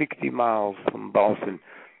like 60 miles from Boston.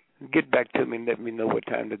 Get back to me and let me know what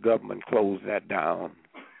time the government closed that down.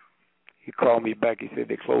 He called me back. He said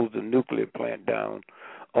they closed the nuclear plant down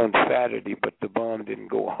on Saturday, but the bomb didn't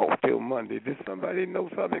go off till Monday. Did somebody know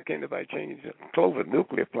something? Can't nobody close a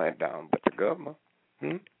nuclear plant down but the government?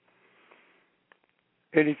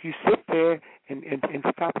 And if you sit there and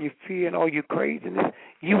stop your fear and all your craziness,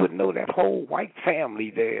 you would know that whole white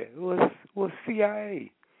family there was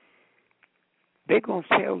CIA. They're going to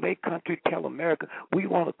tell their country, tell America, we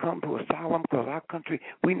want to come to asylum because our country,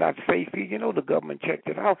 we're not safe here. You know the government checked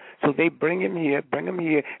it out. So they bring him here,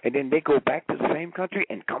 and then they go back to the same country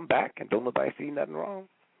and come back, and don't nobody see nothing wrong.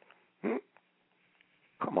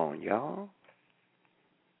 Come on, y'all.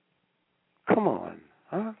 Come on,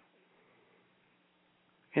 huh?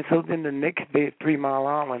 And so then the next day at 3 Mile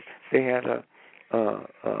Island, they had a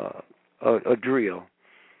drill.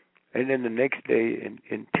 And then the next day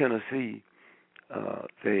in Tennessee,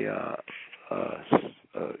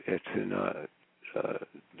 it's in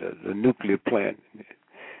the nuclear plant,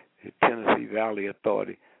 the Tennessee Valley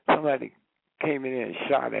Authority. Somebody came in there and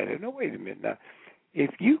shot at it. No, wait a minute now.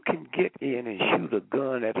 If you can get in and shoot a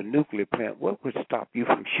gun at a nuclear plant, what would stop you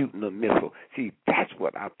from shooting a missile? See, that's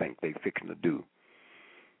what I think they're fixing to do.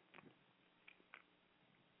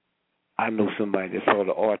 I know somebody that saw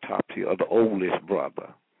the autopsy of the oldest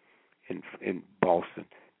brother in Boston.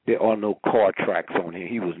 There are no car tracks on him.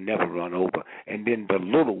 He was never run over. And then the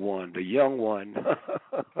little one, the young one,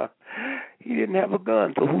 he didn't have a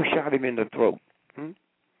gun. So who shot him in the throat? And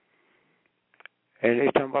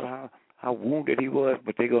they're talking about how wounded he was,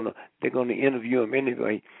 but they're gonna interview him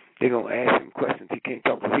anyway. They're gonna ask him questions. He can't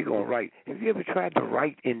talk, but he's gonna write. Have you ever tried to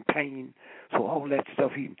write in pain? So all that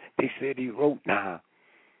stuff they said he wrote now.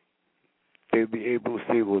 They'll be able to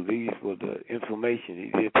say, well, these were the information he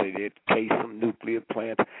did. They did case some nuclear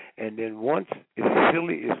plants. And then once, as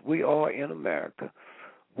silly as we are in America,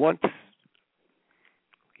 once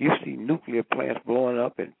you see nuclear plants blowing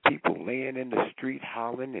up and people laying in the street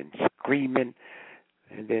hollering and screaming,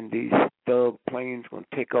 and then these thug planes going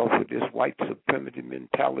to take off with this white supremacy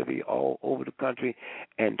mentality all over the country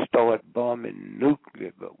and start bombing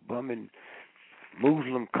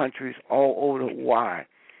Muslim countries all over the why?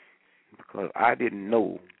 Because I didn't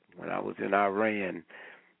know when I was in Iran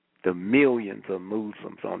the millions of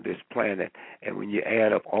Muslims on this planet, and when you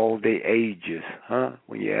add up all their ages,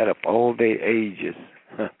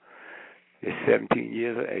 it's 17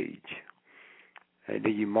 years of age, and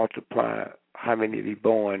then you multiply how many they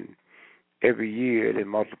born every year, they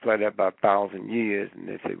multiply that by 1,000 years, and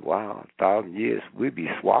they say, wow, 1,000 years, we'll be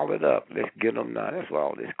swallowed up. Let's get them now. That's what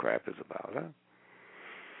all this crap is about, huh?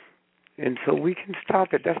 And so we can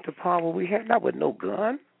stop it. That's the power we have. Not with no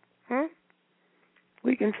gun.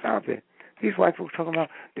 We can stop it. These white folks talking about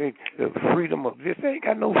the freedom of this. They ain't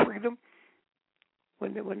got no freedom.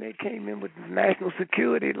 When they came in with the national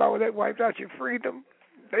security law that wiped out your freedom,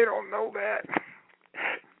 they don't know that.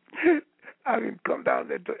 I can come down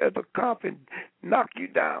as a cop and knock you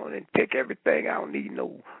down and take everything. I don't need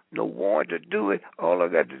no warrant to do it. All I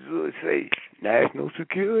got to do is say national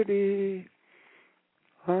security.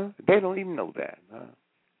 They don't even know that.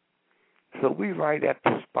 So we right at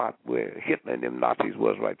the spot where Hitler and them Nazis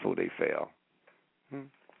was right before they fell. And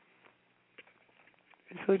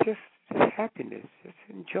so just happiness, just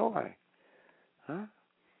enjoy.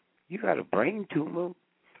 You got a brain tumor,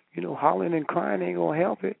 hollering and crying ain't gonna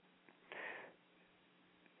help it.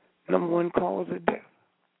 Number 1 cause of death,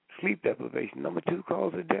 sleep deprivation. Number 2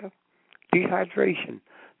 cause of death, dehydration.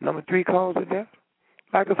 Number 3 cause of death,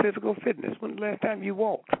 lack of physical fitness. When the last time you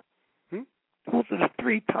walked? Those are the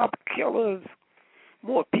 3 top killers.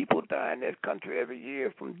 More people die in this country every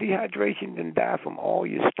year from dehydration than die from all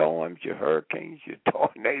your storms, your hurricanes, your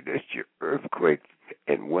tornadoes, your earthquakes,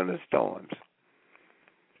 and winter storms.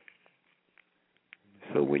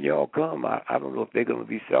 So when y'all come, I don't know if they're going to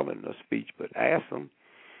be selling a speech, but ask them.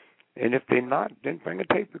 And if they're not, then bring a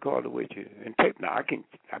tape recorder with you. And tape. Now I can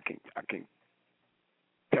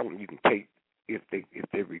tell them you can tape if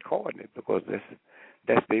they're recording it, because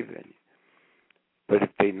that's their venue. But if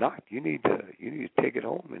they're not, you need to take it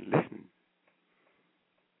home and listen.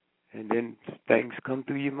 And then things come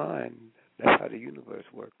through your mind. That's how the universe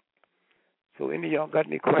works. So any of y'all got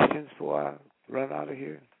any questions before I run out of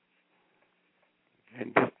here?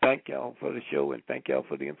 And just thank y'all for the show and thank y'all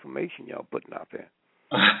for the information y'all putting out there.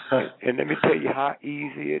 And let me tell you how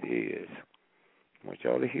easy it is. I want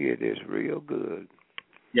y'all to hear this real good.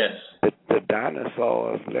 Yes. The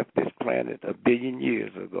dinosaurs left this planet 1 billion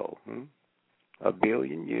years ago. 1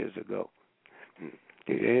 billion years ago.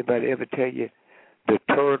 Did anybody ever tell you the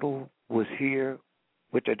turtle was here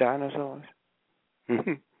with the dinosaurs?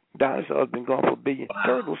 Dinosaurs been gone for 1 billion.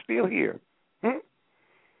 Turtle's still here.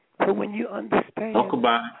 So when you understand, talk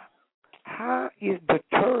about it. How is the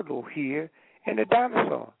turtle here and the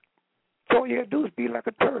dinosaur? So all you have to do is be like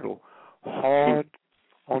a turtle, hard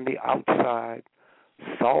on the outside,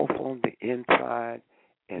 soft on the inside,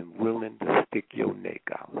 and willing to stick your neck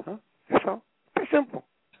out. That's all. Very simple.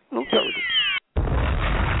 No turtle.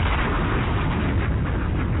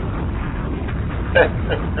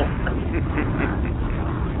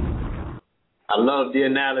 I love the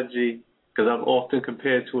analogy because I've often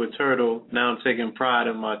compared to a turtle. Now I'm taking pride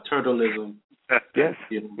in my turtleism. Yes.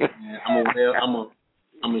 I'm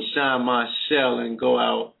gonna shine my shell and go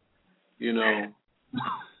out, and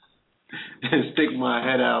stick my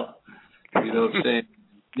head out. You know what I'm saying?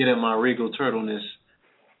 Get in my regal turtleness.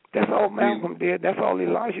 That's all Malcolm did. That's all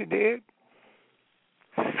Elijah did.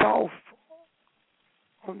 Soft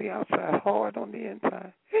on the outside, hard on the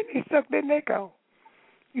inside, and he stuck their neck out.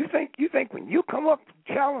 You think when you come up to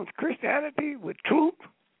challenge Christianity with truth?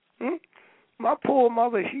 My poor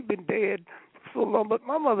mother, she been dead so long, but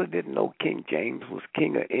my mother didn't know King James was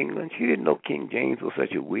king of England. She didn't know King James was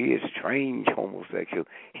such a weird, strange homosexual.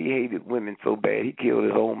 He hated women so bad he killed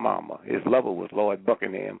his own mama. His lover was Lord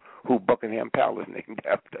Buckingham, who Buckingham Palace named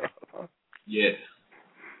after. Yes.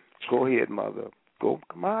 Go ahead, mother. Go,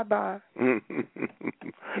 come on, bye.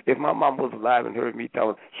 If my mom was alive and heard me tell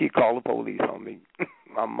her, she'd call the police on me.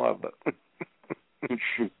 My mother.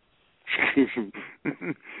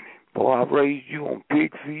 Boy, I raised you on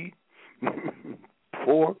pig feet,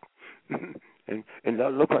 pork, and now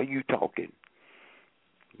look how you talking.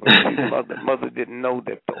 Mother didn't know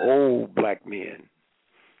that the old black men,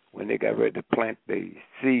 when they got ready to plant their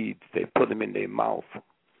seeds, they put them in their mouth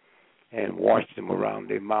and washed them around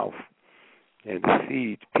their mouth. And the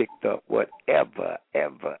seeds picked up whatever,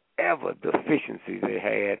 ever deficiencies they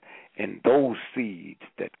had, and those seeds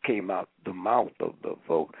that came out the mouth of the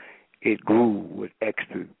folk, it grew with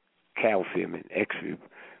extra calcium and extra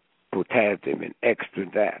potassium and extra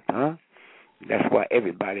that, That's why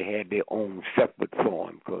everybody had their own separate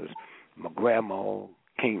form, because my grandma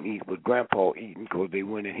can't eat what Grandpa eating because they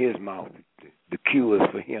went in his mouth, the cures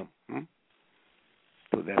for him.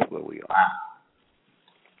 So that's where we are.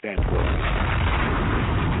 That's where we are.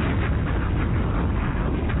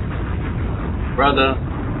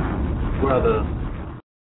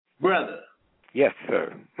 Brother. Yes,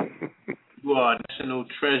 sir. You are a national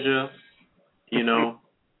treasure,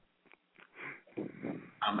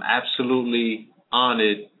 I'm absolutely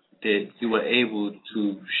honored that you were able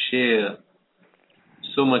to share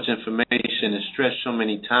so much information and stretch so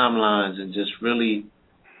many timelines and just really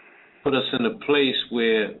put us in a place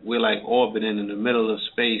where we're like orbiting in the middle of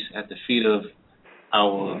space at the feet of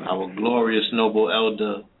our glorious noble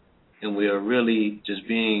elder, and we are really just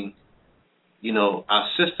being, our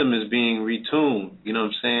system is being retuned. You know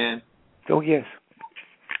what I'm saying? Oh yes.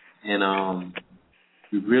 And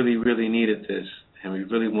we really, really needed this, and we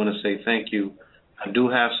really want to say thank you. I do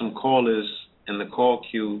have some callers in the call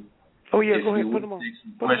queue. Oh yeah, if go ahead. you Put would them on. take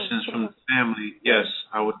some questions from the family, yes,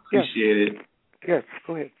 I would appreciate it. Yes,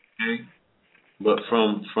 go ahead. Okay, but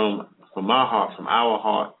from my heart, from our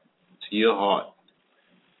heart to your heart,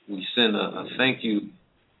 we send a thank you,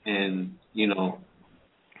 and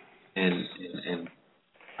and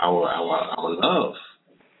our love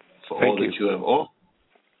for thank all you. that you have offered.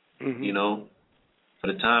 Mm-hmm. For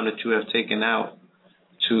the time that you have taken out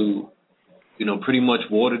to, pretty much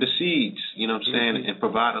water the seeds, you know what I'm saying, and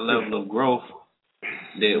provide a level of growth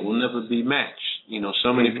that will never be matched.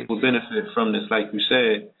 So many people benefit from this, like you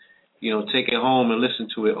said. Take it home and listen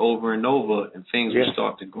to it over and over, and things will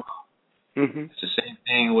start to grow. Mm-hmm. It's the same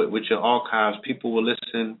thing with your archives. People will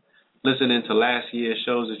listening to last year's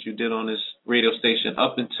shows that you did on this radio station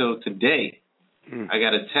up until today. I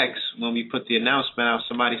got a text when we put the announcement out.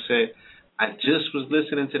 Somebody said, I just was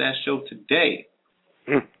listening to that show today.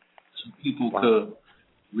 So people could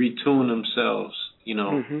retune themselves,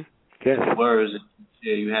 Yes. words.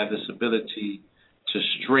 You have this ability to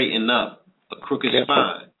straighten up a crooked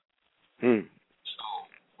spine. So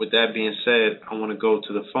with that being said, I want to go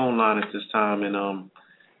to the phone line at this time, and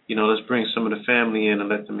let's bring some of the family in and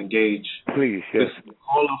let them engage. Please, yes.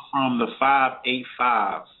 Caller from the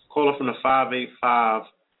 585. Caller from the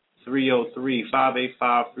 585-303.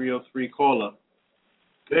 585-303 caller.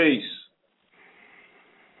 Peace.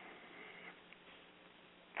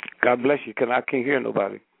 God bless you. I can't hear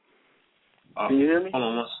nobody. Can you hear me? Hold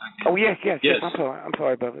on 1 second. Oh yes. I'm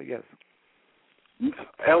sorry, brother. Yes.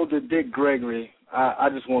 Elder Dick Gregory, I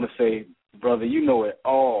just want to say, brother, you know it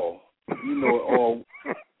all.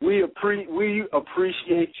 We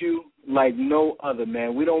appreciate you like no other,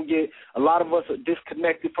 man. We don't get, a lot of us are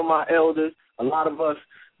disconnected from our elders. A lot of us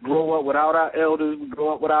grow up without our elders. We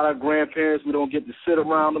grow up without our grandparents. We don't get to sit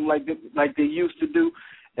around them like they used to do.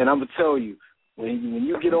 And I'm going to tell you, when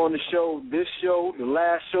you get on the show, this show, the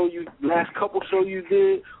last couple shows you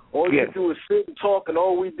did, all you do is sit and talk, and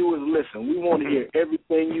all we do is listen. We want to hear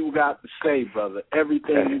everything you got to say, brother.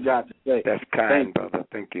 Everything you got to say. That's kind, brother.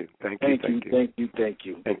 Thank you. Thank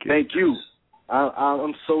you.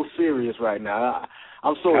 I'm so serious right now.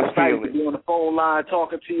 I'm so excited to be on the phone line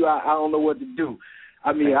talking to you. I don't know what to do.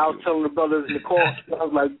 I mean, I was telling the brothers in the call, I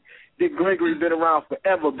was like, Dick Gregory been around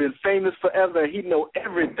forever, been famous forever, and he know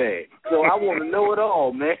everything. So I want to know it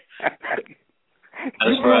all, man.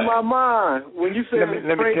 You blew my mind when you said.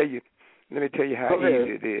 Let me tell you how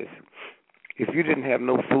easy it is. If you didn't have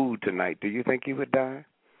no food tonight, do you think you would die?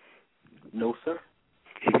 No, sir.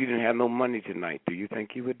 If you didn't have no money tonight, do you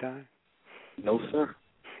think you would die? No, sir.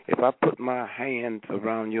 If I put my hands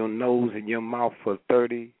around your nose and your mouth for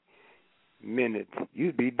 30 minutes,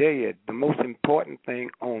 you'd be dead. The most important thing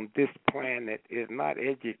on this planet is not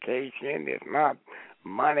education, it's not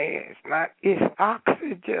money, it's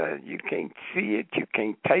oxygen. You can't see it, you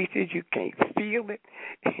can't taste it, you can't feel it,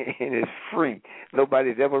 and it's free.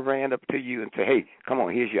 Nobody's ever ran up to you and said, hey, come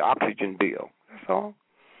on, here's your oxygen bill. That's all.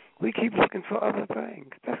 We keep looking for other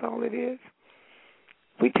things. That's all it is.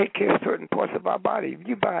 We take care of certain parts of our body. If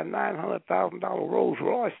you buy a $900,000 Rolls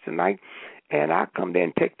Royce tonight, and I come there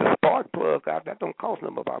and take the spark plug out, that don't cost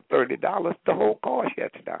them about $30. The whole car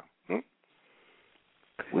shuts down.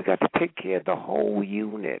 We got to take care of the whole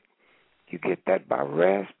unit. You get that by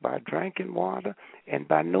rest, by drinking water, and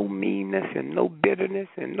by no meanness and no bitterness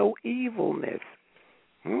and no evilness.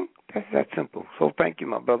 That's that simple. So thank you,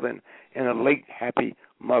 my brother, and a late happy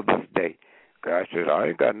Mother's Day. God says, I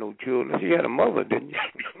ain't got no children. You had a mother, didn't you?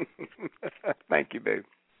 Thank you, baby.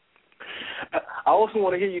 I also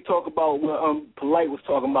want to hear you talk about what POLIGHT was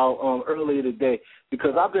talking about earlier today,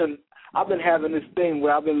 because I've been having this thing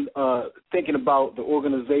where I've been thinking about the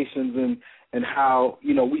organizations and how,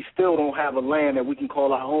 we still don't have a land that we can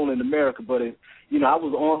call our own in America. But, I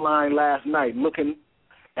was online last night looking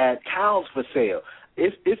at towns for sale.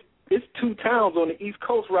 It's 2 towns on the East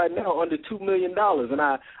Coast right now under $2 million, and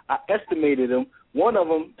I estimated them. One of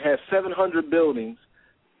them has 700 buildings,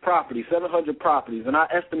 700 properties, and I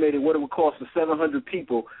estimated what it would cost for 700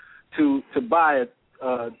 people to buy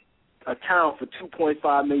a town for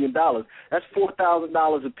 $2.5 million. That's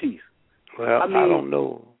 $4,000 a piece. Well, I don't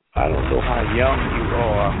know how young you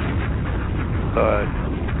are, but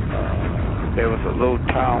there was a little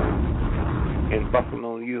town in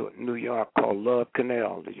Buffalo, New York called Love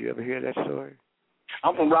Canal. Did you ever hear that story?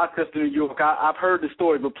 I'm from Rochester, New York. I've heard the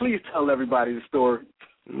story, but please tell everybody the story.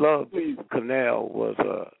 Love Canal was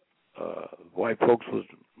white folks was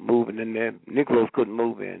moving in there. Negroes couldn't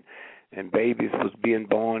move in, and babies was being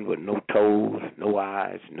born with no toes, no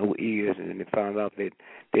eyes, no ears, and then they found out that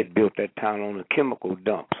they'd built that town on a chemical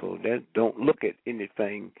dump. So that don't look at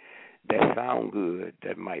anything that sound good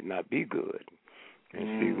that might not be good.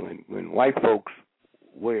 And see, when white folks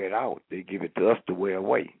wear it out, they give it to us to wear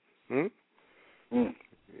away.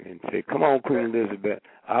 And say, come on, Queen Elizabeth,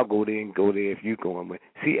 I'll go there and go there if you going with.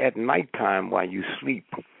 See, at nighttime while you sleep,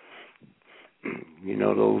 you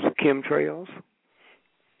know those chemtrails?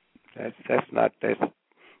 That's not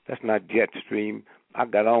jet stream. I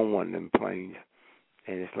got on one of them planes,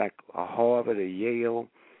 and it's like a Harvard or Yale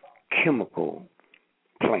chemical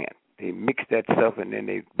plant. They mix that stuff and then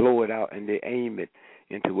they blow it out and they aim it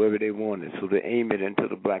into wherever they want it. So they aim it into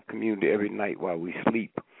the black community every night while we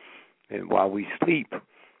sleep. And while we sleep,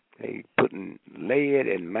 they put in lead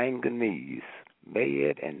and manganese.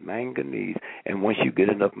 And once you get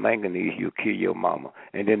enough manganese, you'll kill your mama.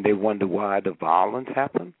 And then they wonder why the violence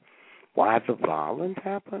happened.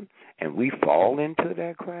 And we fall into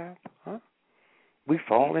that crap, huh? We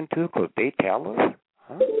fall into it because they tell us,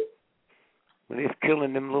 huh? When it's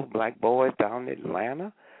killing them little black boys down in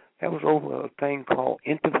Atlanta, that was over a thing called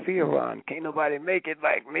interferon. Can't nobody make it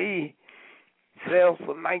like me. Sells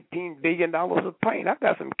for $19 billion of paint. I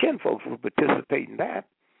got some kinfolks who participate in that.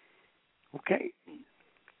 Okay,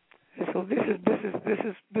 and so this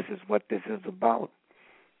is what this is about,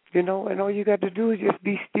 you know. And all you got to do is just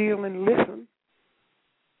be still and listen.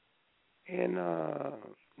 And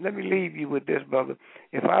let me leave you with this, brother.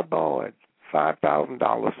 If I borrowed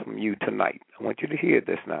 $5,000 from you tonight, I want you to hear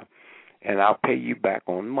this now, and I'll pay you back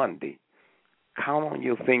on Monday. Count on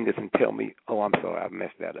your fingers and tell me, oh, I'm sorry, I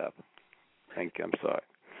messed that up. Thank you, I'm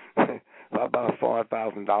sorry. If I borrow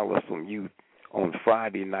 $4,000 from you on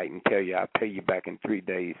Friday night and tell you I'll pay you back in 3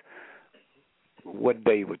 days, what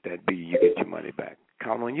day would that be you get your money back?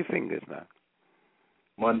 Count on your fingers now.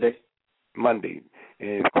 Monday.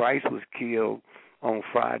 And if Christ was killed on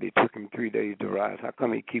Friday, it took him 3 days to rise, how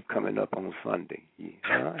come he keep coming up on Sunday?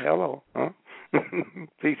 Hello, huh?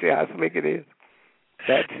 See how slick it is?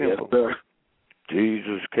 That simple. Yes, sir.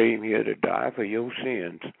 Jesus came here to die for your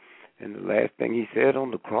sins. And the last thing he said on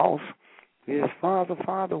the cross is, Father,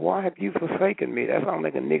 Father, why have you forsaken me? That sounds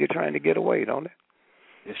like a nigga trying to get away, don't it?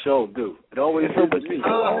 It sure do. It always is me.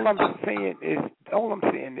 All I'm saying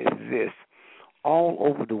is this. All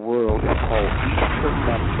over the world it's called Easter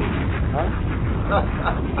Monday. Huh?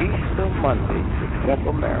 Easter Monday, except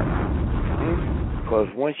America. Because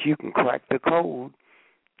once you can crack the code,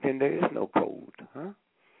 then there is no code. Huh?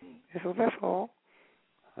 And so that's all.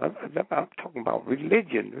 I'm talking about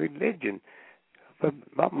religion. But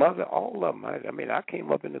my mother, all of them, I mean, I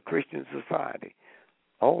came up in a Christian society.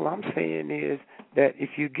 All I'm saying is that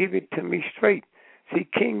if you give it to me straight, see,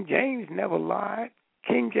 King James never lied.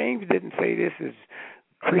 King James didn't say this is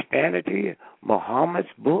Christianity, Muhammad's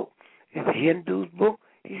book, it's Hindu's book.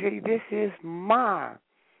 He said, this is my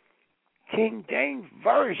King James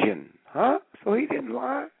version, huh? So he didn't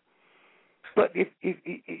lie. But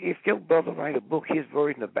if your brother write a book, his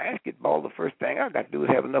version of basketball, the first thing I got to do is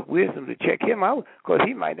have enough wisdom to check him out, because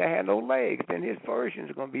he might not have no legs. Then his version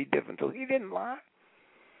is going to be different. So he didn't lie.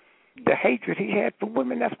 The hatred he had for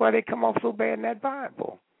women, that's why they come off so bad in that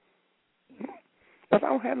Bible. But I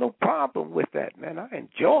don't have no problem with that, man. I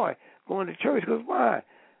enjoy going to church, because why?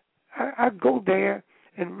 I go there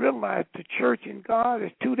and realize the church and God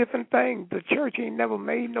is two different things. The church ain't never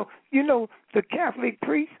made no, you know, the Catholic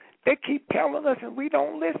priests, they keep telling us and we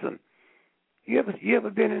don't listen. You ever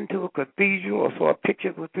been into a cathedral or saw a picture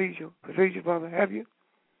of a cathedral, brother? Have you?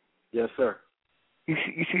 Yes, sir. You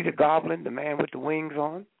see the goblin, the man with the wings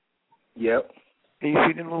on? Yep. And you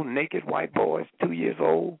see them little naked white boys, 2 years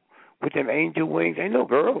old, with them angel wings. Ain't no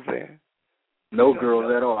girls there. No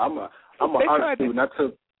girls at all. I'm an art student. I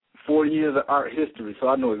took 4 years of art history, so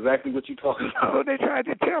I know exactly what you're talking about. So they tried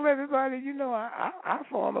to tell everybody, you know, our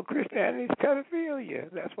form of Christianity is pedophilia.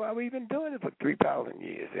 That's why we've been doing it for 3,000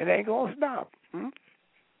 years. It ain't going to stop.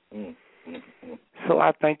 So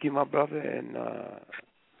I thank you, my brother. And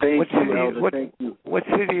thank you, Elder. Thank you. What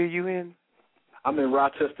city are you in? I'm in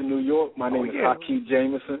Rochester, New York. My name is Hakeem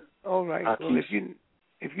Jameson. All right. Well,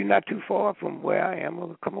 if you're not too far from where I am,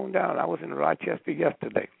 well, come on down. I was in Rochester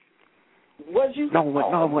yesterday. Was you? No.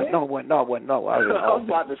 I was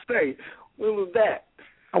about to say, when was that?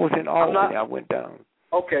 I was in Albany. I went down.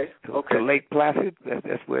 Okay. To Lake Placid.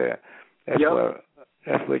 That's where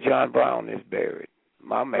John Brown is buried.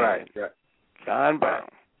 My man. Right. John Brown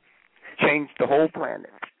changed the whole planet.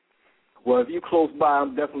 Well, if you close by,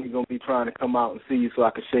 I'm definitely going to be trying to come out and see you so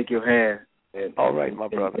I can shake your hand. All right, my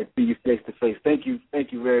brother. And see you face to face. Thank you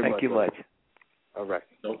very much. Thank you much. All right.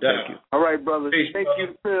 No doubt. Thank you. All right, brothers. Peace, Thank brother.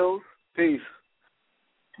 you, Phil. Peace.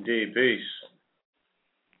 Indeed, peace.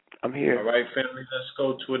 I'm here. All right, family, let's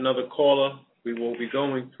go to another caller. We will be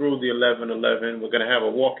going through the 1111. We're going to have a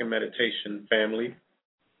walking meditation, family.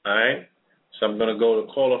 All right? So I'm going to go to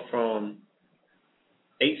caller from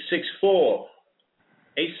 864.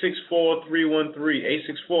 864-313.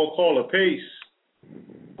 864 caller, peace.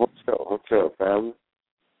 What's up, family?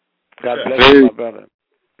 God bless you, my brother.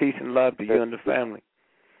 Peace and love to you and the family.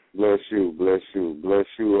 Bless you,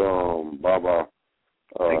 Baba.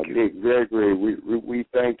 Thank you. Dick Gregory, we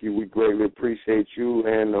thank you. We greatly appreciate you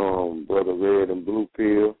and Brother Red and Blue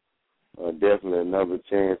Pill. Definitely another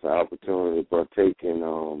chance, an opportunity to partake in,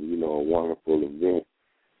 a wonderful event.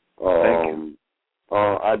 Thank you.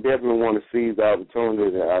 I definitely want to seize the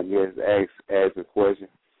opportunity to, I guess, ask a question.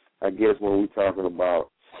 I guess when we're talking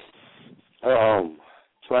about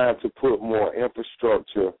trying to put more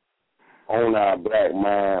infrastructure on our black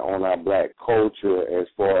mind, on our black culture, as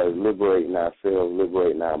far as liberating ourselves,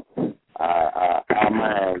 liberating our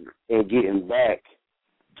mind, and getting back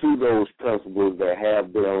to those principles that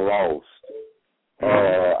have been lost.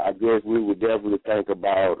 I guess we would definitely think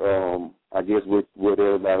about, with what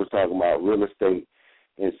everybody was talking about, real estate,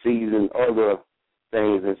 and seizing other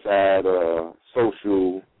things inside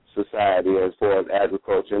social society as far as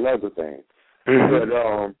agriculture and other things. But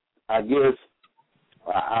I guess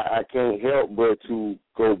I can't help but to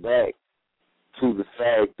go back to the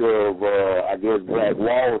fact of, Black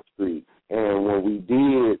Wall Street. And when we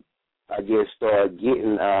did, start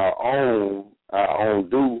getting our own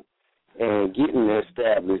due and getting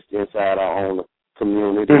established inside our own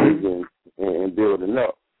communities and building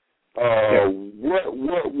up. What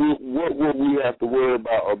would we have to worry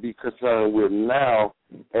about or be concerned with now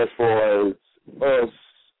as far as us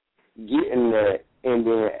getting that and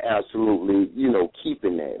then absolutely,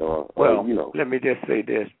 keeping that? Let me just say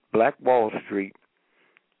this. Black Wall Street,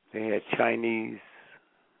 they had Chinese,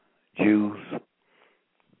 Jews,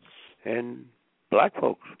 and black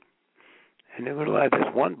folks. And they realized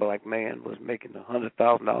this one black man was making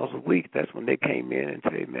 $100,000 a week. That's when they came in and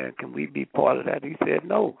said, man, can we be part of that? He said,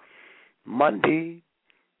 no. Monday,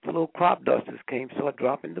 the little crop dusters came, started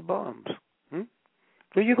dropping the bombs.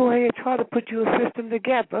 So you go ahead and try to put your system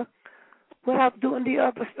together without doing the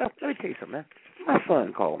other stuff. Let me tell you something, man. My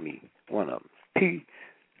son called me, one of them,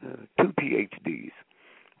 two PhDs.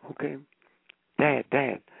 Okay? Dad,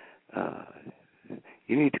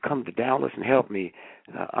 you need to come to Dallas and help me.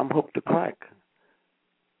 I'm hooked to crack.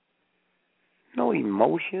 No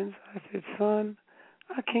emotions. I said, son,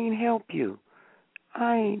 I can't help you.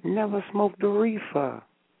 I ain't never smoked a reefer.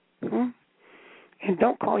 And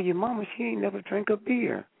don't call your mama. She ain't never drank a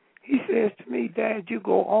beer. He says to me, Dad, you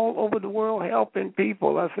go all over the world helping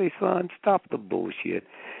people. I say, son, stop the bullshit.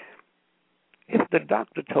 If the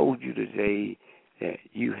doctor told you today that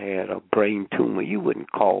you had a brain tumor, you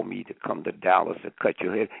wouldn't call me to come to Dallas to cut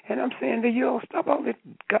your head. And I'm saying to you, stop all this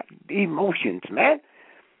emotions, man.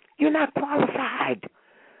 You're not qualified.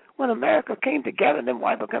 When America came together, them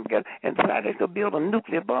white people came together and decided they could build a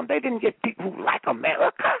nuclear bomb, they didn't get people who like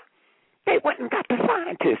America. They went and got the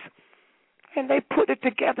scientists. And they put it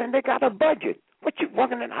together and they got a budget. What you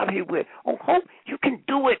walking out here with? Oh, hope you can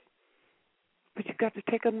do it. But you got to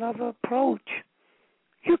take another approach.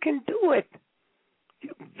 You can do it.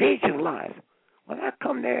 You visualize. When I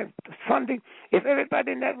come there Sunday, if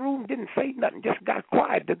everybody in that room didn't say nothing, just got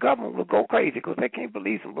quiet, the government would go crazy because they can't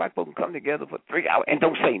believe some black folks come together for 3 hours and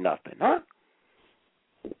don't say nothing, huh?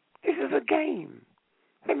 This is a game.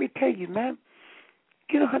 Let me tell you, man.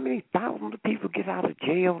 You know how many thousands of people get out of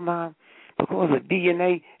jail now because of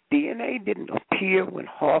DNA? DNA didn't appear when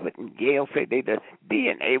Harvard and Yale said they did.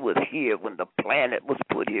 DNA was here when the planet was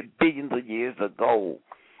put here billions of years ago.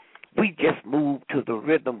 We just moved to the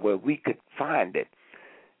rhythm where we could find it.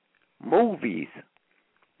 Movies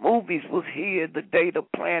was here the day the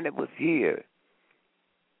planet was here.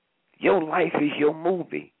 Your life is your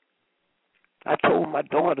movie. I told my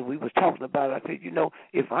daughter, we was talking about it, I said,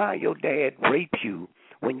 if your dad raped you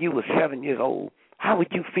when you were 7 years old, how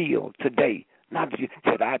would you feel today? Not that you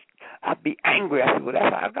said, I'd be angry. I said, well,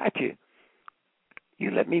 that's how I got you.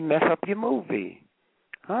 You let me mess up your movie.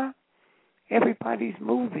 Huh? Everybody's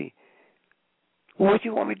movie. What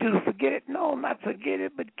you want me to do, to forget it? No, not forget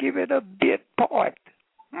it, but give it a bit part.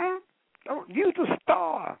 Don't use the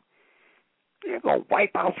star. You're going to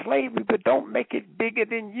wipe out slavery, but don't make it bigger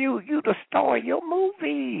than you. You the star of your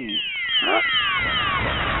movie. Huh?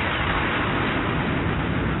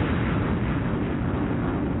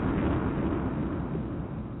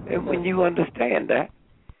 And when you understand that,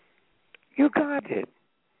 you got it.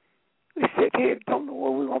 We sit here and don't know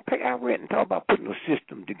where we're going to pay our rent and talk about putting a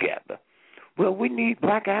system together. Well, we need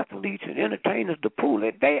black athletes and entertainers to pull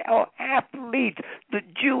it. They are athletes. The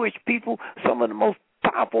Jewish people, some of the most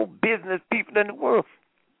powerful business people in the world,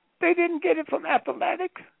 they didn't get it from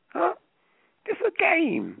athletics. Huh? It's a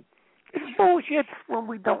game. It's bullshit when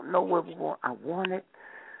we don't know where we want. I want it.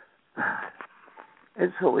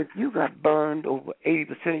 And so if you got burned over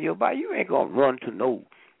 80% of your body, you ain't going to run to no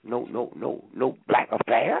black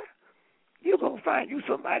affair. You're going to find you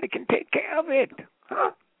somebody that can take care of it.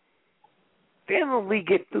 Huh? Then when we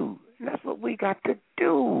get through, and that's what we got to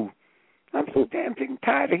do. I'm so damn sick and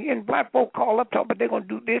tired of hearing black folk call up talking about they're going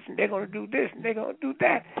to do this and they're going to do this and they're going to do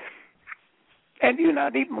that. And you're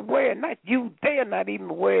not even aware, not you, they're not even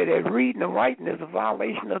aware that reading and writing is a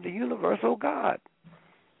violation of the universal God.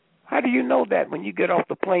 How do you know that when you get off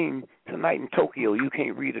the plane tonight in Tokyo, you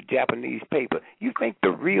can't read a Japanese paper? You think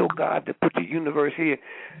the real God that put the universe here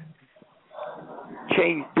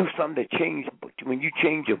do something that change when you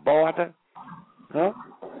change your border? Huh?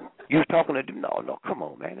 You talking to them? No, come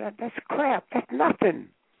on, man. That's crap. That's nothing.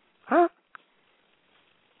 Huh?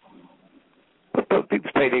 But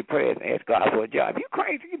people say they pray and ask God for a job. You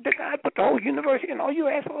crazy? God put the whole universe here and all you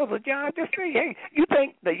ask for is a job? Just say, hey, you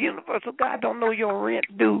think the universal God don't know your rent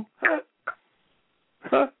due?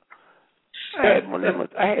 Huh? I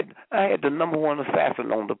had the number one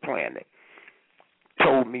assassin on the planet.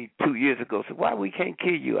 Told me 2 years ago, said, why we can't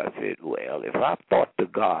kill you? I said, well, if I thought the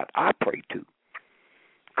God I pray to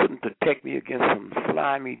couldn't protect me against some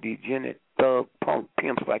slimy, degenerate, thug, punk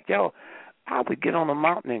pimps like y'all, I would get on a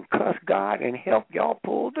mountain and cuss God and help y'all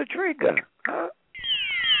pull the trigger. Huh?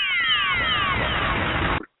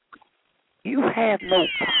 You have no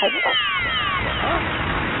power. Huh?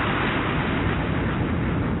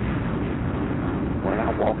 When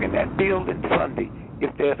I walk in that building Sunday,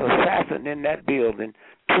 if there's an assassin in that building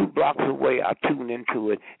 2 blocks away, I tune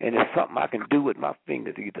into it, and it's something I can do with my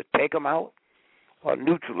fingers, either take them out or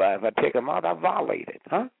neutralize. If I take them out, I violate it.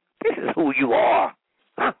 Huh? This is who you are.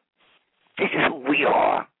 Huh? This is who we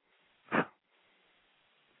are.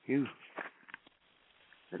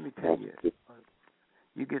 Let me tell you,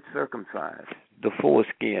 you get circumcised, the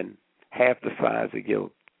foreskin half the size of your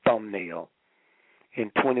thumbnail,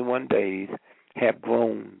 in 21 days have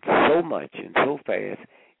grown so much and so fast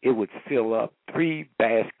it would fill up 3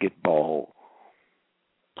 basketball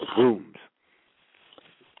rooms.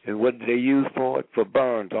 And what do they use for it? For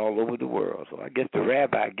burns all over the world. So I guess the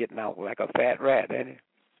rabbi getting out like a fat rat, ain't it?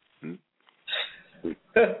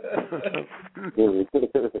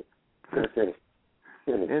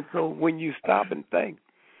 And so when you stop and think,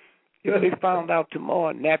 if they found out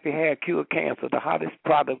tomorrow nappy hair cure cancer, the hottest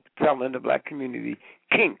product selling in the black community,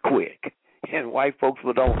 Kink Quick, and white folks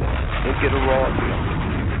would own it and get a royalty.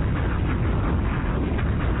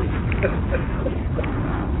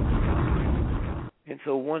 And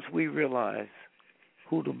so once we realize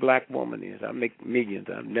who the black woman is, I make millions.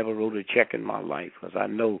 I've never wrote a check in my life because I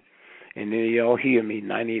know, and then y'all hear me,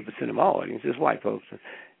 98% of my audience is white folks.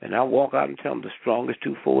 And I walk out and tell them the strongest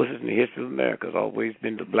 2 forces in the history of America has always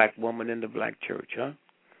been the black woman and the black church, huh?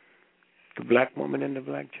 The black woman and the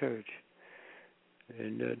black church.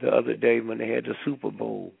 And the other day when they had the Super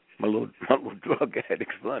Bowl, my little drug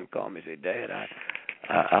addict son called me and said, Dad,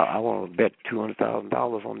 I want to bet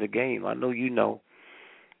 $200,000 on the game. I know you know.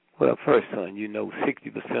 Well, first, son, you know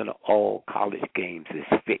 60% of all college games is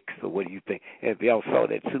fixed. So what do you think? And if y'all saw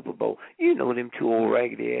that Super Bowl, you know them 2 old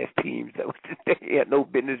raggedy-ass teams that they had no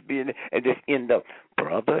business being there and just end up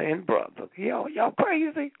brother and brother. Y'all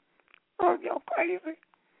crazy? Oh, y'all crazy?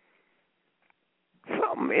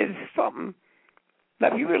 Something is something.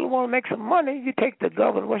 Now, if you really want to make some money, you take the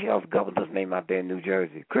governor. What's y'all's governor's name out there in New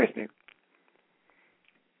Jersey? Christie.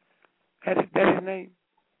 That's his name?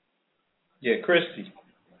 Yeah, Christie.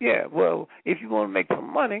 Yeah, well, if you want to make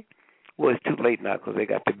some money, well, it's too late now because they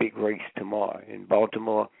got the big race tomorrow in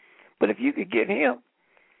Baltimore. But if you could get him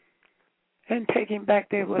and take him back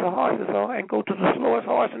there where the horses are and go to the slowest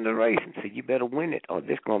horse in the race and say, you better win it or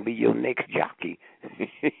this going to be your next jockey.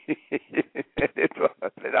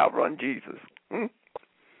 Let outrun Jesus.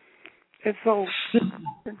 And so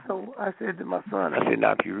I said to my son, I said,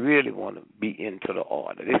 now, if you really want to be into the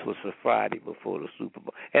order, this was the Friday before the Super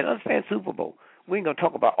Bowl. And understand Super Bowl, we ain't going to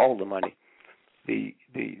talk about all the money. The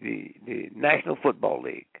National Football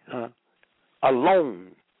League,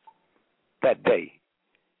 alone that day,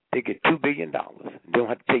 they get $2 billion. They don't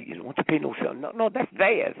have to pay you. They don't want to pay no sale. No, that's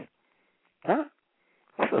theirs. Huh?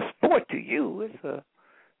 It's a sport to you. It's a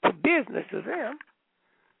business to them.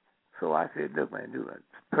 So I said, look, man, do it.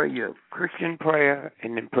 Pray your Christian prayer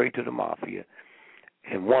and then pray to the mafia,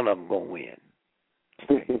 and one of them going to win.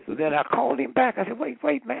 Okay. So then I called him back. I said, wait,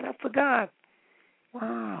 man, I forgot.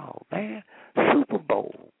 Wow, man, Super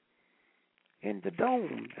Bowl in the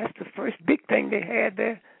Dome. That's the first big thing they had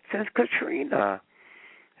there since Katrina.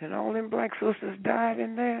 And all them black sisters died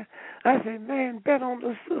in there. I said, man, bet on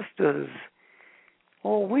the sisters.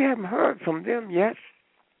 Oh, we haven't heard from them yet.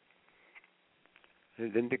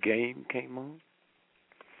 And then the game came on,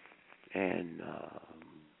 and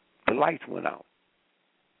the lights went out.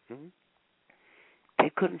 They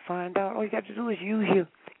couldn't find out. All you got to do is use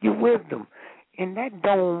your wisdom. In that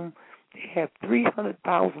dome, they have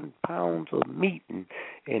 300,000 pounds of meat and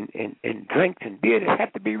drinks and beer that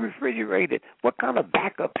have to be refrigerated. What kind of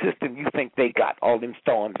backup system you think they got, all them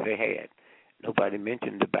storms they had? Nobody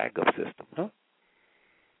mentioned the backup system, huh?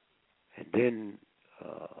 And then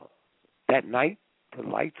that night, the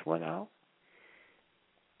lights went out.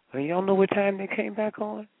 And y'all know what time they came back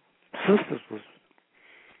on? Sisters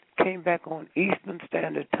came back on Eastern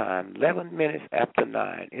Standard Time, 11 minutes after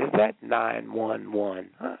 9. Is that 911,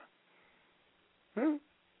 huh?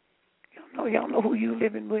 Y'all know who you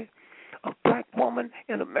living with? A black woman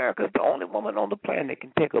in America is the only woman on the planet that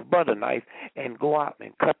can take a butter knife and go out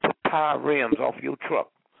and cut the tire rims off your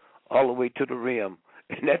truck all the way to the rim.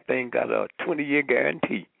 And that thing got a 20-year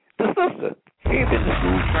guarantee. The sister, she ain't been to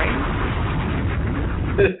school trained.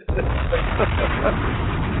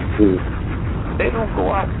 They don't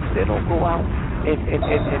go out and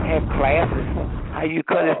have classes on how you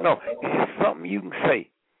cut it. No, it's just something you can say.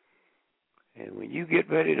 And when you get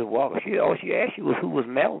ready to walk, all she asked you was who was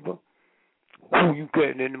Melba. Who you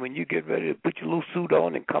cutting? And when you get ready to put your little suit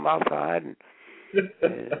on and come outside and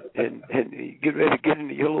you get ready to get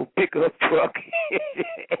into your little pickup truck,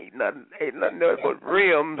 ain't nothing there but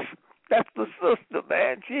rims. That's the sister,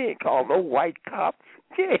 man. She ain't called no white cop.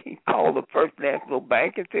 She ain't called the First National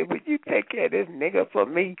Bank and said, would you take care of this nigga for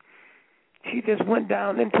me? She just went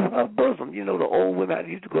down into her bosom. You know the old women that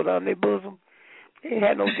used to go down their bosom? They ain't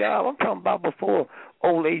had no job. I'm talking about before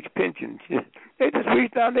old age pensions. They just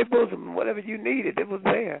reached down their bosom and whatever you needed, it was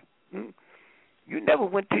there. You never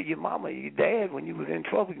went to your mama or your dad when you was in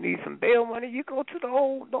trouble. You need some bail money. You go to the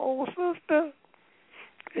old sister.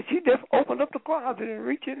 And she just opened up the closet and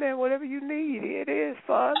reach in there, whatever you need. Here it is,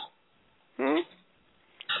 son.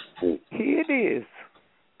 Here it is.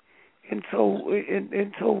 And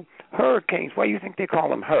so hurricanes, why do you think they call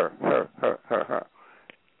them her?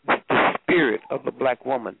 The spirit of the black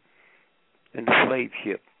woman in the slave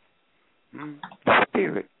ship. The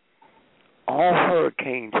spirit. All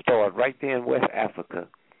hurricanes start right there in West Africa,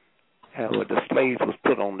 where the slaves was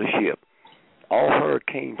put on the ship. All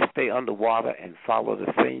hurricanes stay underwater and follow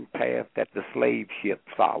the same path that the slave ship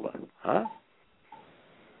followed.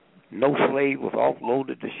 No slave was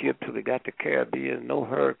offloaded the ship till they got to the Caribbean. No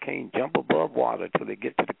hurricane jump above water till they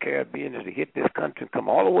get to the Caribbean as they hit this country and come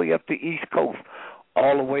all the way up the East Coast,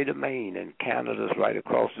 all the way to Maine. And Canada's right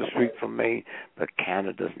across the street from Maine. But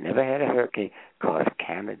Canada's never had a hurricane because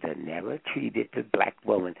Canada never treated the black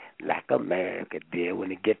woman like America did. When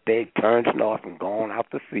they get there, it turns north and gone out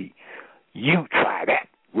to sea. You try that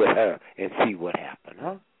with her and see what happened,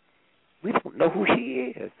 huh? We don't know who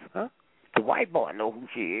she is, huh? The white boy know who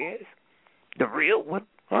she is. The real one,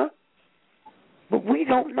 huh? But we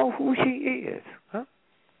don't know who she is, huh?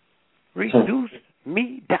 Reduce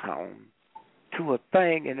me down to a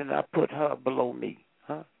thing, and then I put her below me,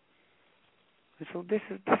 huh? And so this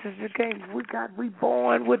is the game. We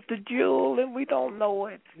born with the jewel, and we don't know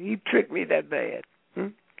it. He tricked me that bad.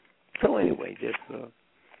 So anyway, just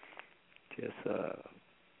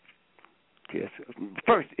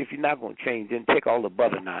first, if you're not going to change, then take all the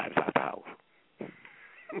butter knives out the house.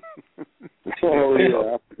 Oh,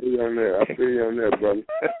 yeah, I feel you on that, brother.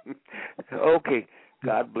 Okay,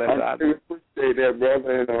 God bless. I really appreciate that,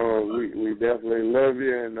 brother, and we definitely love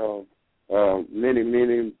you, and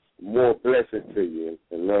many more blessings to you,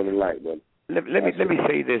 and love and light, brother. Let me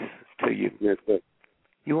say this to you. Yes, sir.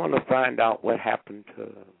 You want to find out what happened to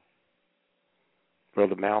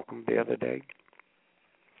Brother Malcolm the other day?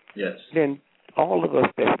 Yes. Then all of us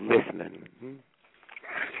that's listening,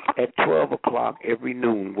 at 12 o'clock every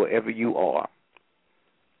noon, wherever you are.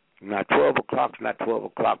 Now, 12 o'clock's not 12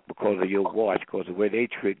 o'clock because of your watch, because of where they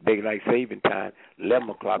trick daylight saving time. 11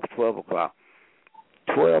 o'clock, 12 o'clock.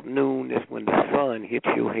 12 noon is when the sun hits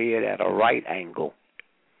your head at a right angle.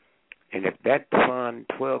 And if that sun,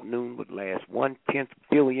 12 noon, would last 1/10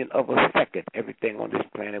 billion of a second, everything on this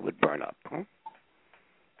planet would burn up.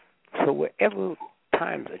 So wherever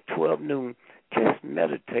times at 12 noon, just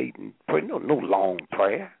meditate and pray. No long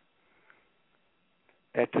prayer.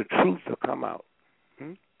 that the truth will come out.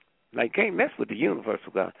 Now, you can't mess with the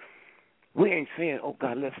universal God. We ain't saying, oh,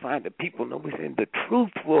 God, let's find the people. No, we're saying the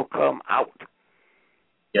truth will come out.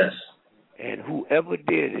 Yes. And whoever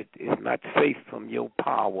did it is not safe from your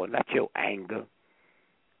power, not your anger,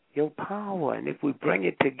 your power. And if we bring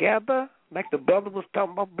it together, like the brother was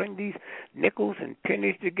talking about, bring these nickels and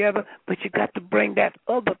pennies together, but you got to bring that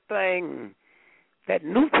other thing that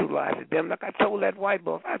neutralizes them. Like I told that white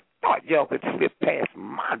boy, I thought y'all could slip past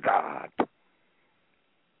my God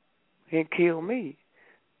and kill me.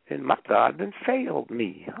 And my God then failed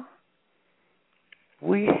me. Huh?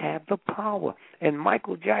 We have the power. And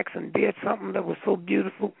Michael Jackson did something that was so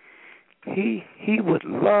beautiful. He was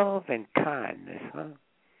love and kindness. Huh?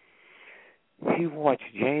 He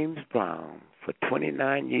watched James Brown for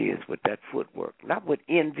 29 years with that footwork, not with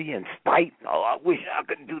envy and spite. Oh, I wish I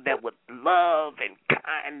could do that, with love and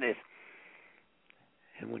kindness.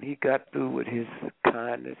 And when he got through with his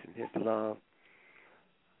kindness and his love,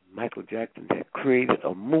 Michael Jackson had created a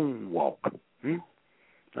moonwalk.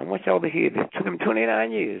 I want y'all to hear this. It took him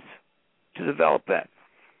 29 years to develop that.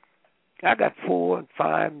 I got 4 and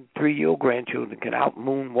 5, 3-year-old grandchildren that can out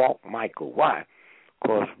moonwalk Michael. Why?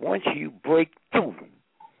 Because once you break through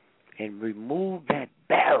and remove that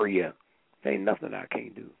barrier, there ain't nothing I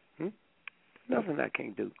can't do. Nothing I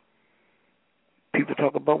can't do. People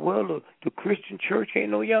talk about, well, the Christian church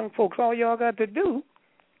ain't no young folks. All y'all got to do,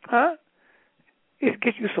 is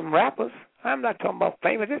get you some rappers. I'm not talking about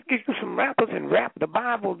famous. Just get you some rappers and rap the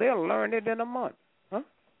Bible. They'll learn it in a month.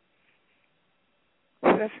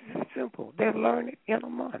 That's simple. They'll learn it in a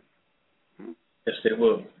month. Yes, they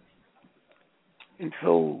will. And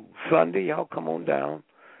so Sunday, y'all come on down.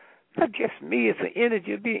 Not just me. It's an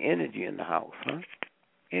energy. It'll be energy in the house.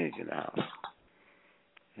 Energy in the house.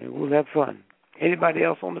 And we'll have fun. Anybody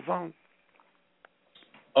else on the phone?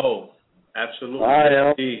 Oh, absolutely. I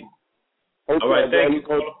am. All right, thank you.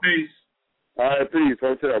 Peace. All right, peace.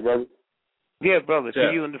 What's up, brother? Yeah, brother,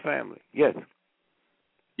 to you and the family. Yes.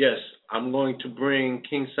 Yes, I'm going to bring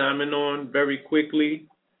King Simon on very quickly,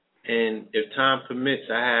 and if time permits,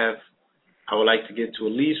 I would like to get to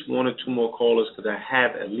at least 1 or 2 more callers because I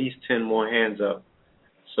have at least 10 more hands up.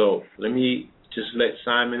 So let me just let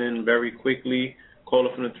Simon in very quickly. Caller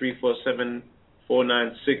from the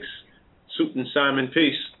 347-496. Suitin Simon,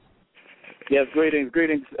 peace. Yes, greetings,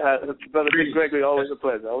 Brother Dick Gregory. Always a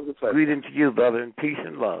pleasure. Greetings to you, brother, and peace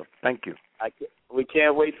and love. Thank you. We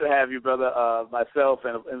can't wait to have you, brother. Myself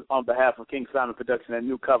and on behalf of King Simon Production and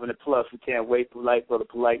New Covenant Plus, we can't wait. Polite, brother,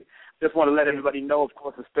 polite. Just want to let everybody know, of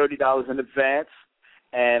course, it's $30 in advance,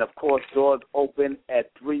 and of course, doors open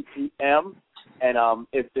at 3 p.m. And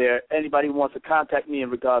if anybody wants to contact me in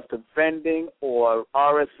regards to vending or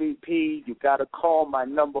RSVP, you got to call my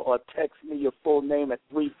number or text me your full name at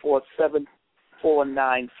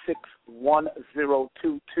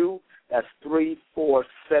 347-496-1022. That's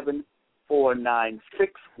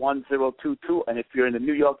 347-496-1022. And if you're in the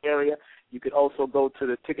New York area, you could also go to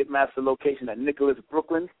the Ticketmaster location at Nicholas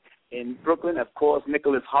Brooklyn. In Brooklyn, of course,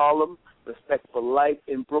 Nicholas Harlem, Respect for Life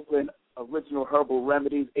in Brooklyn, Original Herbal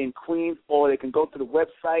Remedies in Queens, or they can go to the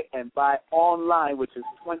website and buy online, which is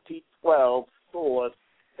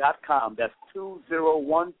 2012stores.com. That's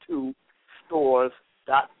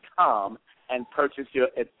 2012stores.com, and purchase your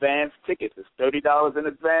advance tickets. It's $30 in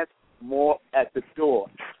advance, more at the door.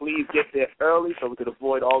 Please get there early so we could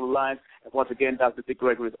avoid all the lines. And once again, Dr. Dick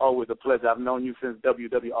Gregory, it's always a pleasure. I've known you since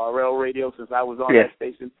WWRL Radio, since I was on that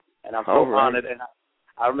station, and I'm so honored. And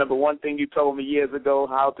I remember one thing you told me years ago,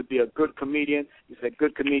 how to be a good comedian. You said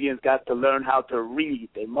good comedians got to learn how to read.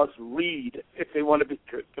 They must read if they want to be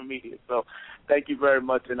good comedians. So thank you very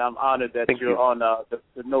much, and I'm honored that you're on the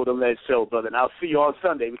Know the Ledge show, brother. And I'll see you on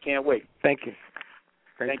Sunday. We can't wait. Thank you.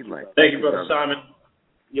 Thank you, Mike. Thank you, Brother Simon.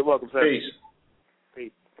 You're welcome, sir.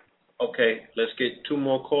 Peace. Okay, let's get 2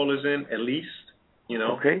 more callers in at least,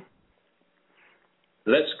 Okay.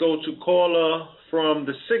 Let's go to caller from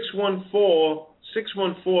the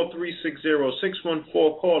 614-360,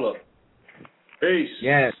 614 caller. Peace.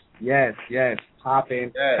 Yes.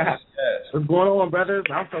 Popping. Yes. What's going on, brothers?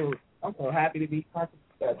 I'm so happy to be talking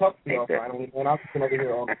to y'all finally. Man, I'm sitting over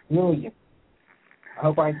here on a million. I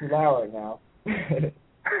hope I ain't too loud right now.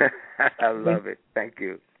 I love it. Thank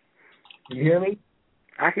you. You hear me?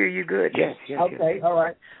 I hear you good. Yes. Okay. All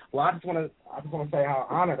right. Well, I just want to say how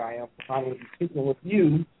honored I am to finally be speaking with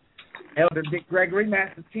you, Elder Dick Gregory,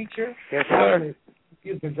 Master Teacher. Yes, sir.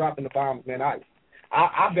 You've been dropping the bombs, man.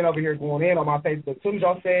 I've been over here going in on my Facebook. As soon as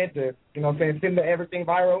y'all said send everything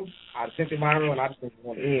viral, I sent it viral, and I just been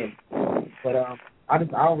going in. But I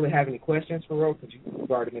don't really have any questions for real because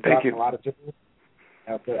you've already been dropping a lot of jewels.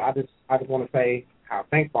 But I just want to say how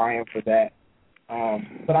thankful I am for that.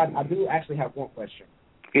 But I do actually have one question.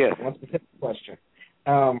 Yes. One specific question.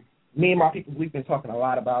 Me and my people, we've been talking a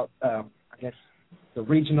lot about, I guess, the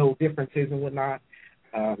regional differences and whatnot.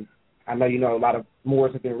 I know you know a lot of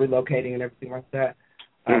Moors have been relocating and everything like that.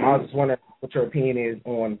 I was just wondering what your opinion is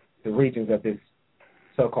on the regions of this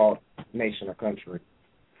so-called nation or country.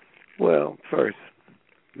 Well, first,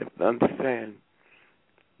 you have to understand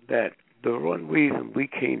that the one reason we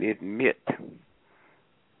can't admit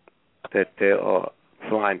that there are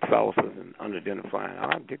flying saucers and unidentified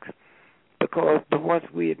objects, because the once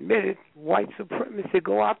we admit it, white supremacy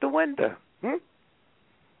go out the window.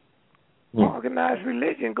 Organized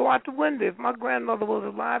religion go out the window. If my grandmother was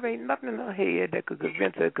alive, ain't nothing in her head that could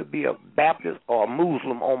convince her it could be a Baptist or a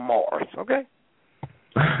Muslim on Mars, okay?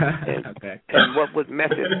 And what would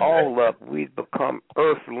mess it all up, we'd become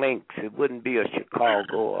Earth links. It wouldn't be a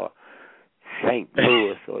Chicago or St.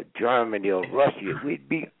 Louis or Germany or Russia. We'd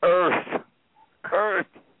be Earth.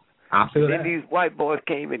 I feel then that. These white boys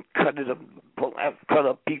came and cut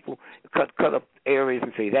up people, cut up areas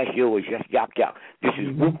and say, that's yours, that's yop. This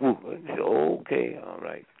is whoop whoop. Okay, all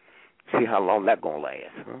right. See how long that's going to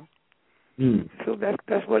last, huh? So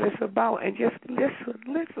that's what it's about. And just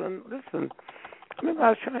listen. I remember I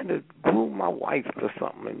was trying to groom my wife or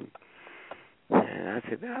something, and I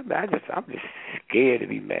said, I'm just scared to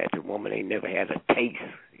be married to a woman ain't never had a taste.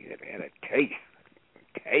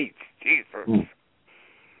 Taste, Jesus.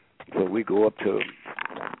 So we go up to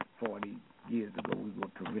 40 years ago. We go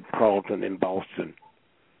to Ritz-Carlton in Boston,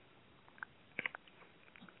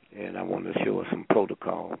 and I wanted to show her some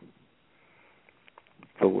protocol.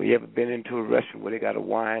 So, we ever been into a restaurant where they got a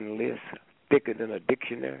wine list thicker than a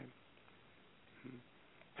dictionary?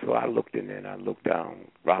 So I looked in there and I looked down,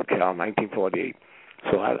 Rothschild, 1948.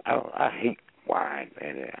 So I hate wine,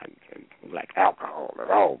 man. I like alcohol at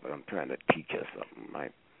all, but I'm trying to teach her something,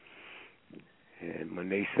 right? And when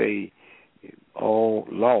they say all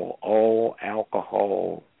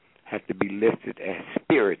alcohol have to be listed as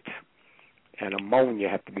spirits, and ammonia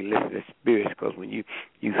have to be listed as spirits, because when you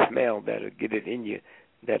smell that or get it in you,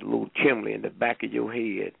 that little chimney in the back of your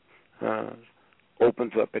head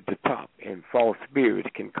opens up at the top, and false spirits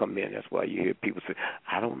can come in. That's why you hear people say,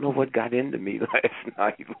 I don't know what got into me last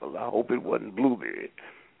night. Well, I hope it wasn't blueberry.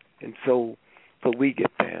 And so we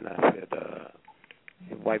get there, and I said,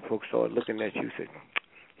 and white folks started looking at you and said,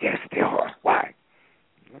 yes, they are. Why?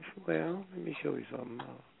 I said, well, let me show you something.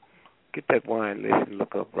 Get that wine list and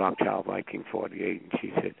look up Rothschild 1948. And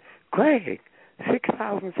she said, Greg,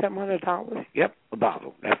 $6,700? Yep, a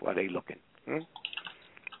bottle. That's why they looking.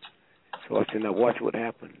 So I said, now watch what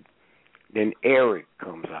happened. Then Eric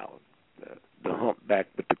comes out, the humpback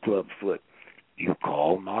with the club foot. You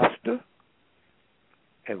call master?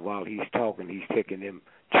 And while he's talking, he's taking them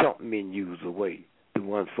chump menus away, the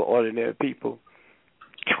ones for ordinary people.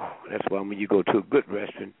 That's why when you go to a good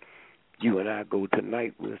restaurant, you and I go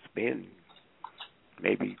tonight, we'll spend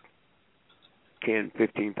maybe $10,000,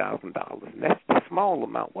 $15,000. And that's the small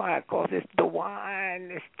amount. Why? Because it's the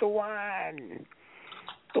wine.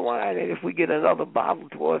 And if we get another bottle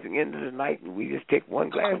towards the end of the night and we just take one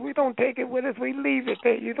glass, we don't take it with us. We leave it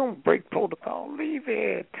there. You don't break protocol. Leave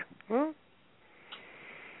it. And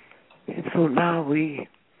so now we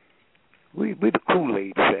the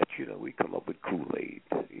Kool-Aid set, we come up with Kool-Aid,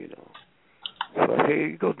 So I say,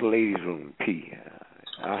 you go to the ladies' room and pee.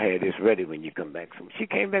 I'll have this ready when you come back. So she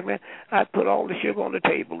came back, man, I put all the sugar on the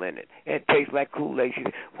table in it. It tastes like Kool-Aid. She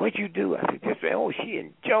said, what'd you do? I said, she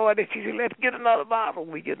enjoyed it. She said, let's get another bottle.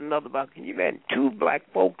 We get another bottle. Can you imagine 2 black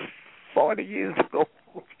folks 40 years ago,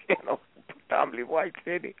 predominantly white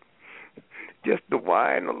city, just the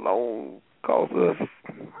wine alone cost us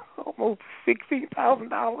almost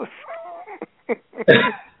 $16,000.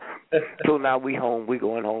 So now we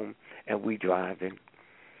going home, and we driving.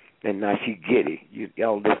 And now she giddy.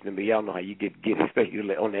 Y'all listen to me. Y'all know how you get giddy, especially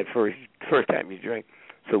on that first time you drink.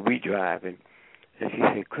 So we driving, and she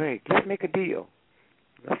said, Craig, let's make a deal.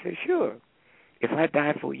 I said, sure. If I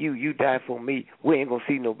die for you, you die for me. We ain't going to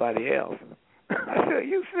see nobody else. I said, are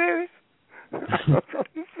you serious?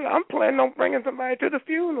 I'm planning on bringing somebody to the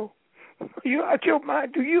funeral. You out your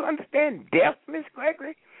mind? Do you understand death, Miss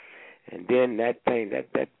Gregory? And then that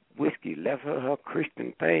whiskey left her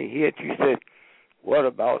Christian thing here. She said, what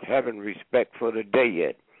about having respect for the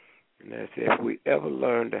dead? And I said, if we ever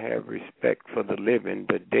learn to have respect for the living,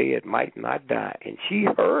 the dead might not die. And she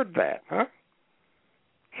heard that, huh?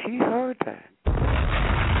 She heard that.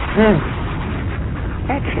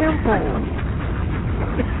 That's simple.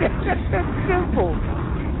 That's simple.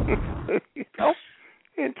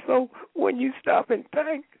 And so when you stop and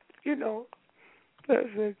think, I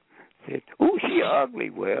said, Said, "Ooh, she ugly."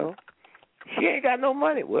 Well, she ain't got no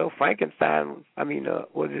money. Well, Frankenstein.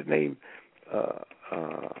 What's his name?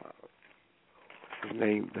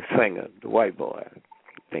 The singer, the white boy. I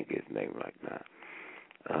think his name right now.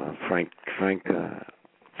 Frank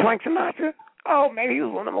Sinatra. Oh man, he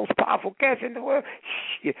was one of the most powerful cats in the world.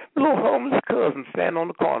 Shit, little homeless cousin standing on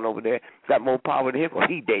the corner over there got more power than him. Well,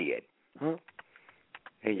 he dead. Huh?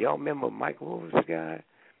 Hey, y'all remember Michael? What was the guy?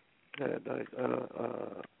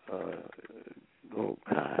 Oh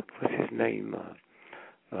God, what's his name?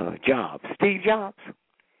 Jobs. Steve Jobs.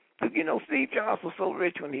 You know, Steve Jobs was so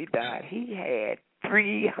rich when he died. He had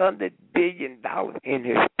 $300 billion in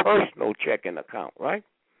his personal checking account, right?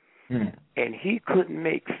 And he couldn't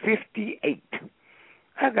make 58.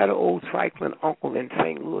 I got an old trifling uncle in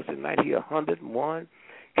St. Louis tonight. He 101,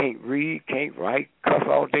 can't read, can't write, cuss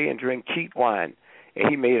all day and drink cheap wine. And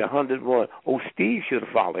he made 101. Oh, Steve should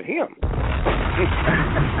have followed him.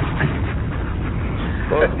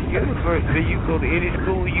 Well, at the university, you go to any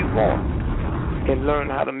school you want and learn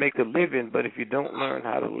how to make a living, but if you don't learn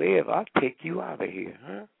how to live, I'll take you out of here,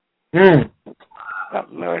 huh? Stop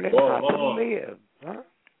learning how to live, huh?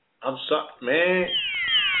 I'm sorry, man.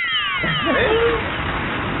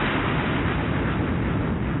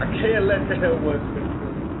 I can't let that one.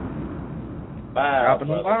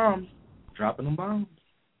 Dropping them bombs.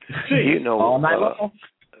 You know, all night long.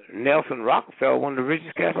 Nelson Rockefeller, one of the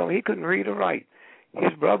richest guys on, he couldn't read or write.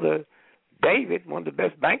 His brother David, one of the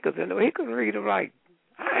best bankers in the world, he couldn't read or write.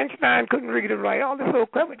 Einstein couldn't read or write. All this little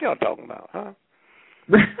crap what y'all talking about, huh?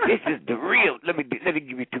 This is the real. Let me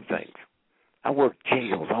give you two things. I work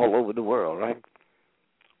jails all over the world, right?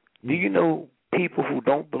 Do you know people who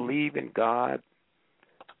don't believe in God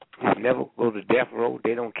just never go to death row?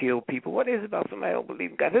 They don't kill people. What is it about somebody who don't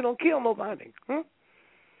believe in God? They don't kill nobody.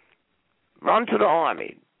 Run to the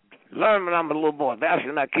army. Learn when I'm a little boy. Thou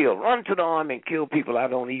shalt not kill. Run to the army and kill people I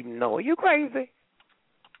don't even know. Are you crazy?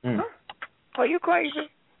 Huh? Are you crazy?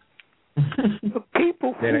 The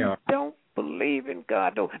people who don't believe in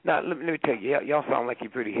God don't. Now, let me tell you, y'all sound like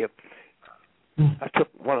you're pretty hip. I took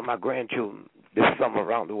one of my grandchildren this summer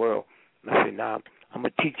around the world, and I said, now, I'm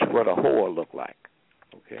going to teach you what a whore look like,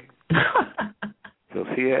 okay? So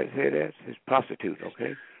see that? It's a prostitute,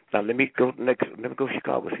 okay? Now, let me go to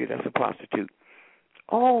Chicago, see, that's a prostitute.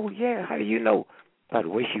 Oh, yeah, how do you know? By the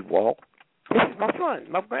way she walked. This is my son,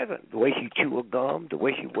 my brother. The way she chew her gum, the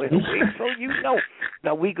way she wears her wig, so you know.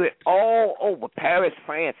 Now, we get all over Paris,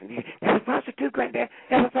 France, and that's a prostitute, granddad,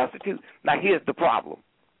 that's a prostitute. Now, here's the problem.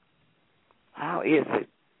 How is it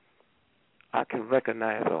I can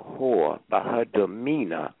recognize a whore by her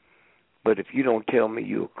demeanor, but if you don't tell me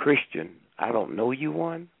you're a Christian, I don't know you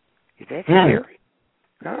one? Is that scary?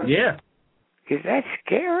 Huh? Yeah. Is that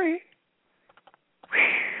scary?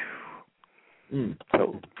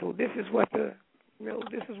 So this is what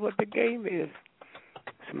the game is.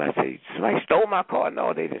 Somebody stole my car.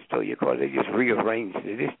 No, they didn't steal your car. They just rearranged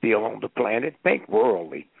it. It's still on the planet. Think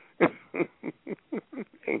worldly.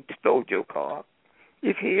 Ain't stole your car.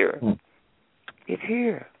 It's here. It's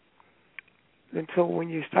here. And so when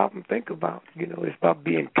you stop and think about, it's about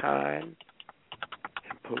being kind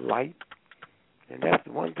and polite. And that's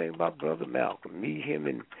the one thing about Brother Malcolm. Me, him,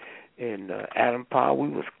 and Adam Powell, we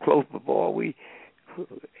was close, but boy,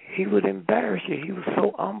 he would embarrass you. He was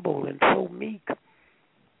so humble and so meek.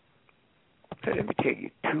 So let me tell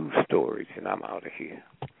you two stories, and I'm out of here.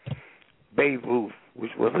 Babe Ruth,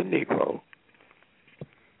 which was a Negro,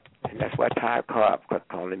 and that's why Ty Cobb kept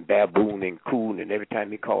calling him baboon and coon, and every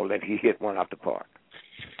time he called that, he hit one out the park.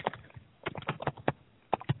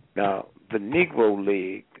 Now, the Negro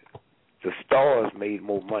League, the stars made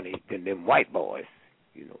more money than them white boys,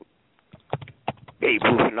 Babe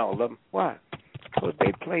Ruth and all of them. Why? Because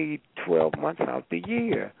they played 12 months out the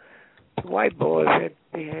year. The white boys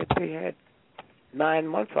had 9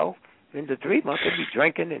 months off. In the 3 months, they'd be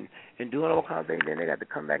drinking and doing all kinds of things. Then they got to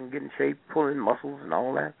come back and get in shape, pulling muscles and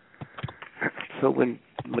all that. So when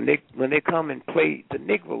they come and play the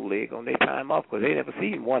Negro League on their time off, because they never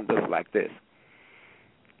seen one just like this.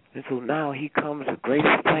 And so now he comes the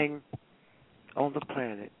greatest thing on the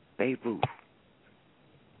planet, Babe Ruth.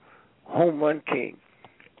 Home run king.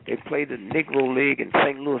 They played the Negro League in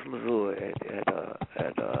St. Louis, Missouri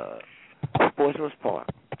at Sportsman's Park.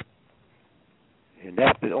 And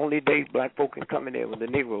that's the only day black folk can come in there when the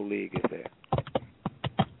Negro League is there.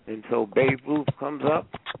 And so Babe Ruth comes up,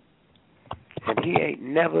 and he ain't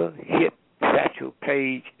never hit Satchel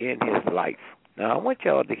Paige in his life. Now, I want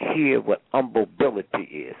y'all to hear what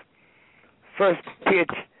humblability is. First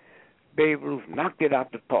pitch, Babe Ruth knocked it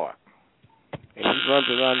out the park. And he runs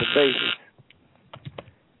around the bases.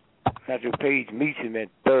 Patrick Page meets him at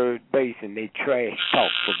third base, and they trash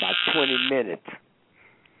talk for about 20 minutes.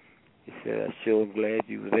 He said, I'm sure glad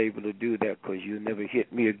you was able to do that because you never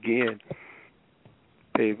hit me again.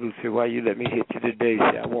 Babe Ruth said, why you let me hit you today? He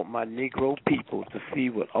said, I want my Negro people to see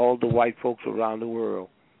what all the white folks around the world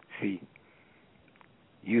see.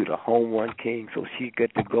 You the home run king, so she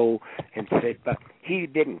got to go and say, but he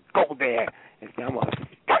didn't go there and say, I'm going to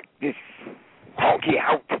strike this honky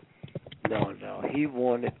out. No, he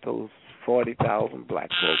wanted those 40,000 black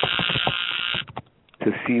folks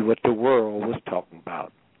to see what the world was talking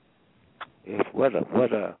about. It's what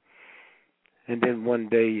a. And then one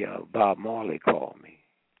day, Bob Marley called me.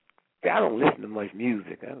 I don't listen to much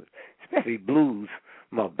music, especially blues.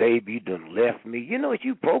 My baby done left me. You know what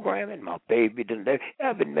you programming? My baby done left.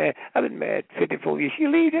 I've been mad 54 years. She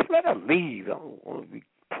leave, just let her leave. I don't want to be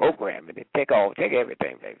programming it. Take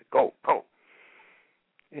everything, baby. Go.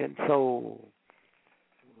 And so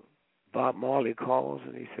Bob Marley calls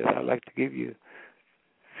and he says, I'd like to give you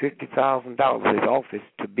 $50,000 his office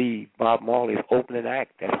to be Bob Marley's opening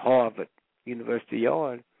act at Harvard University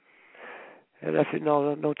Yard. And I said,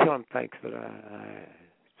 no, tell him thanks, but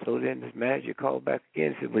So then this manager called back again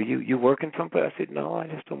and said, well, you working someplace? I said, no, I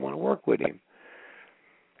just don't want to work with him.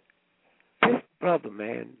 This brother,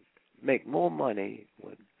 man, make more money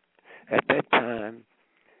at that time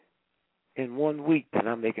in 1 week than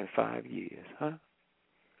I'm making 5 years, huh?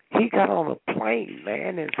 He got on a plane,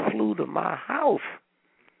 man, and flew to my house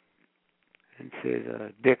and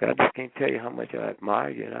said, Dick, I just can't tell you how much I admire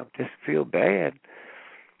you, and I just feel bad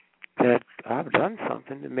that I've done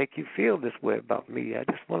something to make you feel this way about me. I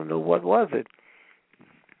just want to know, what was it?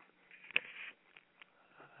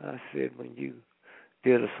 I said, when you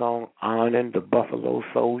did a song honoring the Buffalo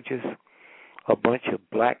Soldiers, a bunch of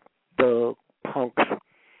black thug punks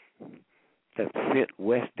that sent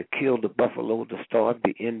west to kill the buffalo, to starve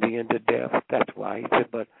the Indian to death. That's why. He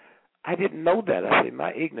said, but I didn't know that. I said,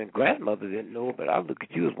 my ignorant grandmother didn't know, but I look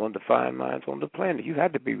at you as one of the fine minds on the planet. You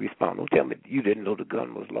had to be responsible. Don't tell me you didn't know the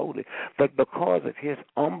gun was loaded. But because of his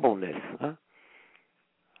humbleness, I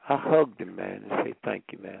hugged him, man, and said, thank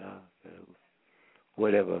you, man.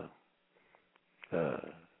 Whatever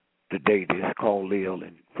the date is, call Lil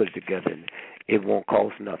and put it together, and it won't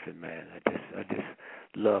cost nothing, man. I just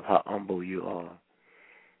love how humble you are.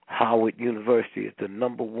 Howard University is the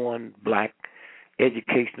 #1 black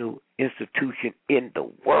educational institution in the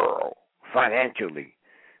world financially.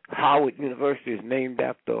 Howard University is named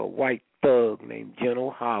after a white thug named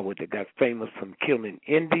General Howard that got famous from killing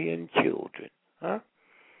Indian children, huh?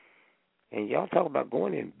 And y'all talk about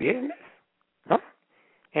going in business, huh?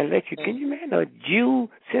 And can you imagine a Jew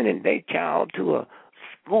sending their child to a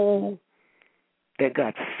school that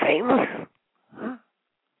got famous, huh?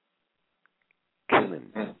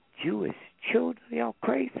 Killing Jewish children, y'all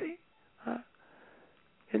crazy, huh?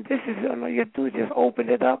 And this is all you do is just open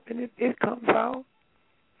it up and it comes out.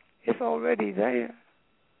 It's already there.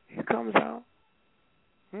 It comes out.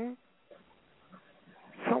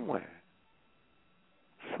 Somewhere.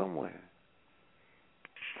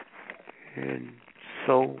 And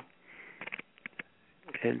so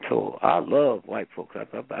I love white folks. I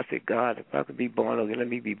said, God, if I could be born again, let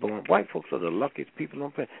me be born. White folks are the luckiest people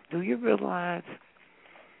on planet. Do you realize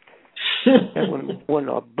that when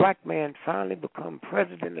a black man finally become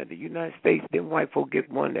president of the United States, then white folk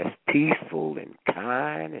get one that's peaceful and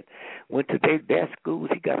kind and went to their best schools.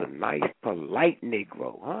 He got a nice, polite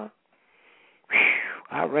Negro, huh? Whew.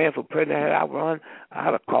 I ran for president. I'd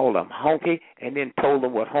have called him honky and then told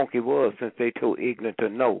them what honky was, since they too ignorant to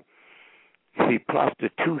know. See,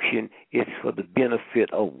 prostitution is for the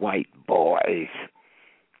benefit of white boys.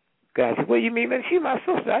 Guys said, what do you mean, man? She my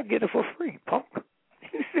sister. I get her for free, punk.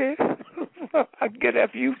 He said, I get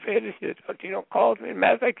after you finish it. But you don't call me.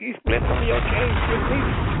 Matter of fact, you split some of your change with me.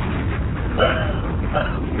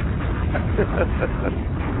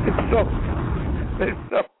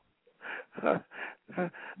 I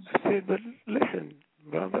said, but listen,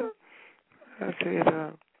 brother. I said,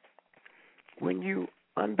 when you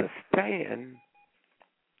understand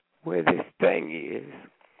where this thing is,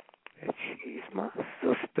 that she's my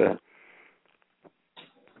sister,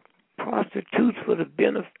 prostitutes for the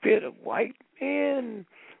benefit of white men.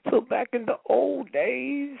 So back in the old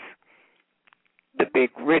days, the big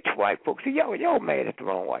rich white folks, see, y'all mad at the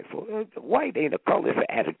wrong white folks. White ain't a color, it's an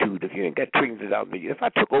attitude. If you ain't got trees out there, if I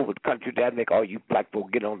took over the country, that'd make all you black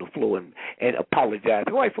folks get on the floor and apologize.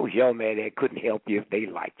 The white folks y'all mad at couldn't help you if they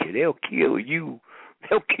liked you. They'll kill you.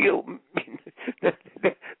 They'll kill me.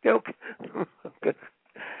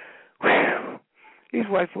 These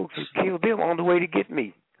white folks will kill them on the way to get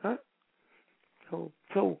me, huh? So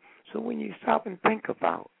when you stop and think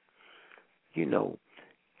about you know,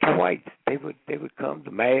 the whites, they would come,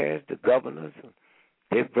 the mayors, the governors, and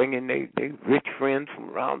they'd bring in they rich friends from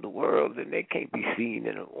around the world, and they can't be seen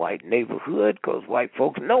in a white neighborhood because white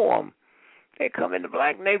folks know them. They come in the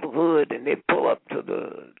black neighborhood and they pull up to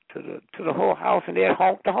the whole house and they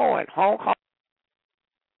honk the horn, honk, honk.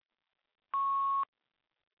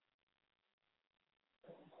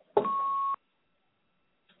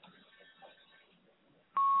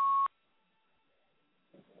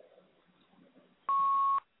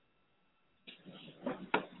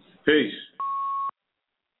 Peace.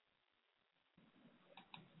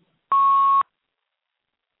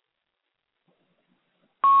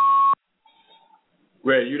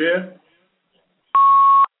 Red, you there?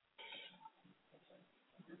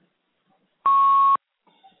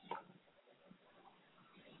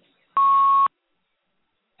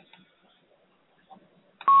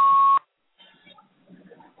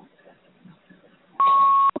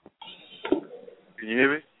 Can you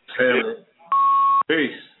hear me? Hey,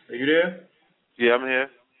 peace. Are you there? Yeah, I'm here.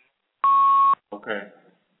 Okay.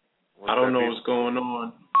 I don't know what's going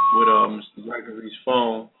on with Mr. Gregory's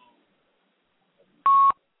phone.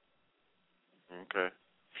 Okay.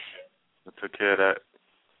 I took care of that.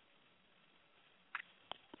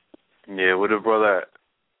 Yeah, where the brother at?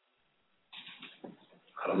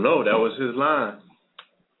 I don't know. That was his line.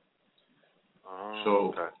 So,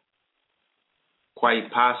 okay.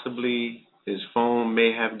 Quite possibly his phone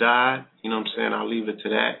may have died. You know what I'm saying? I'll leave it to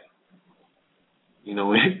that. You know,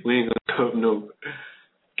 we ain't going to cover no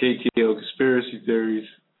KTL conspiracy theories.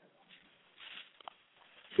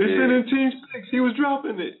 They said in Team 6 he was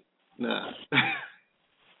dropping it. Nah.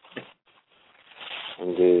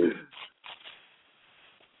 Indeed.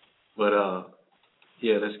 But,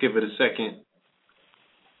 yeah, let's give it a second.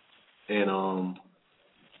 And I'm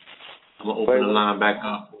going to open the line back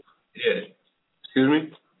up. Yeah. Excuse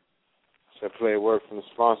me? So play a word from the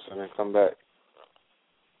sponsor and then come back.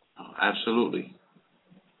 Absolutely.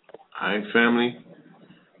 All right, family.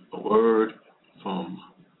 A word from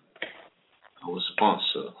our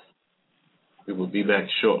sponsor. We will be back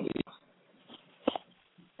shortly.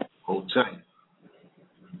 Hold tight.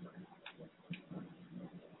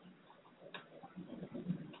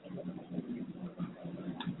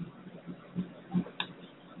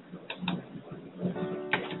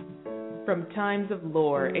 From times of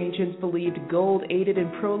lore, ancients believed gold aided in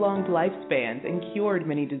prolonged lifespans and cured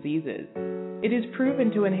many diseases. It is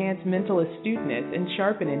proven to enhance mental astuteness and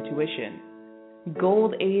sharpen intuition.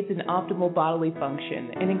 Gold aids in optimal bodily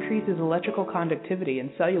function and increases electrical conductivity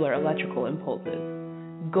and cellular electrical impulses.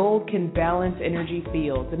 Gold can balance energy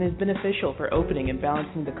fields and is beneficial for opening and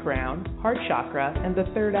balancing the crown, heart chakra, and the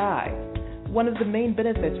third eye. One of the main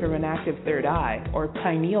benefits from an active third eye, or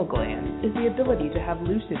pineal gland, is the ability to have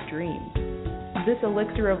lucid dreams. This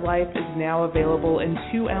elixir of life is now available in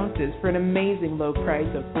 2 ounces for an amazing low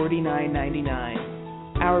price of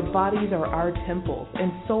 $49.99. Our bodies are our temples,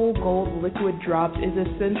 and Soul Gold Liquid Drops is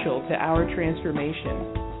essential to our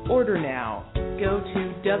transformation. Order now. Go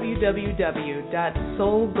to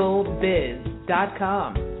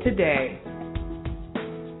www.soulgoldbiz.com today.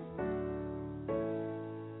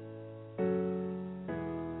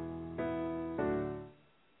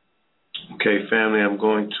 Okay, family, I'm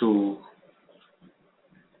going to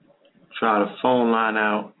try the phone line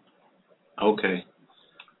out. Okay.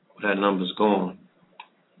 That number's gone.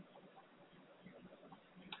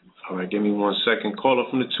 All right, give me 1 second. Caller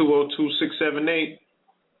from the 202-678.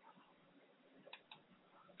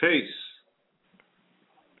 Peace.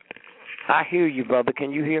 I hear you, brother.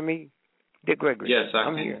 Can you hear me? Dick Gregory. Yes,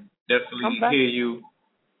 I'm can here. Definitely hear you.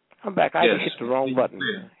 I'm back. I hit the wrong button.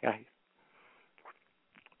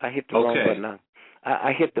 I hit the wrong button.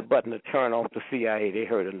 I hit the button to turn off the CIA. They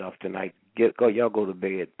heard enough tonight. Y'all go to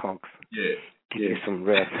bed, punks. Yeah. Get you some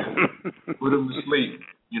rest. Put them to sleep.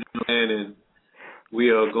 You know what I'm saying? And we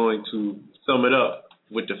are going to sum it up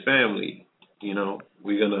with the family. You know,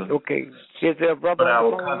 we're going to Is there a brother put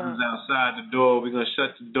our cousins outside the door. We're going to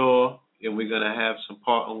shut the door, and we're going to have some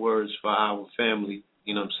parting words for our family.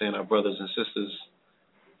 You know what I'm saying? Our brothers and sisters.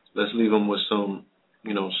 Let's leave them with some,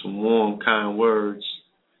 some warm, kind words.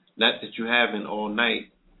 Not that you haven't all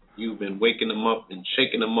night. You've been waking them up and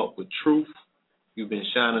shaking them up with truth. You've been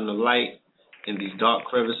shining the light in these dark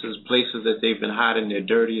crevices, places that they've been hiding their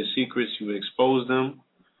dirtiest secrets. You expose them,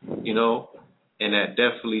 and that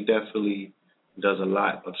definitely does a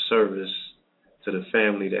lot of service to the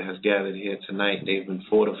family that has gathered here tonight. They've been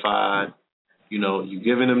fortified. You're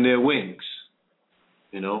giving them their wings,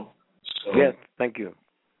 So, yes, thank you.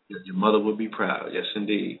 Your mother would be proud. Yes,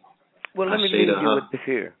 indeed. Well, let me leave you with this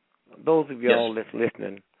here. Those of y'all that's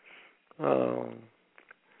listening,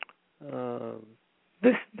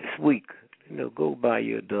 This week, go buy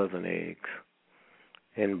you a dozen eggs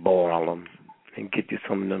and boil them and get you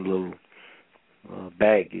some of them little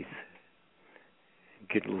baggies.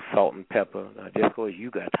 Get a little salt and pepper. Now, just because you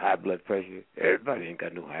got high blood pressure, everybody ain't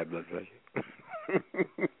got no high blood pressure.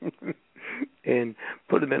 And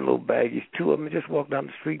put them in little baggies, 2 of them, and just walk down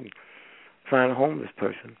the street and find a homeless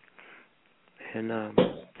person and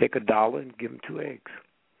take $1 and give them 2 eggs.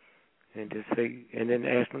 And just say, and then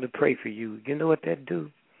ask them to pray for you. You know what that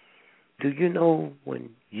do? Do you know when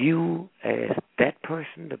you ask that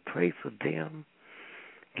person to pray for them,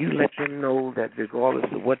 you let them know that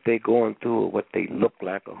regardless of what they're going through or what they look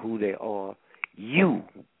like or who they are, you,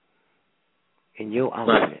 in your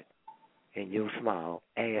outfit and your smile,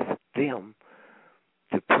 ask them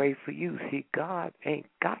to pray for you. See, God ain't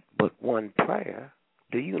got but one prayer,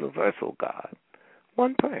 the universal God.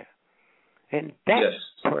 One prayer. And that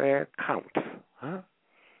prayer counts. Huh?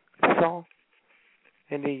 That's all.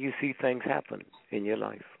 And then you see things happen in your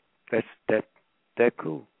life. That's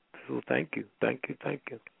cool. So thank you.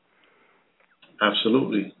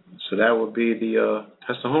 Absolutely. So that would be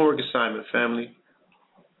that's the homework assignment, family.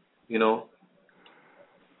 The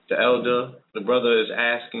elder, the brother is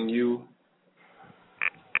asking you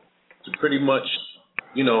to pretty much,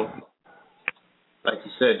 like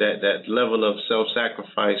you said, that level of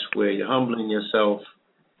self-sacrifice where you're humbling yourself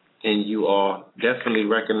and you are definitely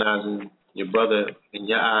recognizing your brother in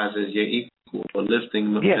your eyes as your equal, or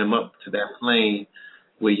lifting him up to that plane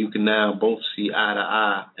where you can now both see eye to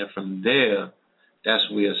eye. And from there, that's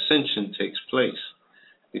where ascension takes place.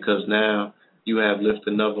 Because now you have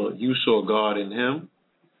lifted another, you saw God in him,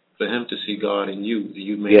 for him to see God in you.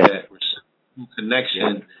 You make that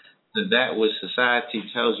connection to that which society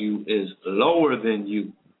tells you is lower than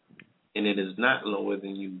you. And it is not lower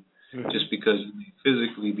than you. Just because you may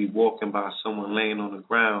physically be walking by someone laying on the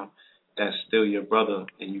ground, that's still your brother,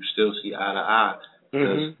 and you still see eye to eye.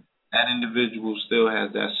 Because that individual still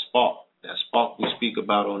has that spark we speak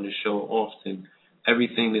about on the show often.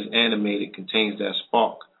 Everything that's animated contains that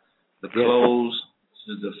spark. The clothes,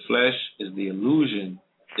 the flesh is the illusion.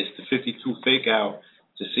 It's the 52 fake out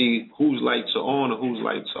to see whose lights are on or whose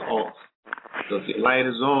lights are off. So if your light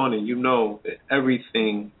is on and you know that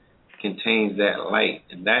everything contains that light,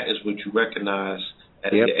 and that is what you recognize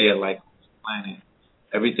as the air light on this planet.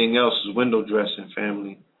 Everything else is window dressing,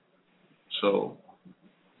 family. So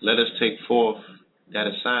let us take forth that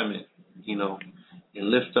assignment, and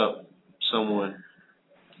lift up someone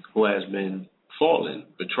who has been fallen,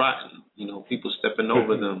 betrothed, people stepping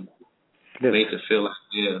over them, made to feel like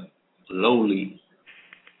they're lowly.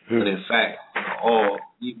 But in fact, all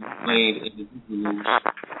even plain individuals,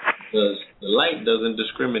 because the light doesn't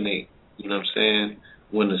discriminate. You know what I'm saying?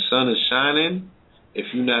 When the sun is shining,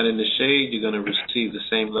 if you're not in the shade, you're going to receive the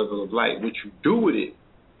same level of light. What you do with it,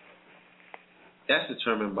 that's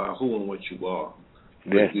determined by who and what you are.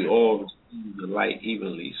 But we all receive the light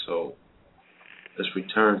evenly. So let's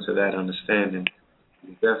return to that understanding.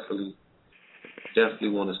 We definitely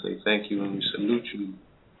want to say thank you, and we salute you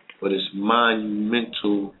for this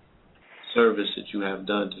monumental service that you have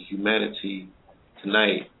done to humanity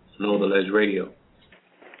tonight on All the Ledge Radio.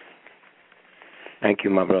 Thank you,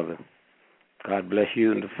 my brother. God bless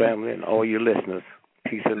you and the family and all your listeners.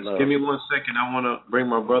 Peace and love. Give me 1 second. I want to bring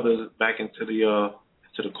my brother back into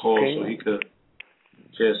the call so he could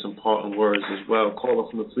share some parting words as well. Caller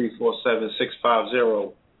from the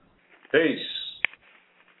 347-650. Peace.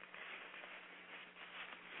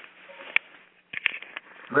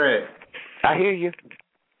 Red. I hear you.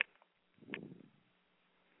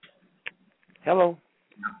 Hello.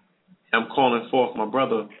 I'm calling forth my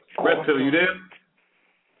brother. Red Pill, you there?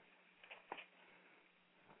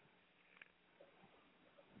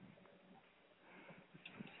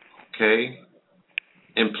 Okay.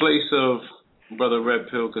 In place of Brother Red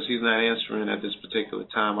Pill, because he's not answering at this particular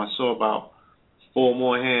time, I saw about 4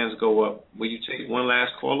 more hands go up. Will you take one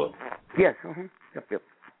last caller? Yes. Yep.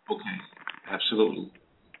 Okay. Absolutely.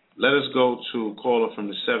 Let us go to caller from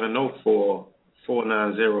the 704-490.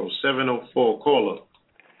 704 caller.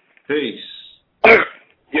 Peace.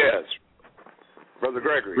 Yes. Brother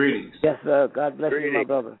Gregory. Greetings. Yes, sir. God bless you, my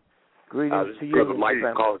brother. Greetings to you. Brother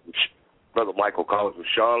Michael calling from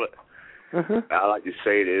Charlotte. I'd like to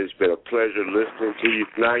say that it's been a pleasure listening to you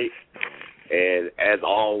tonight. And as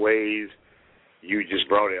always, you just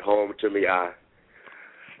brought it home to me. I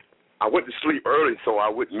went to sleep early so I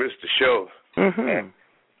wouldn't miss the show.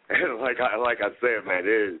 And like I said,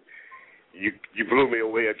 man, you blew me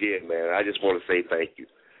away again, man. I just want to say thank you.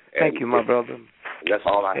 Thank you, my brother. That's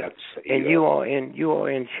all I have to say. And you are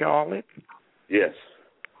in Charlotte? Yes.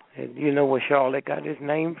 And you know where Charlotte got his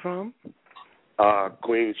name from?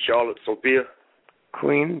 Queen Charlotte Sophia.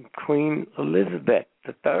 Queen Elizabeth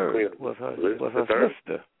III was her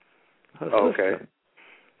sister. Her sister.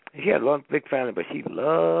 She had a big family, but she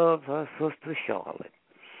loved her sister Charlotte.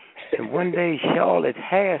 And one day Charlotte's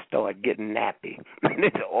hair started getting nappy. And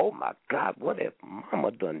they said, "Oh my God, what have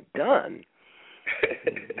Mama done?"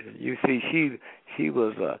 You see, she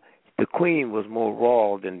was the queen was more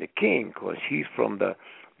royal than the king, because she's from the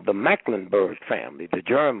Mecklenburg family, the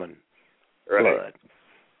German blood.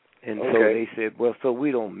 And so they said, well, so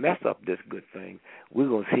we don't mess up this good thing, we're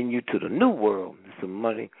going to send you to the New World with some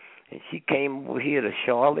money. And she came over here to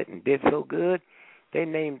Charlotte and did so good, they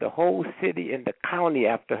named the whole city and the county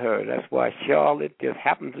after her. That's why Charlotte just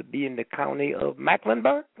happens to be in the county of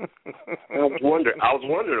Mecklenburg. I was wondering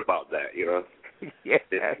about that, you know. Yeah.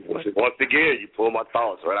 Once again, you pull my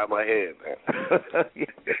thoughts right out of my head, man.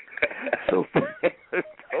 so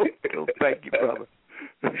thank you, brother.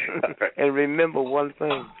 And remember one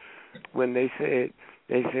thing, when they said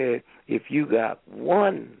if you got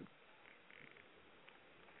one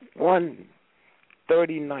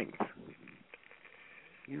 39th,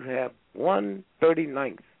 you have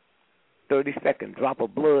 1/39th, 32nd drop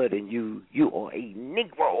of blood, and you are a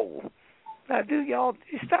Negro. Now, y'all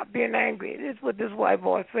stop being angry? This is what this white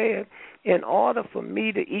boy said. In order for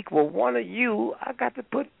me to equal one of you, I got to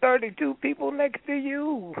put 32 people next to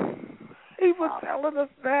you. He was telling us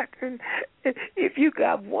that. And if you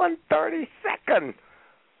got 1/32nd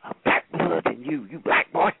of black blood in you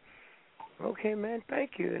black boy. Okay, man,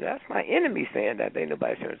 thank you. That's my enemy saying that. Ain't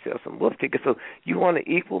nobody trying to sell some wolf tickets. So you want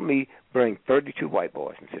to equal me, bring 32 white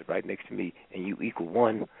boys and sit right next to me, and you equal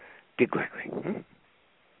one Dick Gregory.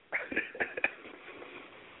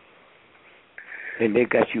 And they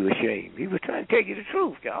got you ashamed. He was trying to tell you the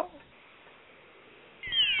truth, y'all.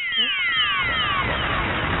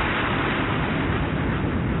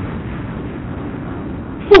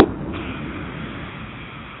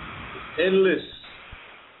 Endless.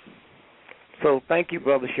 So thank you,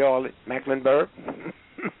 Brother Charlotte Mecklenburg.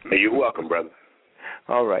 Hey, you're welcome, brother.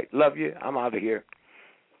 All right. Love you. I'm out of here.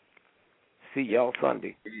 See y'all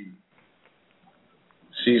Sunday.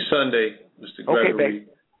 See you Sunday, Mr. Gregory. Okay, babe.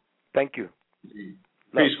 Thank you.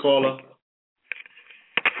 Peace, caller.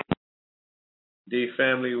 D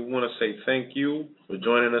family, we want to say thank you for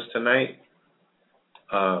joining us tonight.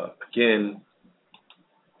 Again,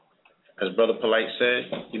 as Brother Polite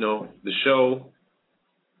said, the show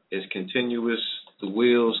is continuous. The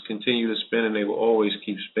wheels continue to spin, and they will always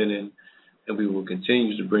keep spinning. And we will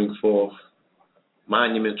continue to bring forth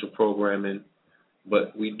monumental programming.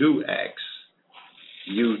 But we do ask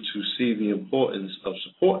you to see the importance of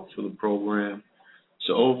support for the program.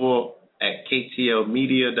 So over at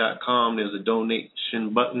KTLmedia.com, there's a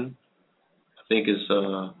donation button. I think it's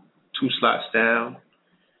 2 slots down.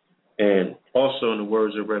 And also, in the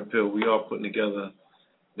words of Red Pill, we are putting together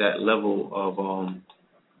that level of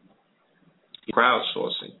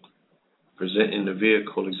crowdsourcing, presenting the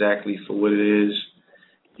vehicle exactly for what it is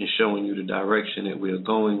and showing you the direction that we are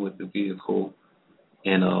going with the vehicle.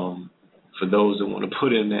 And for those that want to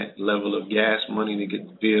put in that level of gas money to get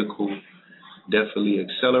the vehicle definitely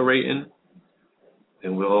accelerating,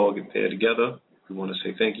 and we'll all get there together. We want to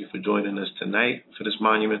say thank you for joining us tonight for this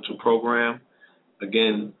monumental program.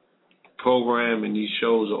 Again, program and these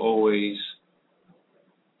shows are always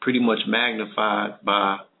pretty much magnified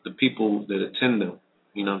by the people that attend them.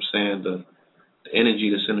 You know what I'm saying? The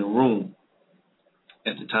energy that's in the room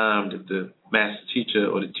at the time that the master teacher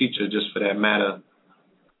or the teacher, just for that matter,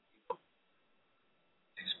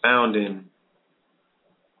 expounding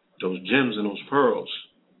those gems and those pearls.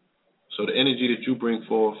 So the energy that you bring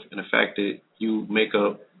forth and the fact that you make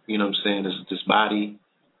up, you know what I'm saying, this body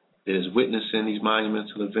that is witnessing these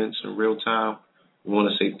monumental events in real time, we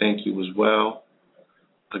want to say thank you as well.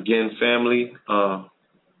 Again, family,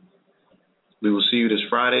 we will see you this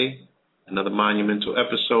Friday. Another monumental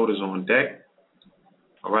episode is on deck.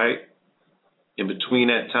 All right? In between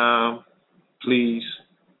that time, please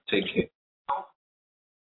take care.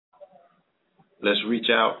 Let's reach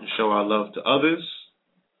out and show our love to others.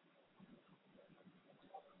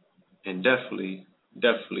 And definitely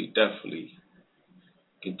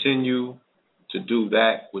continue to do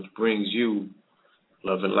that which brings you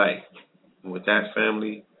love and light. And with that,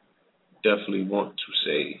 family, definitely want to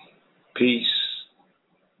say peace